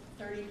bicycle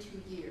for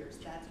 32 years.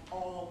 That's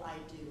all I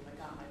do. I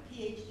got my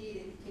PhD to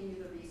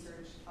continue the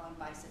research on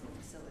bicycle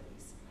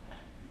facilities.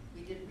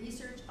 We did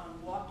research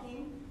on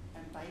walking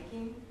and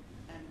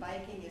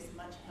biking is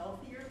much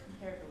healthier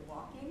compared to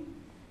walking,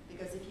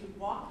 because if you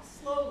walk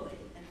slowly,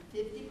 and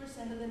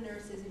 50% of the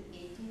nurses in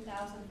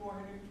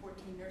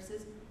 18,414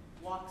 nurses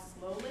walk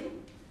slowly,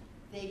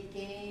 they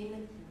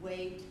gain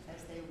weight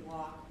as they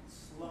walk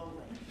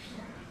slowly.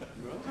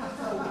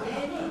 So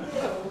when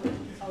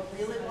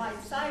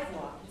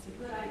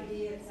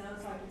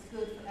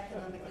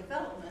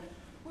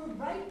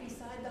right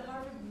beside the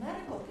Harvard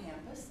Medical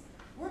Campus.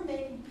 We're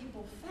making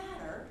people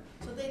fatter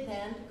so they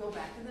then go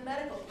back to the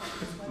medical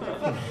campus when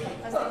they're 50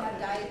 because they have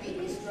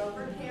diabetes, stroke,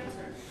 or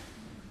cancer.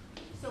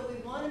 So we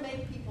want to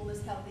make people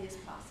as healthy as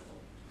possible.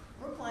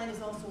 Brookline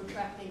is also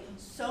attracting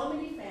so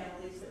many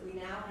families that we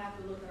now have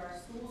to look at our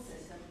school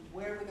system.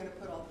 Where are we going to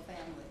put all the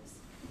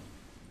families?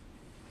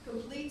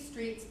 Complete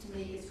Streets to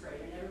me is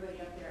great, and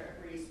everybody up there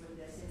agrees with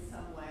this in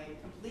some way.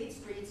 Complete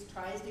Streets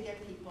tries to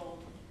get people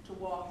to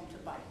walk and to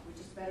bike, which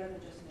is better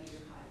than just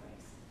major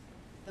highways.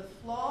 The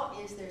flaw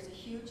is there's a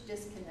huge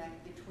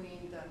disconnect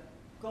between the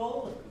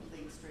goal of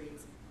Complete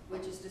Streets,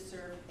 which is to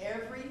serve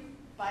every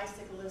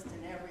bicyclist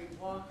and every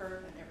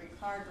walker and every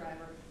car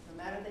driver,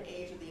 no matter the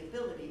age or the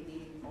ability,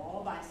 meaning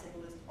all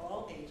bicyclists,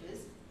 all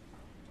ages,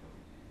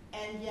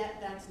 and yet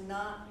that's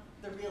not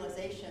the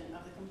realization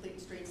of the complete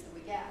streets that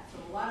we get. So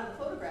a lot of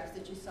the photographs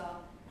that you saw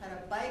had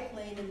a bike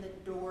lane in the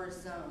door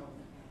zone.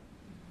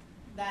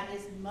 That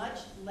is much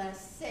less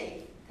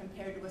safe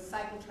compared to a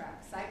cycle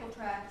track. Cycle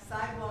track,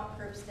 sidewalk,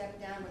 curb, step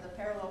down where the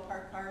parallel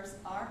parked cars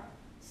are,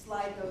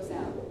 slide goes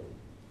out.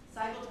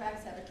 Cycle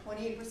tracks have a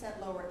 28%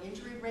 lower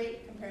injury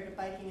rate compared to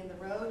biking in the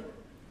road,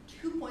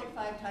 2.5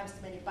 times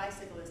as many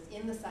bicyclists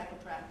in the cycle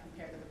track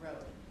compared to the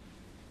road.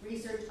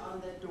 Research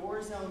on the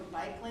door zone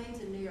bike lanes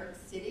in New York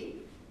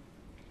City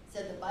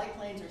said the bike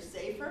lanes are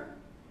safer.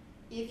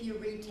 If you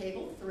read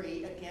table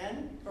 3,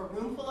 again, a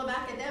room full of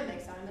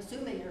academics, I'm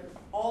assuming you're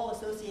all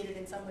associated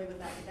in some way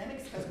with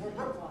academics because we're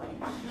Brookline.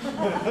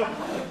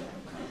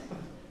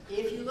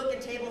 If you look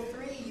at table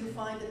 3, you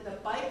find that the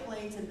bike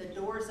lanes in the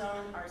door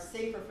zone are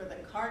safer for the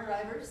car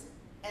drivers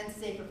and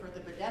safer for the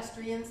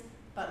pedestrians,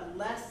 but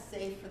less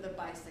safe for the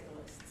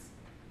bicyclists.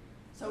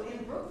 So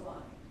in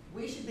Brookline,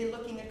 we should be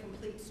looking at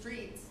complete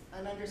streets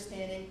and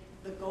understanding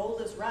the goal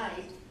is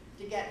right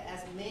to get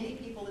as many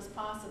people as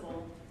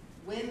possible,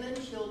 women,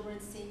 children,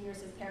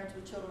 seniors, and parents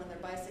with children on their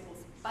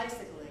bicycles,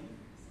 bicycling,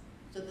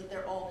 so that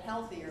they're all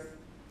healthier.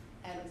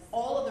 And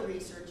all of the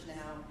research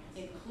now,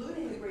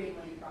 including the Green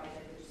Money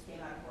Project, which just came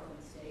out of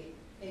Portland State,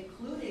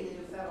 including the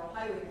new Federal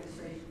Highway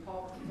Administration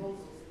call for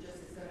proposals that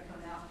just is going to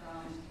come out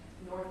from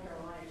North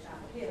Carolina,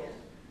 Chapel Hill,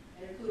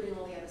 and including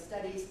all the other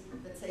studies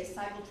that say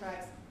cycle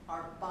tracks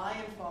are by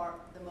and far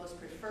the most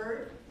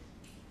preferred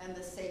and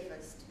the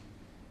safest.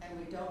 And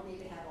we don't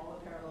need to have all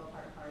the parallel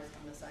parked cars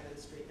on the side of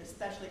the street,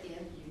 especially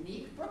in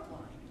unique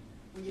Brookline,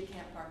 when you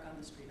can't park on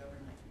the street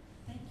overnight.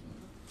 Thank you.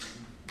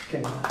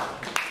 Okay.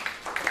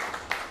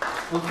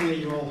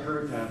 Hopefully you all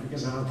heard that,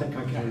 because I don't think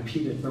I can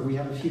repeat it, but we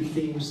have a few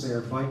themes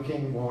there: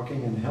 biking,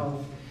 walking, and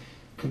health,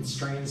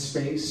 constrained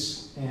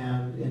space,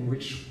 and in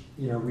which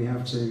we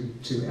have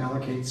to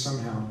allocate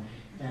somehow,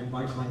 and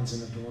bike lanes in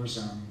the door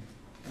zone.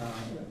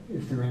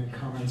 If there are any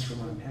comments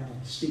from our panel.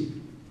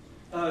 Steve.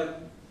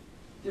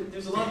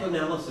 There's a lot of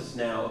analysis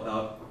now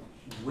about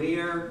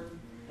where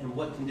and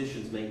what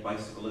conditions make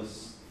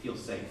bicyclists feel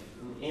safe.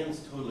 And Anne's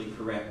totally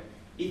correct.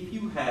 If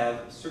you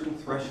have a certain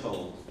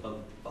threshold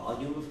of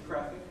volume of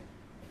traffic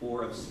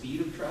or of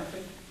speed of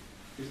traffic,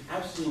 there's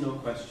absolutely no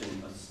question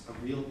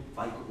a real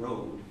bike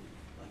road,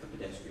 like a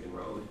pedestrian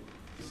road,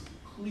 is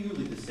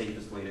clearly the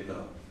safest way to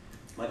go.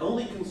 My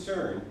only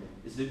concern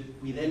is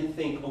that we then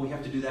think, oh, we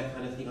have to do that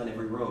kind of thing on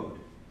every road.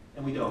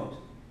 And we don't.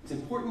 It's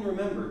important to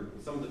remember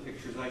some of the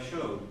pictures I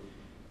showed.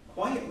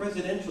 Quiet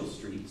residential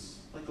streets,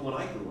 like the one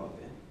I grew up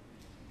in,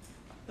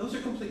 those are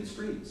complete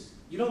streets.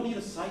 You don't need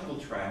a cycle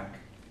track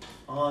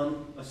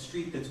on a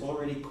street that's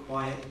already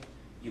quiet.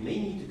 You may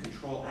need to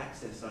control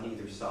access on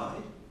either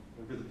side.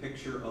 Remember the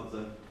picture of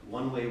the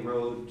one-way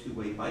road,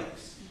 two-way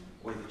bikes,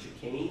 or the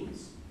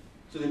chicanes?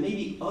 So there may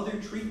be other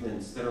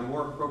treatments that are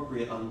more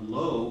appropriate on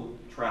low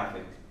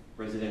traffic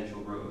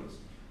residential roads.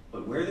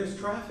 But where there's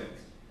traffic,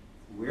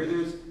 where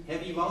there's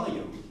heavy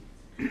volume,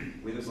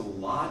 where there's a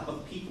lot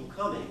of people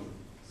coming,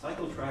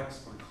 cycle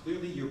tracks are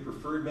clearly your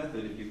preferred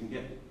method if you can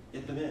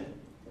get them in.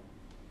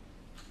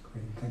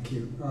 Great, thank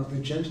you. The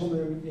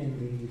gentleman in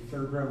the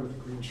third row with the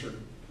green shirt.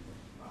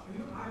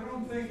 I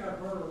don't think I've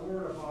heard a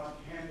word about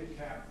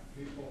handicapped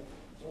people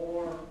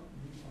or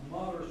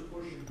mothers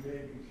pushing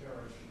baby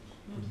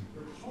carriages.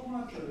 There's so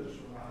much of this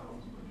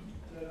around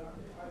that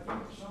I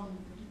think some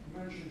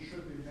mention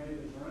should be made.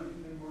 Is there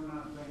anything we're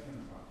not thinking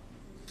about?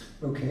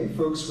 Okay,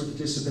 folks with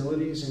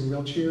disabilities in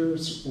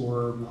wheelchairs,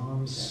 or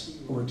moms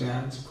or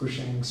dads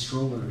pushing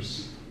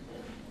strollers.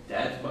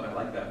 Dads, I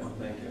like that one,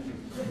 thank you.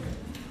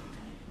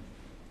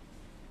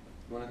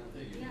 You want to?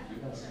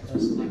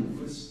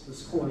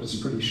 This cord is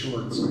pretty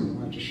short, so I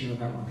wanted to share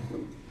that one.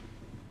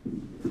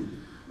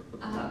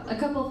 A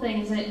couple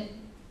things.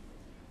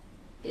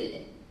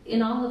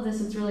 In all of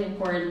this, it's really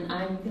important.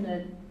 I'm going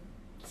to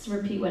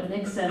repeat what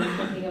Nick said,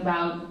 thinking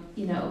about,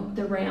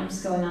 the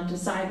ramps going onto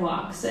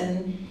sidewalks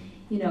and,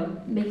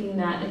 making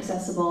that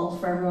accessible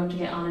for everyone to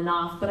get on and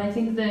off. But I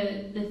think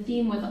the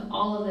theme with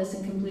all of this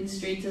in Complete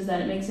Streets is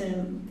that it makes it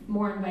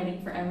more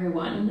inviting for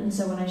everyone. And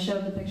so when I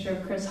showed the picture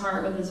of Chris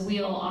Hart with his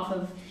wheel off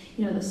of,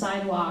 the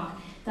sidewalk,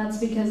 that's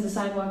because the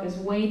sidewalk is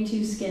way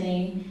too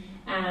skinny,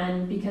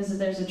 and because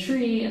there's a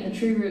tree and the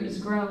tree root is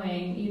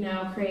growing, you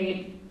now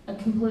create a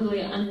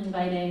completely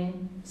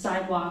uninviting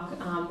sidewalk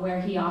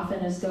where he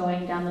often is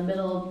going down the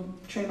middle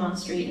of Tremont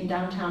Street in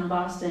downtown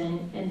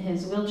Boston in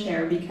his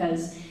wheelchair,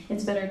 because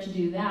it's better to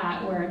do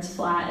that where it's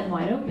flat and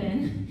wide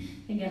open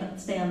and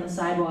stay on the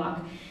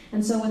sidewalk.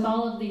 And so with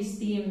all of these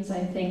themes,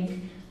 I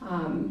think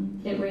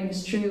it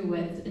rings true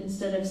with,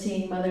 instead of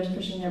seeing mothers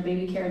pushing their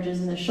baby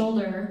carriages in the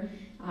shoulder,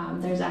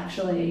 there's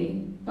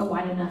actually a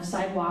wide enough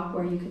sidewalk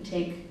where you could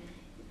take,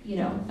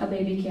 a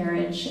baby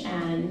carriage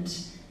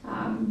and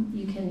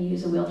you can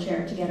use a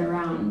wheelchair to get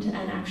around,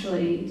 and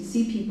actually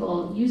see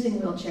people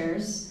using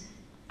wheelchairs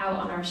out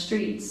on our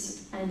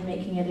streets, and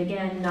making it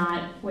again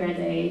not where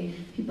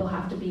people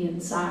have to be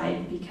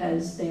inside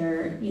because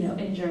they're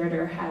injured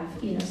or have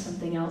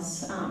something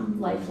else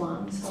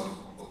lifelong. So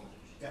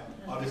yeah,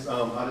 I'll just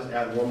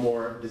add one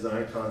more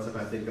design concept.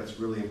 I think that's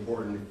really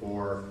important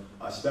for,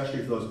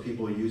 especially for those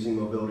people using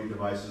mobility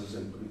devices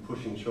and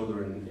pushing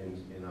children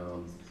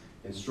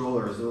in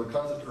strollers. There was a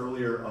concept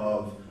earlier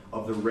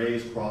of the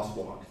raised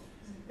crosswalk.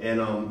 And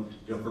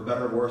for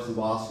better or worse in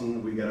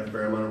Boston, we get a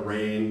fair amount of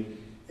rain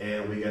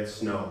and we get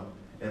snow.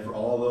 And for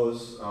all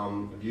those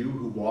of you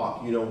who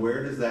walk,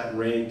 where does that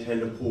rain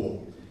tend to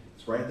pool?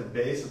 It's right at the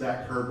base of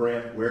that curb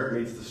ramp where it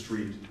meets the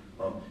street.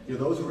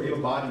 Those who are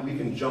able-bodied, we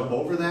can jump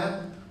over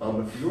that.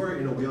 If you're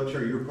in a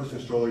wheelchair, you're pushing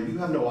a stroller, you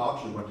have no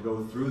option but to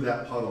go through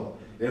that puddle.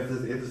 And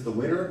if it's the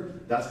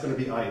winter, that's going to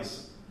be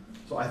ice.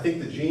 So I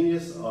think the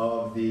genius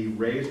of the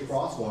raised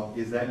crosswalk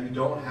is that you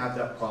don't have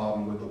that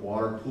problem with the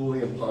water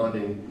pooling and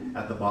ponding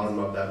at the bottom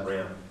of that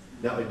ramp.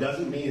 Now, it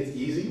doesn't mean it's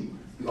easy.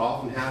 You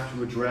often have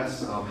to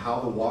address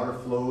how the water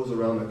flows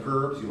around the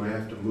curbs. You might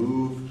have to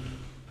move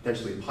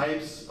potentially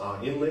pipes,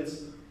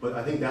 inlets, but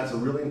I think that's a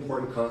really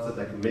important concept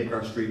that can make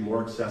our street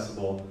more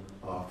accessible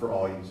for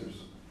all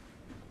users.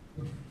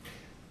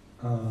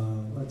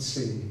 Let's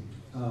see.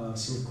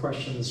 Some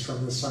questions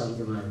from this side of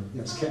the room.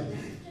 Yes, Ken.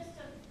 Just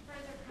a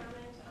further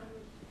comment on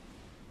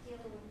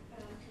dealing with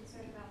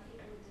concern about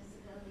people with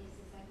disabilities,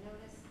 as I've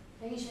noticed.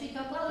 Can you speak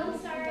up? Well, I'm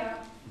sorry.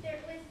 There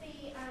with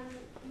the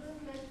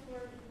movement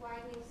for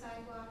widening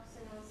sidewalks,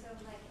 and also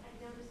I've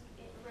noticed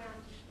it around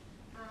the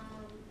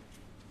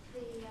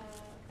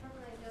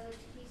Brookline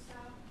Village Key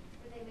Stop,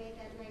 where they made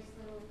that nice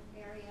little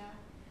area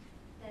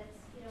that's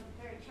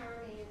very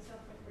charming and so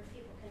forth, where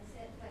people can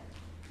sit. But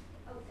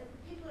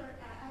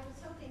I was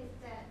hoping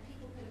that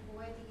people could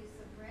avoid the use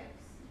of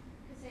bricks,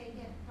 because they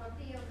get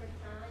bumpy over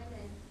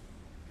time and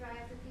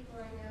drive the people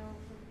I know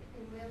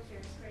in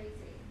wheelchairs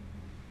crazy.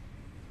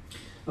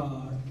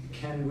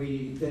 Can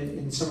we,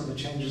 in some of the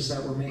changes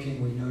that we're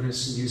making, we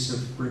notice the use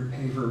of brick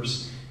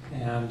pavers,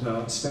 and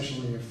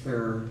especially if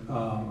they're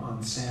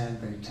on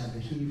sand, they tend to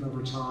heave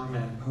over time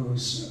and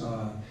pose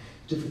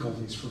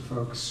difficulties for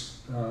folks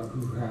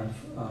who have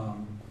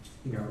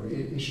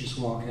issues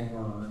walking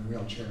or in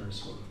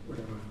wheelchairs or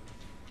whatever.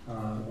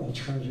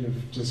 Alternative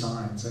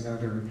designs. I know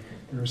there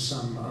are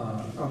some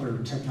other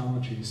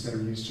technologies that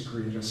are used to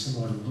create a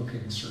similar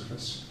looking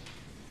surface.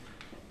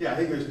 Yeah, I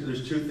think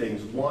there's two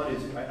things. One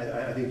is,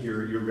 I think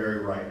you're very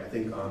right. I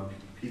think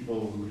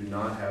people who do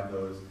not have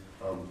those,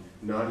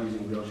 not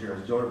using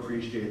wheelchairs, don't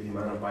appreciate the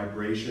amount of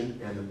vibration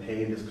and the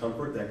pain and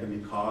discomfort that can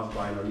be caused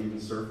by an uneven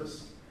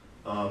surface.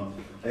 I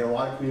think a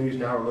lot of communities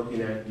now are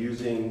looking at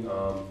using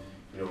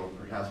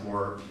perhaps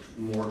more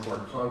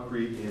toward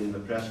concrete in the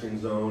pedestrian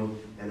zone,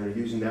 and they're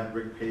using that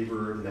brick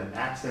paver in that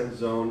accent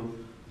zone.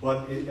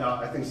 But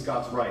I think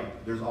Scott's right.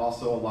 There's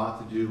also a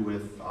lot to do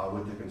with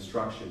the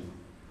construction.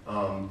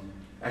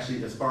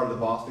 Actually, as part of the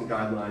Boston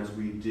guidelines,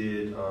 we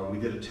did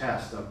a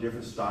test of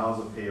different styles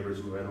of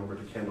pavers. We went over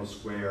to Kendall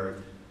Square,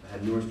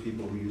 had numerous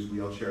people who use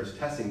wheelchairs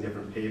testing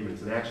different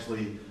pavements, and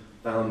actually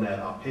found that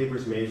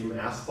pavers made from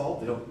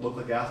asphalt, they don't look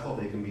like asphalt,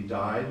 they can be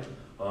dyed,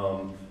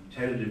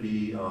 tended to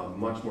be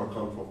much more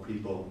comfortable for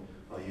people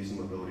using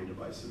mobility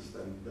devices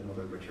than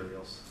other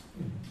materials.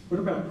 What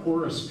about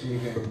porous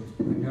paving?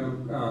 I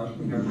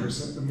know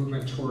there's a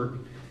movement toward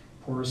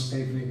porous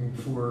paving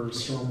for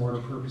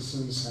stormwater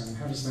purposes, and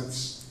how does that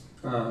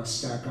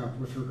stack up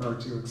with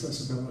regard to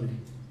accessibility?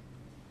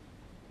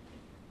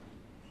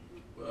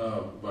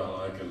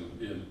 Well, I can,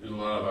 in a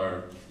lot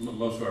of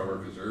most of our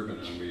work is urban,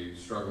 and we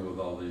struggle with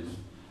all these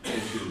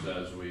issues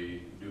as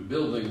we do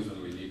buildings, and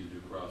we need to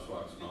do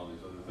crosswalks and all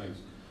these other things.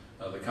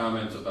 The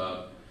comments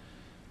about,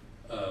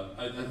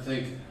 I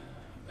think,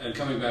 and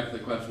coming back to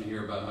the question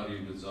here about how do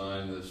you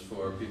design this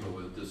for people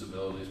with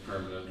disabilities,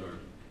 permanent or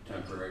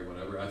temporary,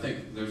 whatever, I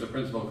think there's a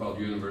principle called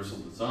universal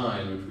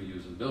design, which we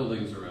use in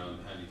buildings around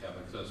handicap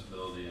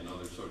accessibility and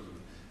other sorts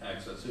of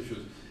access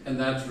issues. And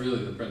that's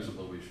really the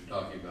principle we should be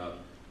talking about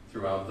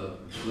throughout the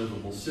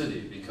livable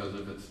city, because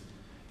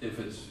if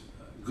it's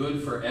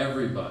good for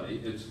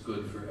everybody, it's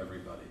good for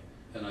everybody.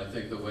 And I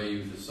think the way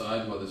you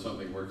decide whether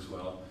something works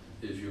well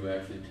is you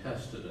actually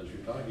test it, as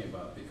you're talking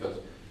about, because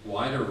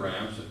wider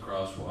ramps at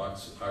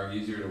crosswalks are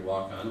easier to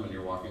walk on when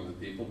you're walking with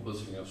people,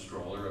 pushing a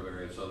stroller or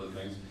various other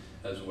things,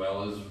 as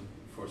well as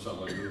for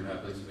someone who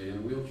happens to be in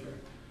a wheelchair.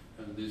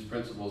 And these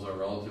principles are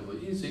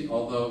relatively easy,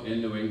 although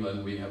in New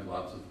England we have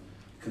lots of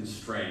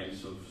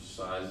constraints of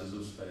sizes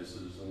of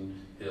spaces and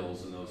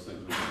hills and those things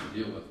we have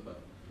to deal with,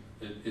 but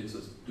it's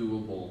a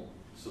doable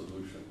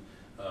solution.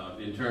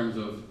 In terms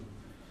of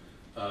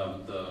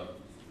the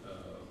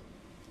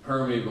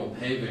permeable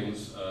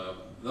pavings,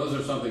 those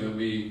are something that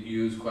we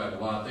use quite a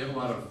lot. They have a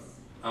lot of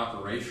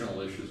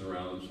operational issues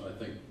around them, so I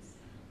think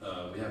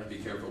we have to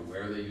be careful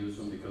where they use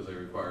them because they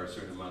require a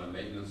certain amount of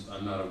maintenance.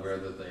 I'm not aware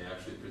that they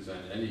actually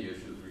present any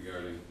issues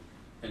regarding,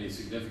 any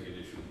significant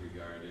issues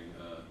regarding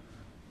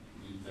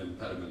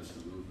impediments to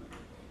movement.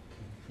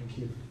 Thank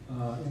you.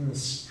 In the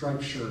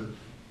striped shirt.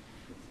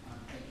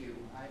 Thank you.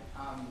 I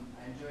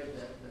enjoyed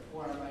the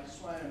forum. I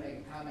just wanted to make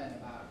a comment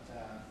about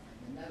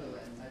the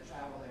Netherlands. I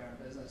travel there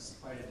on business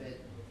quite a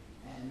bit,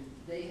 and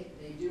they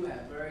do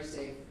have very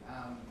safe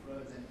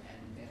roads and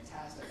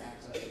fantastic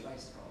access to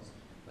bicycles.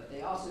 But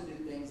they also do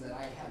things that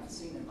I haven't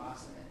seen in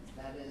Boston,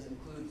 and that is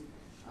include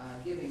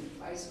giving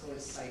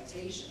bicyclists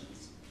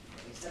citations,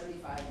 like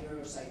 75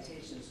 €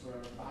 citations for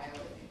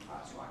violating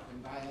crosswalk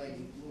and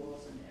violating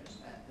rules, and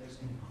there's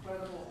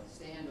incredible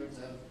standards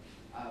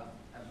of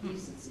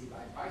decency by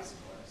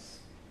bicyclists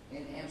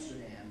in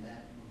Amsterdam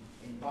that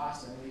in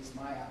Boston, at least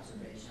my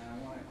observation, I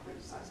don't want to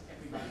criticize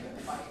everybody on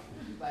the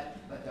bike,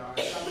 but there are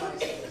some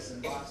bicyclists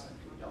in Boston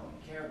who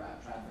don't care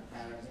about traffic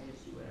patterns, they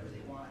just do whatever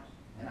they want.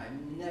 And I've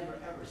never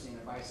ever seen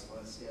a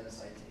bicyclist get a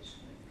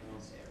citation in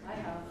this area. I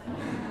have.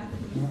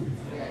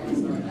 Yeah,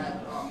 it's not that,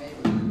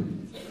 maybe.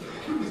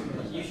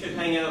 You should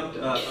hang out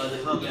on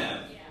Hum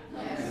Ave.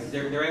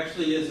 There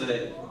actually is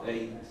a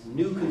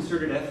new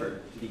concerted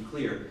effort, to be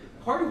clear.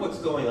 Part of what's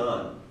going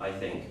on, I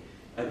think,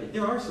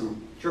 there are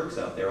some jerks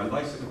out there on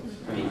bicycles.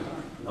 I mean,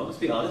 let's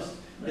be honest,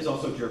 there's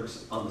also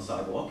jerks on the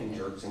sidewalk and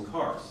jerks in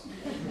cars.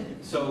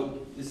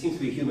 So this seems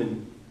to be a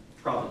human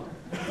problem.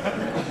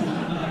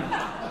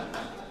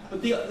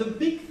 But the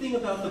big thing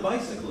about the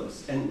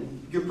bicyclist,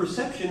 and your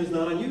perception is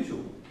not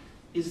unusual,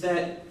 is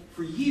that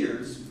for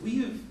years we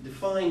have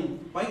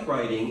defined bike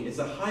riding as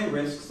a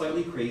high-risk,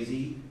 slightly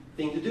crazy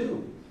thing to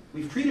do.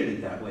 We've treated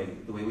it that way,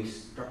 the way we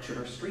structured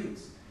our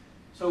streets.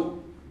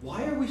 So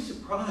why are we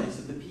surprised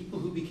that the people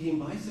who became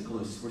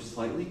bicyclists were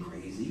slightly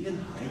crazy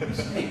and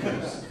high-risk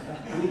takers?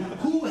 I mean,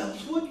 who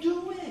else would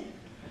do it?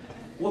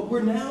 What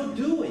we're now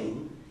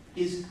doing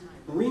is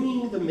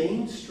bringing the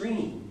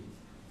mainstream,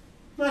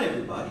 not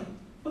everybody,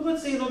 but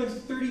let's say another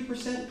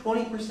 30%,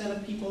 20%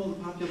 of people in the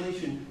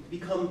population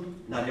become,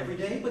 not every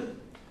day, but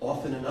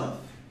often enough.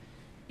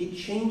 It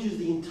changes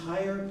the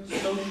entire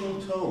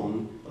social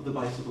tone of the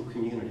bicycle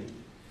community.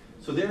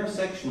 So there are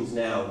sections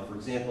now, for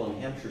example, on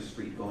Hampshire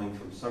Street going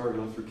from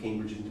Somerville through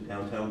Cambridge into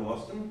downtown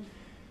Boston.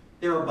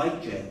 There are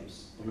bike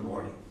jams in the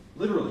morning.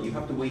 Literally, you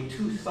have to wait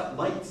 2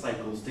 light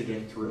cycles to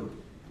get through,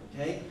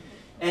 okay?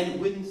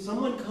 And when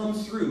someone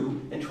comes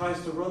through and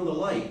tries to run the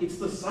light, it's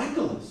the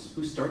cyclists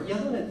who start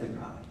yelling at the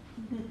guy.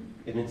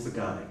 And it's the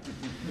guy.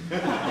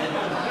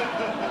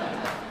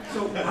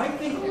 So I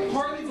think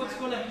partly what's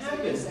going to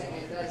happen, It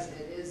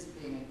is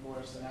being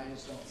enforced, and I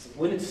just don't see it.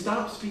 when it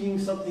stops being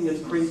something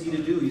that's crazy to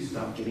do, you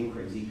stop getting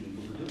crazy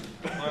people to do it.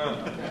 The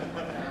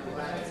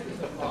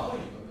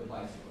volume of the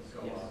bicyclists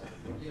go up.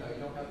 You know,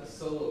 you don't have the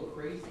solo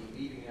crazy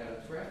leading out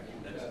of traffic.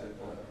 You've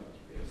got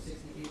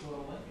 60 people in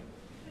a lane.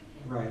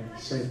 Right,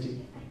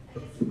 safety.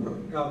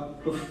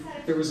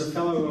 There was a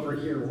fellow over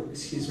here,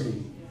 excuse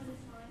me.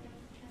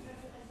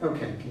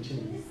 Okay,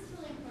 continue. This is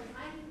really important.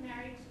 I'm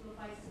married to a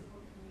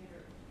bicycle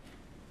commuter,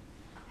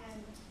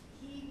 and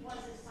he was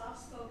a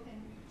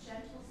soft-spoken,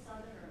 gentle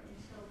Southerner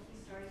until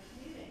he started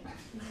commuting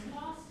in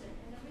Boston.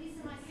 And the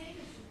reason I say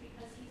this is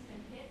because he's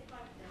been hit by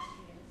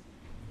pedestrians,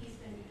 he's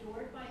been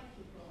adored by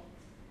people.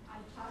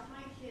 I've taught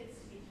my kids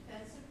to be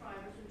defensive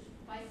drivers, which is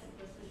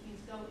bicyclists, which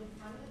means go in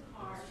front of the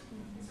car.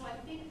 And so I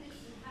think that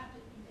you have to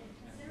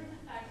consider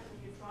the fact that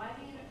when you're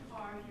driving in a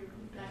car, you're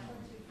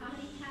how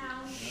many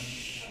pounds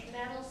of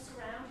metal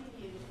surrounding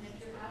you, and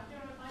if you're out there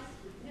on a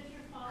bicycle, even if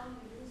you're following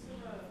the rules of the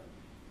road,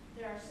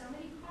 there are so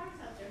many cars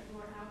out there who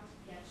are out to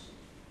get you.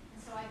 And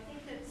so I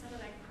think that some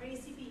of that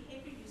crazy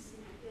behavior you see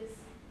is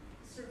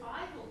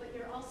survival, but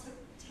you're also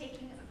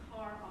taking a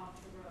car off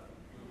the road.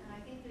 And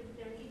I think that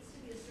there needs to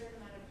be a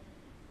certain amount of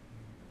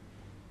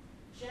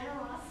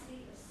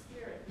generosity of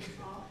spirit we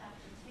all have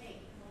to take.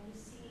 And when you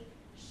see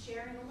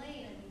sharing a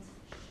lane, it means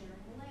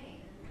sharing a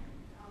lane. And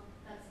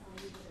I'll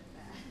leave it at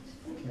that.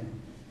 Okay,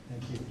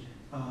 thank you.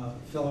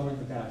 Fellow in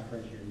the back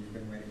right here, you've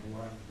been waiting a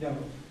while. No,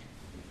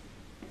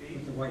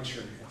 with the white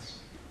shirt, yes.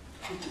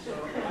 So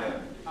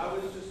I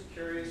was just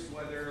curious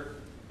whether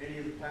any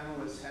of the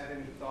panelists had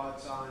any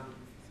thoughts on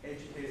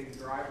educating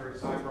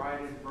drivers. I ride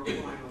in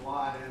Brookline a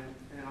lot,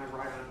 and I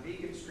ride on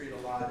Beacon Street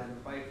a lot, and the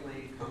bike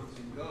lane comes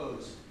and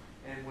goes.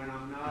 And when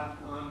I'm not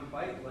on the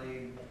bike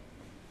lane,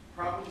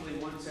 probably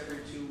once every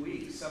 2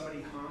 weeks,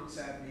 somebody honks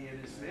at me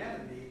and is mad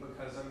at me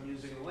because I'm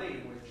using a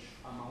lane, which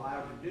I'm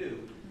allowed to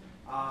do,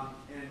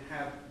 and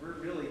have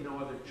really no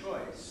other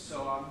choice.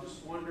 So I'm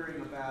just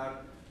wondering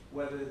about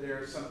whether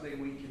there's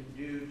something we can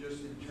do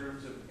just in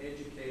terms of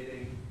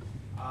educating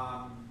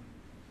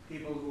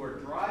people who are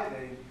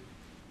driving,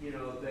 you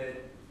know,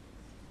 that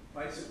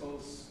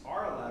bicycles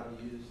are allowed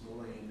to use the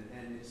lane,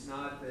 and it's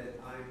not that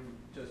I'm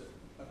just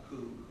a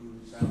kook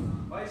who's out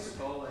on a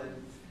bicycle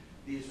and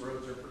these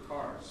roads are for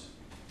cars.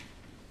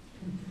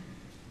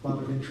 A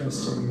lot of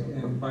interest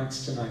in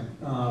bikes tonight.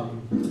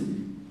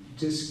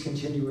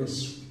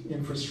 Discontinuous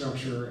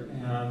infrastructure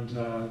and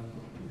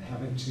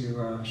having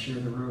to share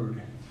the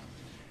road.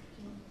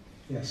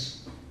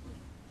 Yes.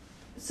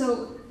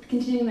 So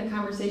continuing the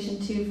conversation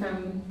too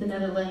from the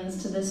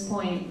Netherlands to this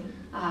point,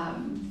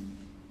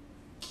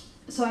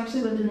 so I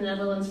actually lived in the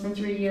Netherlands for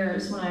 3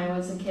 years when I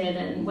was a kid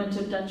and went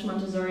to Dutch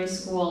Montessori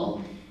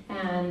school.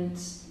 And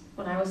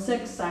when I was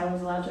 6, I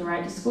was allowed to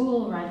ride to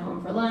school, ride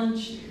home for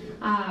lunch.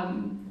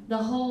 The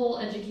whole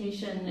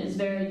education is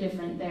very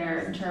different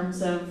there in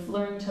terms of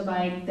learning to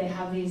bike. They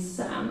have these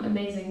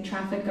amazing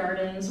traffic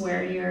gardens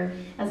where you're,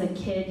 as a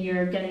kid,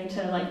 you're getting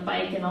to like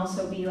bike and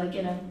also be like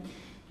in a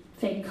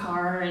fake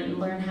car and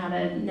learn how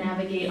to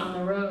navigate on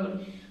the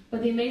road.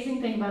 But the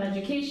amazing thing about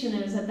education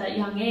is at that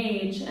young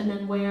age, and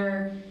then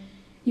where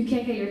you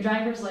can't get your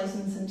driver's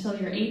license until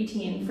you're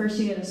 18. First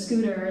you get a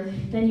scooter,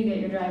 then you get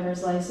your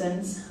driver's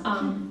license.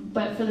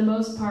 But for the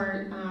most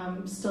part,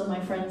 still my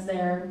friends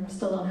there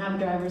still don't have a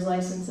driver's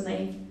license and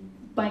they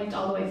biked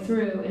all the way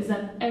through, is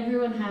that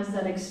everyone has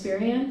that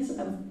experience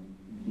of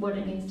what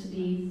it means to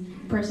be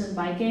a person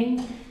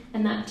biking,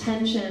 and that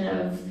tension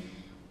of,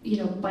 you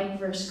know, bike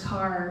versus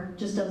car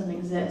just doesn't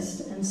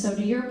exist. And so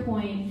to your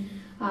point,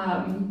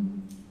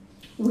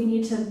 we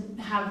need to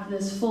have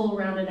this full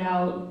rounded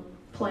out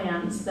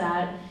plans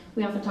that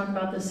we often talk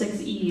about the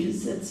 6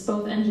 E's. It's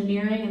both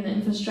engineering and the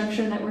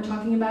infrastructure that we're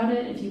talking about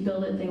it. If you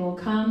build it, they will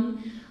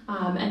come.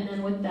 And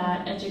then with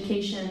that,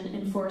 education,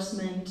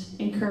 enforcement,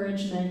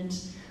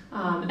 encouragement,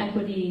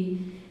 equity,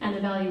 and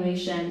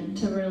evaluation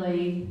to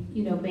really,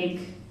 you know,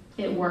 make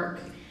it work.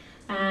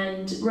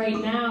 And right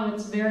now,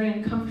 it's very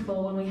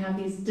uncomfortable when we have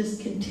these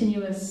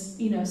discontinuous,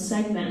 you know,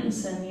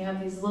 segments, and you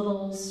have these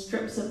little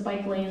strips of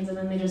bike lanes, and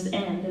then they just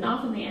end. And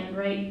often they end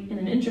right in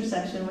an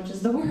intersection, which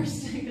is the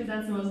worst, because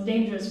that's the most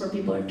dangerous, where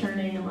people are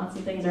turning and lots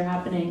of things are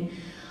happening.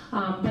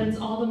 But it's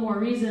all the more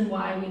reason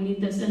why we need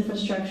this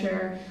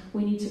infrastructure.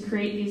 We need to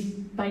create these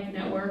bike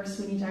networks.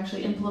 We need to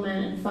actually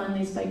implement and fund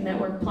these bike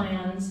network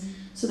plans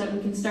so that we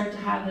can start to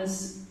have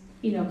this,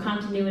 you know,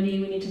 continuity.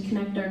 We need to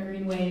connect our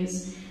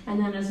greenways. And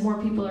then as more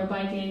people are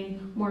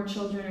biking, more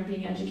children are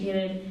being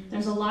educated.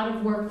 There's a lot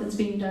of work that's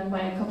being done by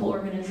a couple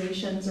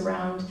organizations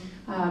around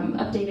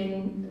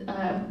updating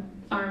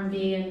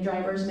RMV and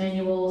driver's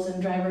manuals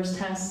and driver's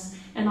tests,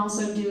 and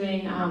also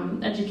doing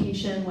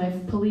education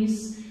with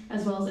police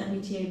as well as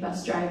MBTA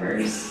bus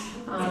drivers.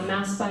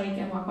 Mass Bike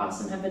and Walk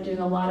Boston have been doing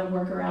a lot of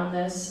work around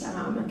this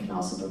and can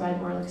also provide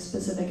more like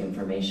specific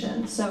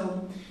information.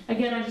 So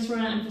again, I just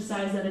want to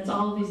emphasize that it's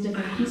all of these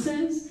different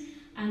pieces.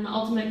 And the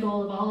ultimate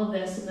goal of all of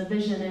this and the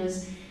vision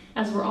is,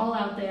 as we're all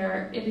out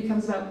there, it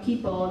becomes about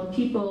people. And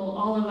people,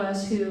 all of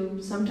us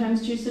who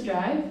sometimes choose to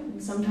drive,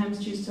 and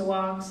sometimes choose to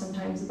walk,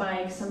 sometimes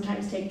bike,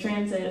 sometimes take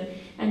transit,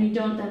 and you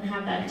don't then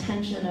have that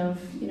tension of,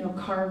 you know,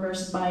 car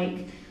versus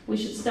bike. We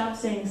should stop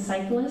saying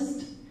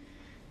cyclist.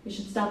 We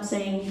should stop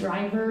saying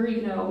driver.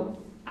 You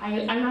know,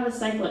 I'm not a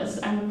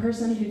cyclist. I'm a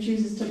person who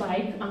chooses to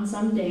bike on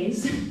some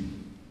days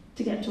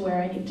to get to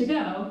where I need to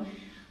go.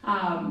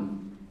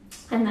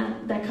 And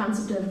that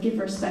concept of give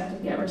respect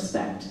and get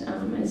respect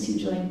is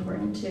hugely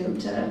important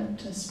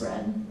to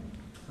spread.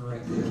 All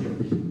right, thank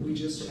you. We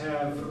just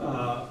have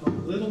a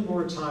little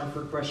more time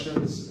for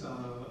questions.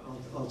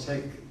 I'll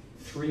take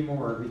 3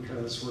 more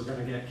because we're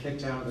going to get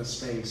kicked out of the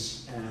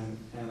space, and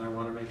I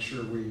want to make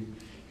sure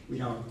we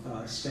don't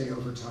stay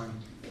over time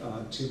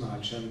too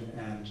much,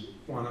 and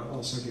want to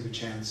also give a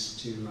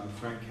chance to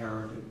Frank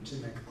Carroll to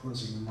make a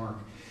closing remark.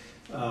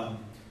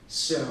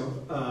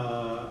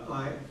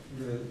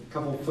 The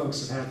couple of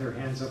folks have had their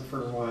hands up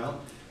for a while.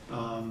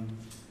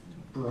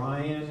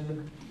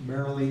 Brian,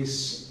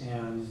 Marilise,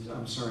 and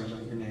I'm sorry, I don't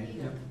know your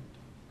name.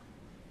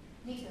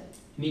 Mika. Yep.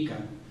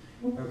 Mika.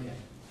 Okay.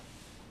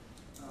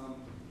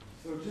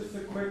 So just a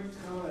quick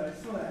comment. I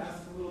just want to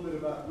ask a little bit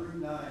about Route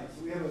 9.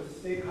 So we have a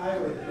state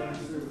highway that runs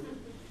through.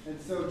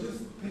 And so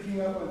just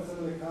picking up on some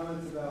of the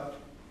comments about,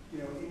 you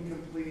know,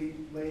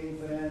 incomplete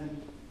lanes and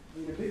end. I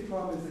mean, a big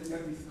problem is that you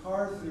have these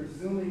cars that are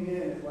zooming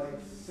in at like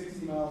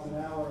 60 miles an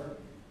hour,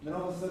 and then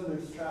all of a sudden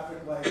there's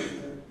traffic lights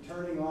and they're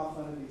turning off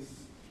onto these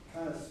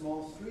kind of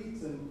small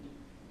streets and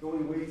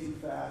going way too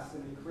fast,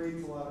 and it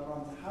creates a lot of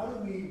problems. How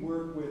do we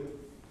work with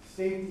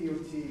state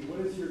DOT?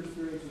 What is your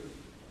experience with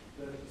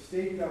the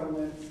state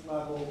government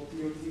level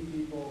DOT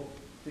people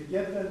to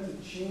get them to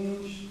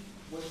change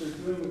what they're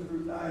doing with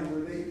Route 9,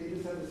 where they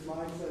just have this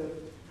mindset of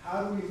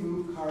how do we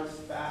move cars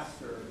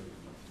faster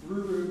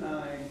through Route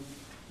 9,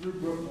 through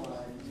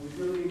Brookline?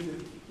 We really need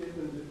to get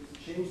them to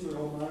change their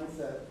whole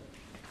mindset,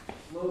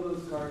 slow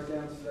those cars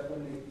down so that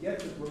when they get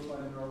to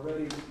Brookline, they're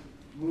already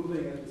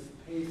moving at this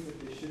pace that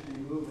they should be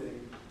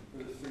moving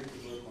for the streets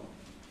of Brookline.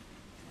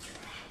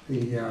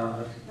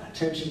 The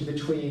tension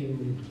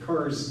between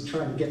cars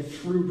trying to get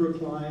through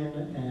Brookline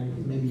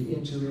and maybe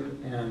into it,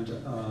 and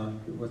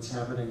what's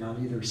happening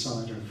on either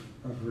side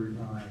of Route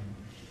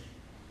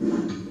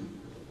 9.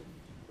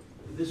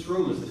 this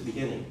room is the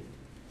beginning.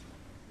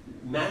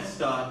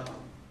 MassDOT,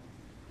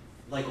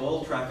 like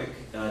all traffic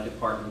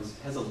departments,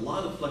 has a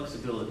lot of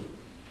flexibility.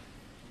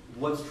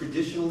 What's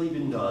traditionally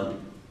been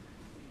done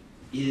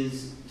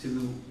is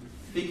to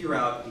figure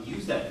out, to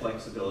use that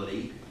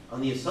flexibility on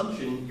the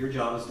assumption your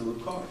job is to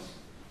move cars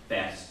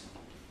fast,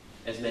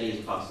 as many as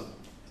possible.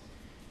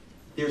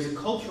 There's a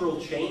cultural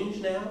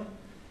change now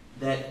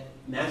that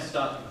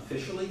MassDOT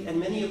officially, and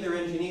many of their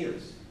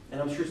engineers,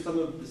 and I'm sure some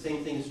of the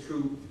same thing is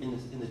true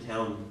in the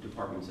town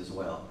departments as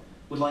well,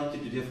 would like to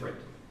do different.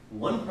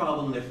 One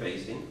problem they're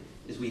facing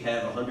is we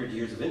have 100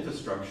 years of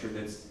infrastructure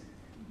that's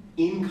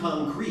in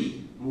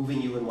concrete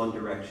moving you in one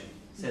direction,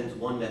 sends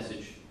one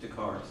message to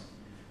cars.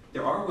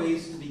 There are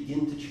ways to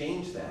begin to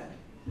change that,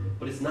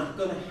 but it's not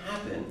going to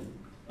happen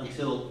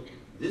until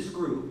this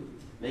group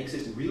makes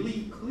it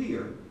really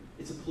clear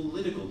it's a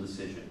political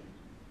decision.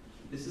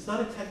 This is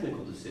not a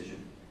technical decision.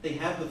 They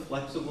have the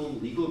flexible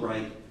legal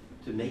right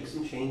to make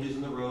some changes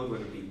in the road,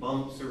 whether it be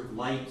bumps or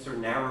lights or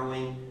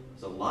narrowing.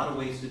 There's a lot of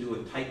ways to do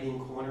a tightening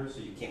corner so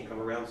you can't come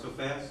around so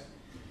fast.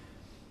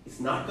 It's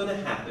not going to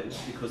happen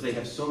because they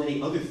have so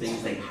many other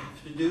things they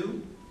have to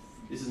do.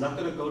 This is not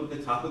going to go to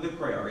the top of their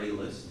priority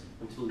list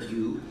until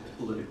you,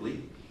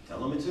 politically, tell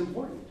them it's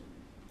important.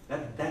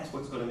 That's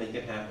what's going to make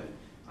it happen.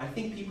 I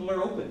think people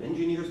are open.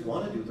 Engineers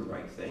want to do the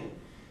right thing.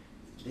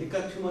 They've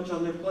got too much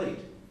on their plate.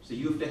 So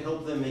you have to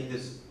help them make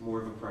this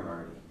more of a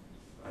priority.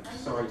 I'm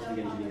sorry to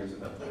the engineers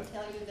about that. I can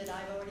tell you that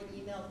I've already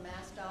emailed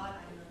MassDOT.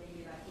 I don't know,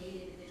 maybe about 8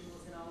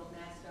 individuals in all of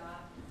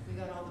MassDOT. We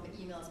got all the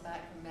emails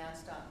back from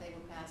MassDOT. They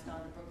were passed on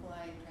to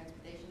Brookline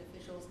transportation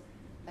officials.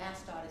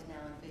 MassDOT is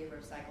now in favor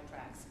of cycle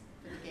tracks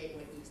for the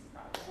Gateway East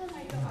project. Oh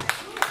my God.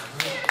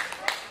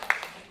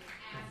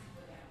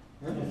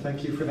 Well,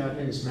 thank you for that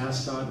news.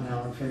 MassDOT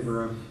now in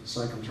favor of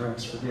cycle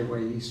tracks for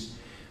Gateway East,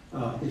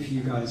 if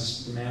you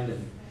guys demand it.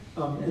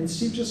 And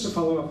Steve, just to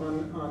follow up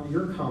on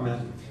your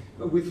comment,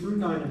 with Route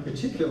 9 in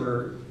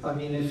particular, I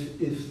mean,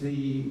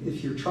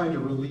 if you're trying to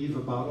relieve a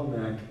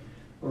bottleneck,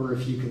 or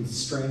if you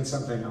constrain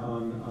something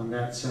on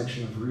that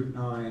section of Route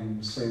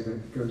 9, say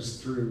that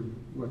goes through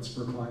what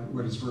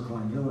is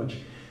Brookline Village,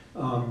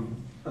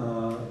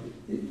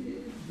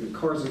 the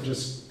cars are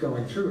just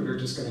going through, they're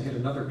just going to hit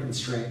another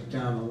constraint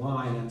down the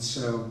line, and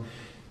so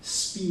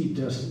speed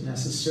doesn't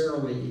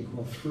necessarily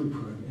equal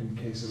throughput in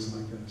cases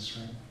like this,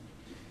 right?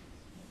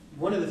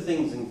 One of the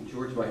things, and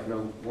George might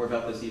know more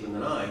about this even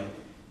than I,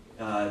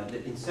 that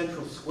in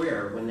Central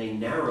Square, when they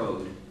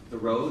narrowed the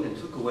road and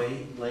took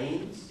away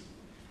lanes,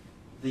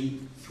 the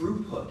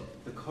throughput,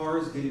 the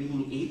cars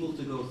being able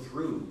to go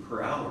through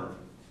per hour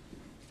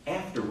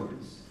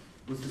afterwards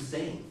was the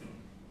same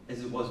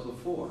as it was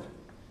before.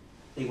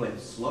 They went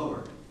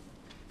slower,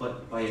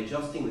 but by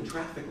adjusting the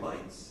traffic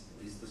lights,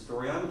 at least the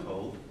story I'm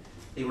told,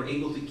 they were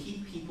able to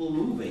keep people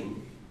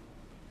moving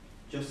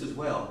just as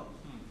well.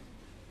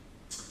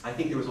 I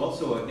think there was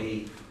also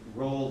a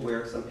role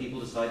where some people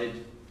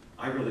decided,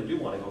 I really do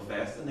want to go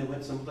fast, and they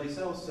went someplace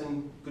else,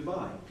 and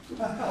goodbye.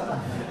 I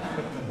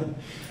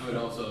would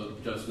also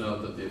just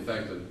note that the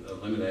effect of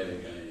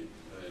eliminating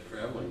a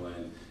traveling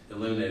lane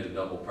eliminated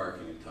double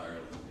parking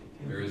entirely.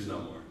 There is no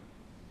more.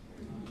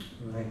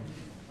 Right.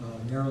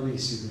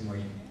 Narrowlease, you've been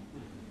waiting.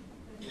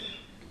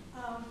 I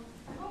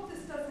hope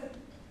this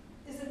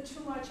isn't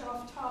too much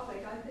off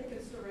topic. I think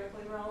it's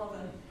directly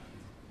relevant.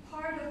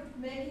 Part of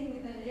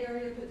making an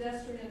area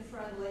pedestrian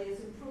friendly is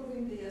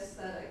improving the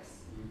aesthetics.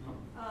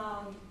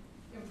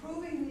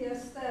 Improving the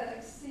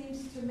aesthetics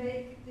seems to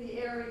make the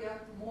area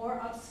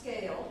more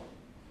upscale.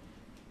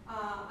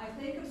 I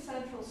think of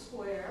Central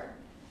Square,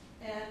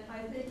 and I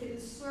think it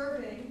is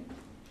serving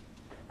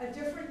a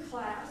different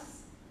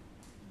class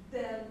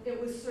than it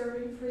was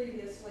serving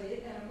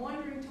previously, and I'm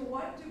wondering to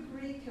what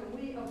degree can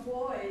we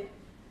avoid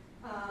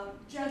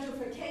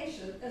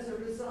gentrification as a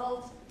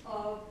result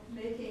of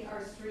making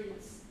our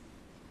streets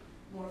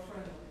more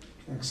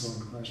friendly?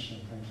 Excellent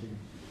question, thank you.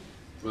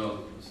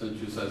 Well,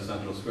 since you said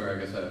Central Square,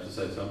 I guess I have to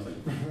say something.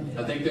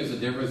 I think there's a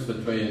difference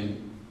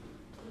between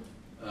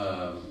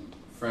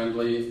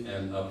friendly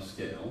and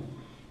upscale,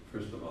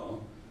 first of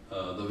all.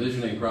 The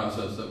visioning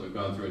process that we've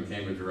gone through in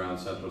Cambridge around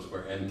Central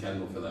Square, and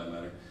Kendall for that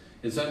matter.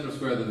 In Central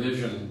Square, the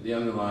vision, the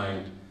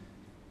underlying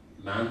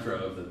mantra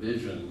of the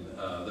vision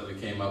that we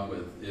came up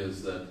with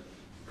is that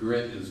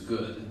grit is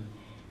good,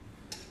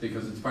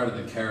 because it's part of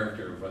the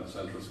character of what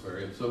Central Square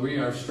is. So we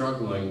are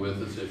struggling with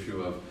this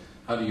issue of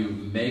how do you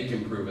make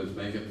improvements,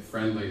 make it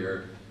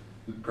friendlier,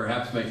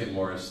 perhaps make it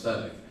more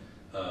aesthetic,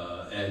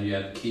 and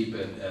yet keep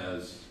it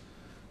as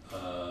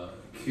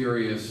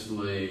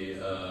curiously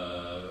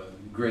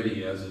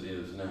gritty as it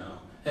is now.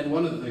 And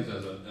one of the things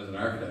as an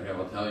architect, I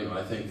will tell you,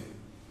 I think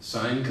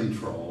sign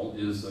control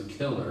is the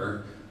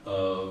killer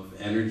of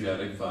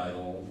energetic,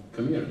 vital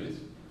communities.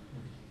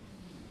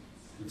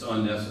 It's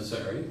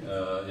unnecessary.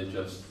 It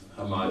just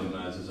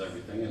homogenizes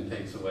everything and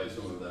takes away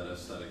some of that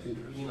aesthetic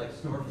interest. You mean like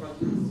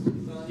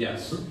storefront?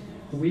 Yes.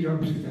 We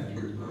don't do that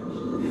here.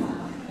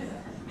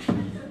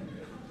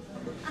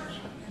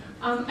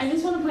 I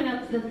just want to point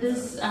out that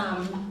this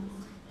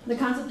the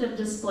concept of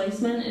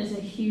displacement is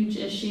a huge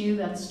issue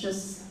that's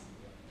just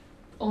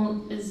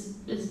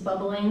is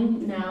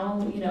bubbling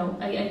now, you know,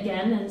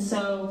 again, and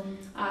so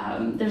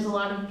there's a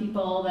lot of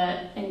people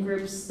and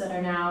groups that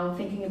are now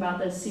thinking about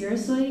this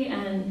seriously,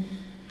 and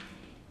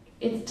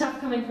it's tough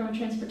coming from a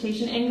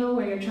transportation angle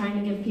where you're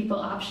trying to give people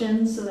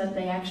options so that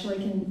they actually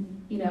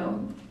can, you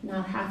know,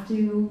 not have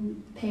to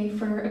pay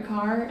for a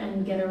car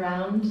and get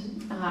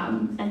around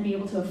and be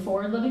able to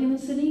afford living in the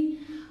city.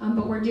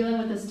 But we're dealing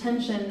with this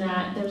tension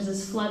that there's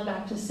this flood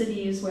back to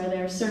cities where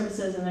there's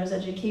services and there's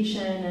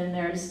education and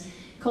there's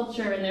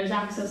culture and there's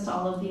access to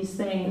all of these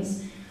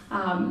things.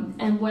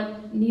 And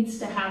what needs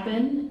to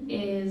happen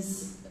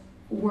is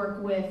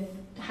work with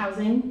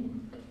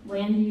housing,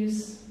 land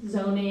use,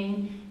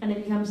 zoning, and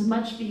it becomes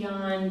much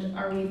beyond,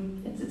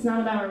 it's not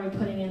about are we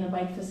putting in a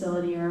bike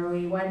facility or are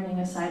we widening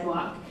a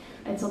sidewalk.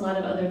 It's a lot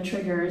of other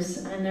triggers,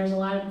 and there's a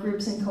lot of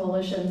groups and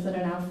coalitions that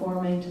are now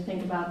forming to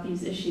think about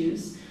these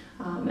issues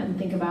and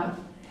think about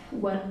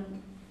what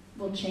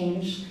will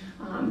change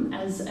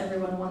as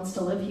everyone wants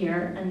to live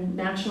here. And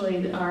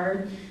naturally,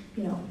 our,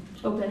 you know,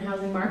 open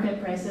housing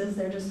market prices,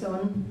 they're just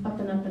going up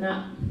and up and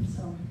up.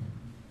 So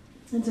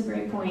it's a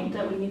great point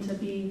that we need to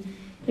be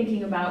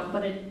thinking about,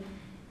 but it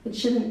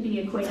shouldn't be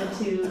equated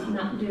to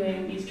not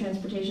doing these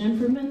transportation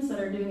improvements that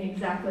are doing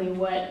exactly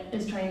what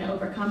is trying to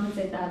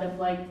overcompensate that of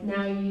like,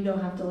 now you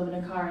don't have to live in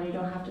a car, you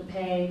don't have to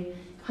pay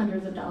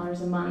hundreds of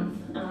dollars a month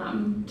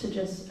to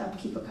just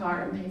upkeep a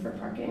car and pay for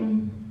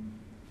parking.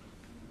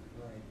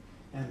 Right.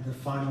 And the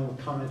final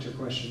comment or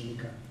question,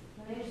 Mika.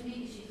 My name is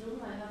Mika Sheffield.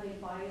 I have a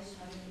bias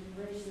having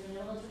been raised in the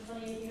Netherlands for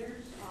 28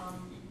 years.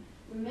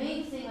 The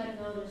main thing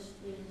I've noticed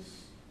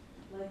is,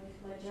 like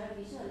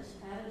Jackie said, it's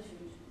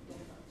attitude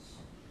difference.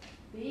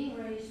 Being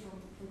raised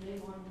from day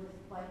one with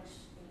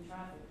bikes in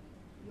traffic,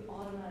 you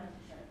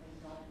automatically check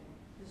when driving.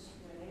 This is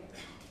where they are.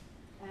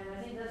 And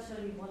I think that's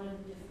going to be one of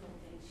the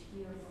difficult things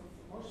here,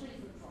 mostly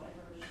for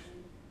drivers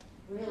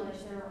to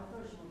realize there are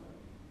others on the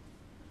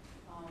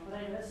road. But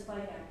anyway, that's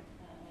bike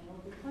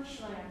angle. The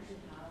question I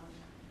actually have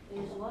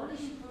is a lot of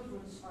these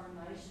improvements are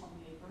nice on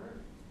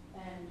paper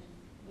and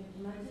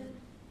implemented,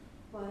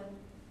 but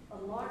a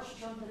large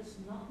chunk that's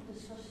not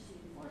discussed is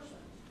the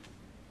enforcement.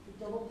 The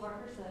double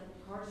parkers,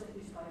 cars that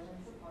use bike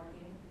lanes for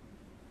parking,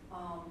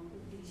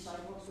 the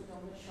sidewalks that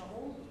don't get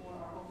shoveled or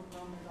are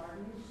overgrown in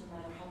gardens, no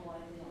matter how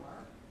wide they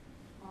are.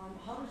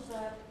 How does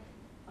that,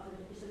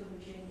 is there going to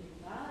be changes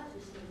in that?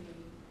 Is there going to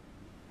be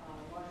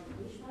larger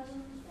police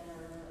presence,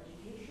 better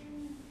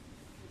education?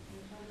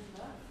 Any kinds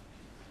of that?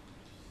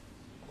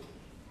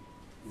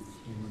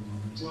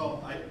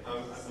 Well,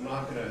 I'm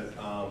not going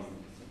to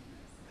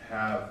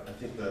have, I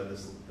think, the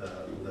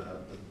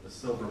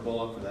silver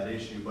bullet for that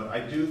issue, but I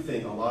do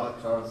think a lot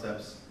of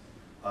concepts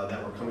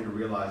that we're coming to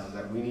realize is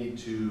that we need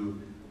to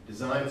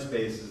design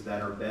spaces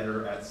that are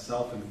better at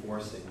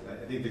self-enforcing.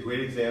 I think the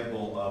great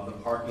example of the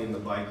parking in the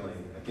bike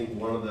lane, I think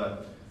one of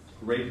the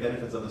great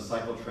benefits of the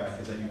cycle track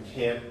is that you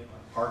can't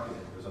park in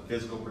it. There's a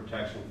physical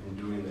protection from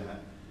doing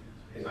that.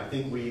 And I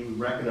think we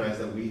recognize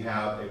that we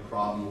have a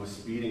problem with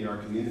speeding in our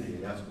community,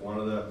 and that's one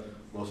of the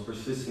most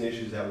persistent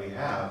issues that we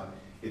have.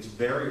 It's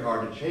very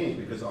hard to change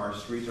because our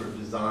streets are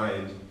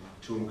designed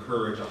to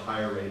encourage a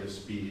higher rate of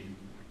speed.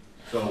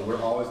 So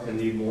we're always going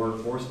to need more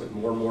enforcement,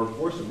 more and more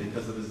enforcement,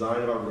 because the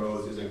design of our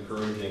roads is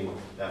encouraging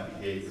that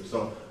behavior.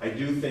 So I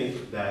do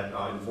think that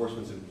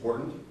enforcement is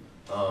important,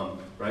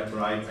 right? But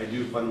I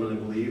do fundamentally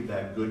believe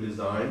that good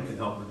design can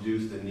help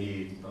reduce the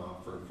need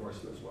for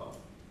enforcement as well.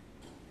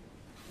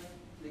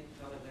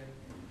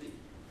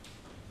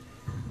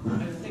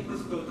 I think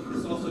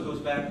this also goes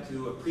back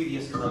to a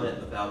previous comment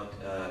about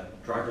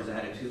drivers'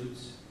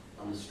 attitudes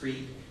on the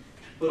street,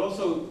 but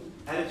also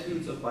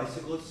attitudes of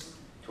bicyclists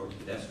towards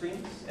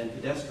pedestrians, and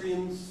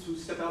pedestrians who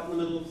step out in the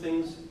middle of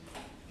things,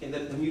 okay,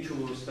 the mutual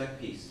respect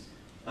piece.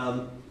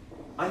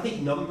 I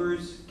think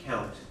numbers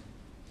count,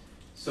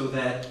 so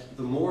that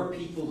the more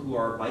people who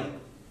are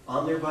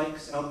on their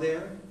bikes out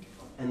there,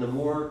 and the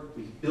more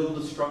we build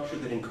a structure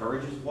that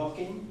encourages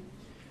walking,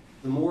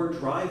 the more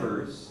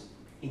drivers,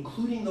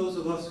 including those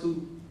of us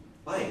who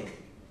bike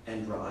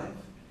and drive,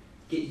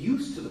 get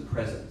used to the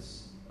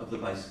presence of the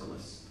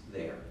bicyclists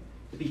there.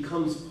 It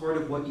becomes part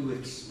of what you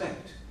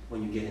expect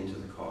when you get into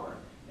the car,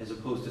 as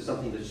opposed to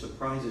something that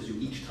surprises you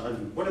each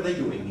time. What are they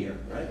doing here,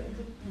 right?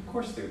 Of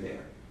course they're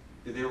there.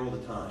 They're there all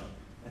the time.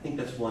 I think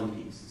that's one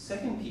piece. The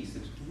second piece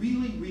that's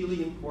really,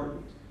 really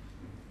important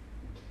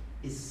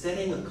is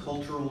setting a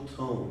cultural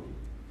tone.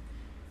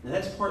 Now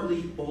that's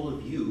partly all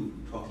of you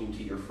talking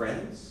to your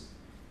friends.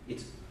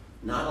 It's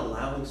not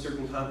allowing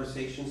certain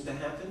conversations to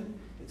happen.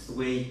 It's the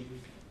way,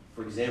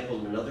 for example,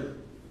 in another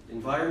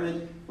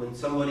environment, when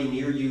somebody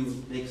near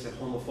you makes a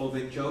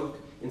homophobic joke,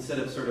 instead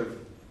of sort of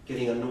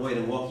getting annoyed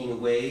and walking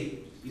away,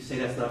 you say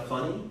that's not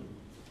funny.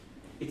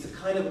 It's a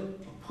kind of a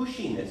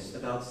pushiness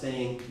about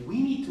saying,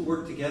 we need to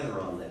work together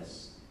on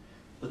this.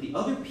 But the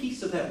other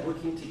piece of that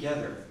working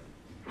together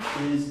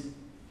is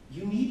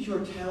you need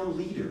your town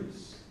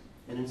leaders,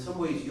 and in some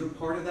ways you're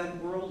part of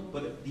that world,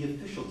 but the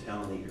official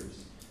town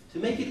leaders, to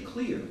make it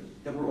clear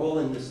that we're all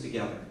in this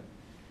together.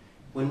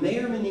 When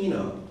Mayor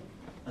Menino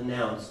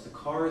announced the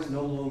car is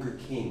no longer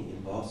king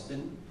in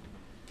Boston,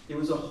 there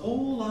was a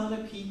whole lot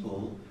of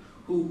people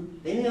who,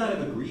 they may not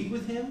have agreed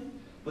with him,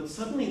 but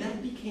suddenly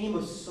that became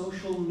a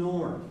social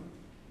norm.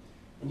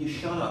 And you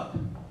shut up.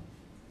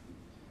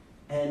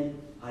 And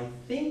I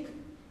think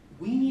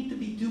we need to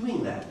be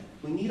doing that.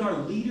 We need our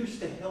leaders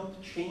to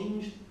help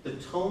change the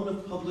tone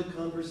of public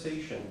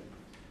conversation.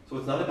 So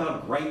it's not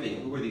about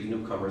griping, who are these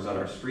newcomers on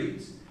our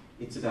streets?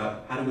 It's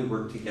about how do we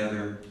work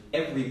together?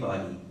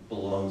 Everybody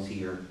belongs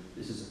here.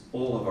 This is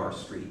all of our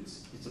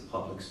streets. It's a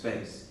public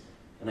space.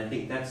 And I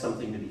think that's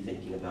something to be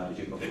thinking about as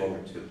you go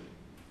forward too.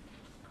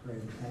 Great,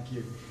 thank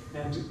you.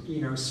 And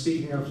you know,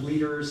 speaking of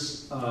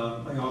leaders,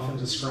 I often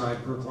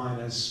describe Brookline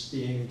as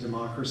being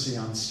democracy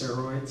on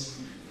steroids.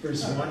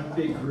 There's one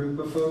big group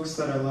of folks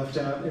that I left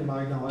out in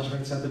my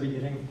acknowledgments at the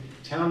beginning.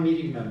 Town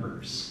meeting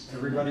members.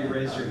 Everybody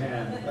raise your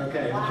hand.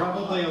 Okay, and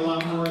probably a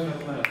lot more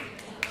than that.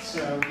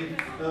 So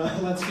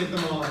let's give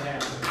them all a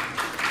hand.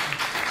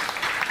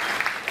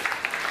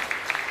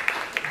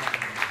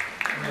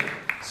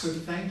 So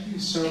thank you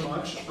so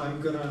much.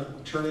 I'm going to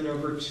turn it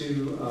over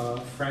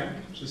to Frank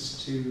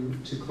just to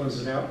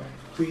close it out.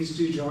 Please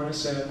do join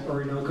us at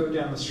Orinoco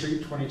down the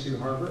street, 22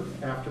 Harbor,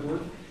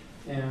 afterward.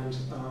 And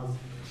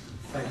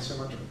thanks so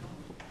much.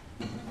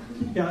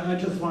 Yeah, I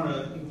just want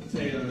to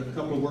say a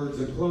couple of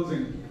words in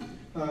closing.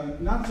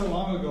 Not so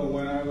long ago,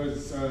 when I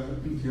was,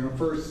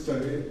 first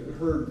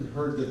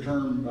heard the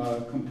term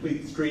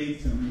complete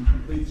streets and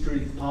complete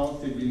streets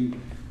policy being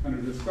kind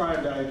of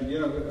described, I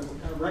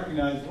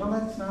recognized, well,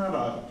 that's not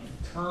a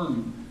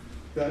term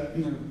that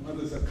I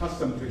was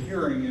accustomed to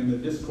hearing in the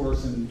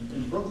discourse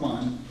in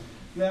Brookline.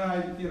 Then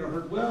I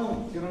heard,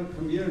 well,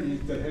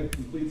 communities that had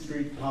complete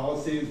street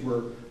policies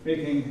were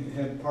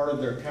had part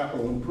of their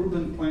capital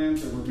improvement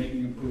plans, they were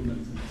making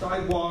improvements in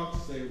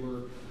sidewalks, they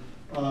were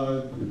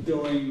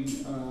doing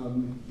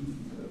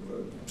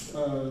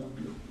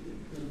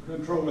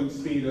controlling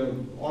speed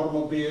of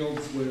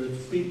automobiles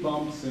with speed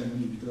bumps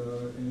and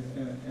the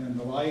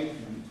like.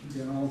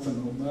 And also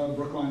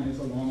Brookline has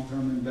a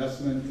long-term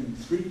investment in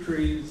street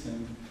trees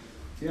and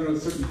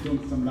certainly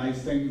doing some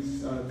nice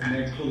things to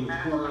make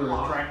Coolidge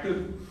Corner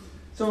attractive.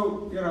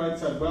 So I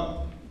said,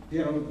 well, we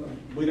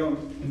don't,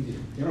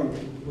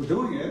 we're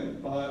doing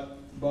it, but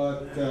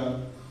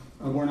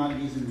we're not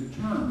using the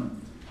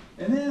term.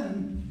 And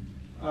then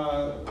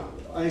I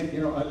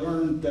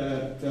learned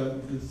that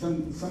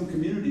some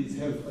communities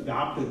have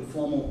adopted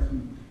formal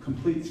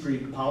complete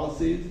street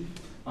policies.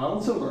 I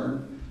also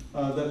learned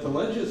that the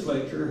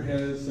legislature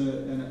has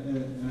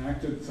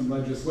enacted some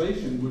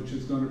legislation which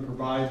is going to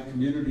provide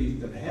communities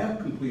that have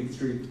complete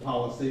streets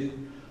policies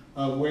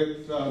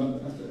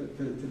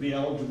to be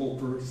eligible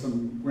for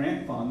some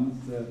grant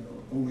funds that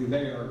only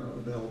they are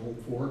available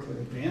for to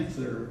advance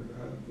their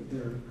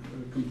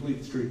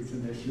complete streets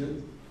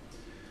initiatives.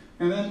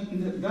 And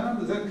then I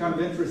was kind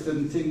of interested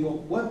in seeing, well,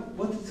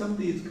 what do some of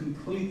these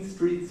complete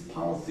streets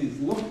policies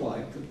look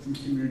like that some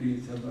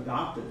communities have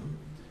adopted?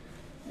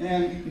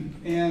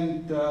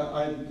 And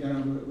I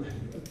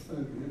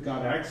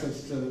got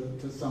access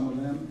to some of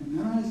them, and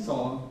then I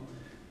saw,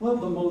 well,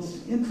 the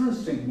most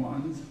interesting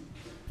ones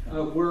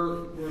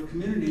were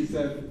communities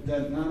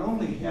that not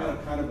only had a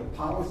kind of a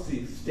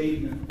policy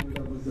statement where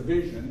there was a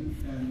vision,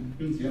 and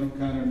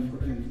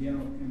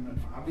and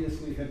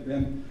obviously had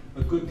been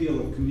a good deal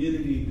of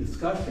community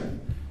discussion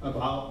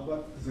about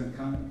what was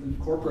kind of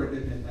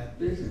incorporated in that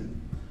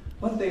vision,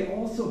 but they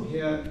also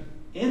had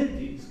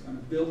entities kind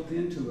of built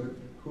into it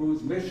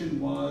whose mission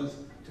was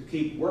to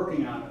keep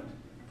working on it,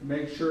 to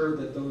make sure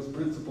that those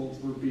principles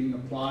were being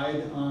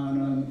applied on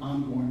an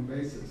ongoing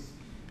basis.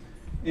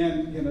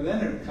 And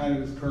then it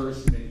kind of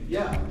occurs to me,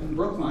 yeah, in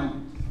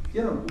Brookline,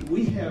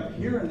 we have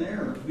here and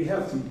there, we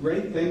have some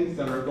great things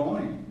that are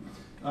going,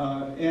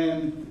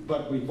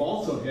 but we've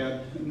also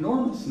had an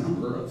enormous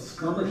number of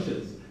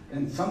skirmishes,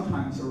 and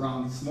sometimes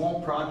around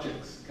small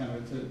projects, kind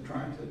of to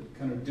trying to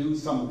kind of do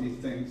some of these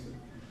things.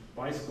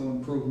 Bicycle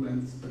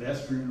improvements,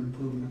 pedestrian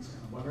improvements,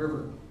 kind of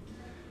whatever.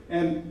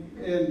 And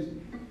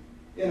in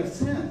a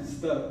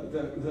sense,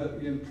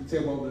 you could say,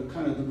 well,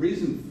 the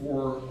reason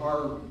for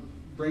our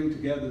bringing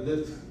together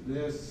this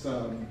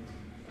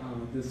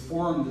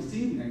forum this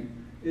evening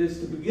is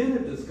to begin a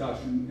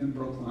discussion in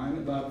Brookline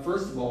about,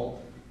 first of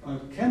all,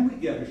 can we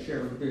get a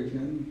shared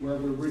vision where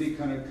we're really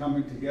kind of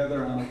coming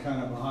together on a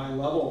kind of a high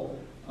level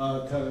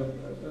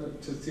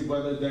to see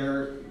whether there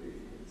are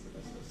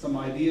some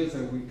ideas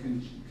that we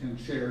can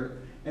share,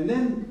 and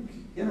then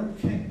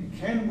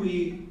can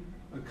we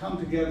come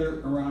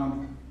together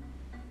around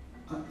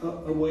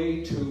a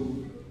way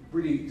to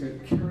really to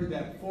carry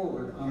that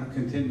forward on a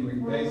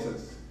continuing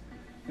basis.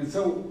 And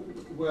so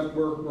what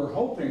we're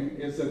hoping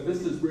is that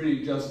this is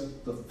really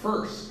just the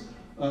first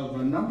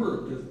of a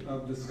number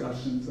of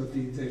discussions of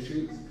these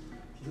issues.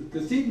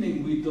 This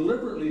evening we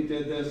deliberately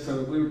did this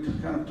so we were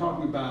kind of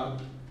talking about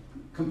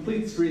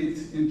complete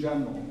streets in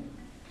general,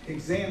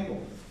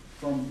 examples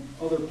from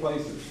other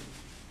places.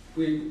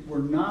 We were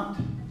not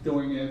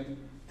doing it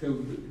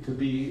to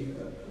be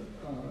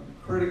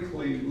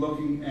critically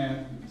looking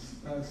at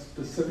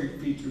specific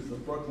features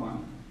of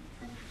Brookline.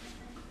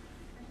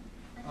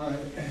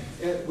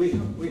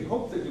 We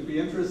hope that you'll be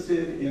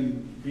interested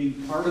in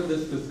being part of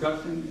this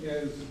discussion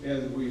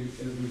as we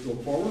go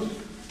forward.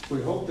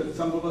 We hope that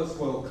some of us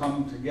will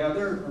come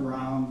together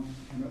around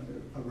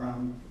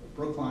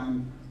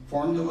Brookline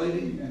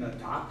formulating and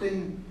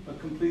adopting a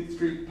complete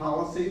street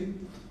policy.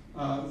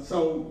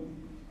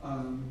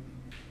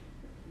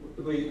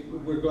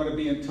 We're going to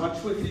be in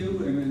touch with you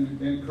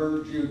and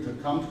encourage you to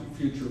come to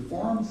future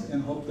forums,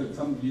 and hope that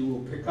some of you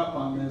will pick up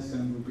on this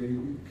and will be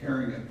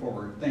carrying it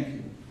forward. Thank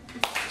you.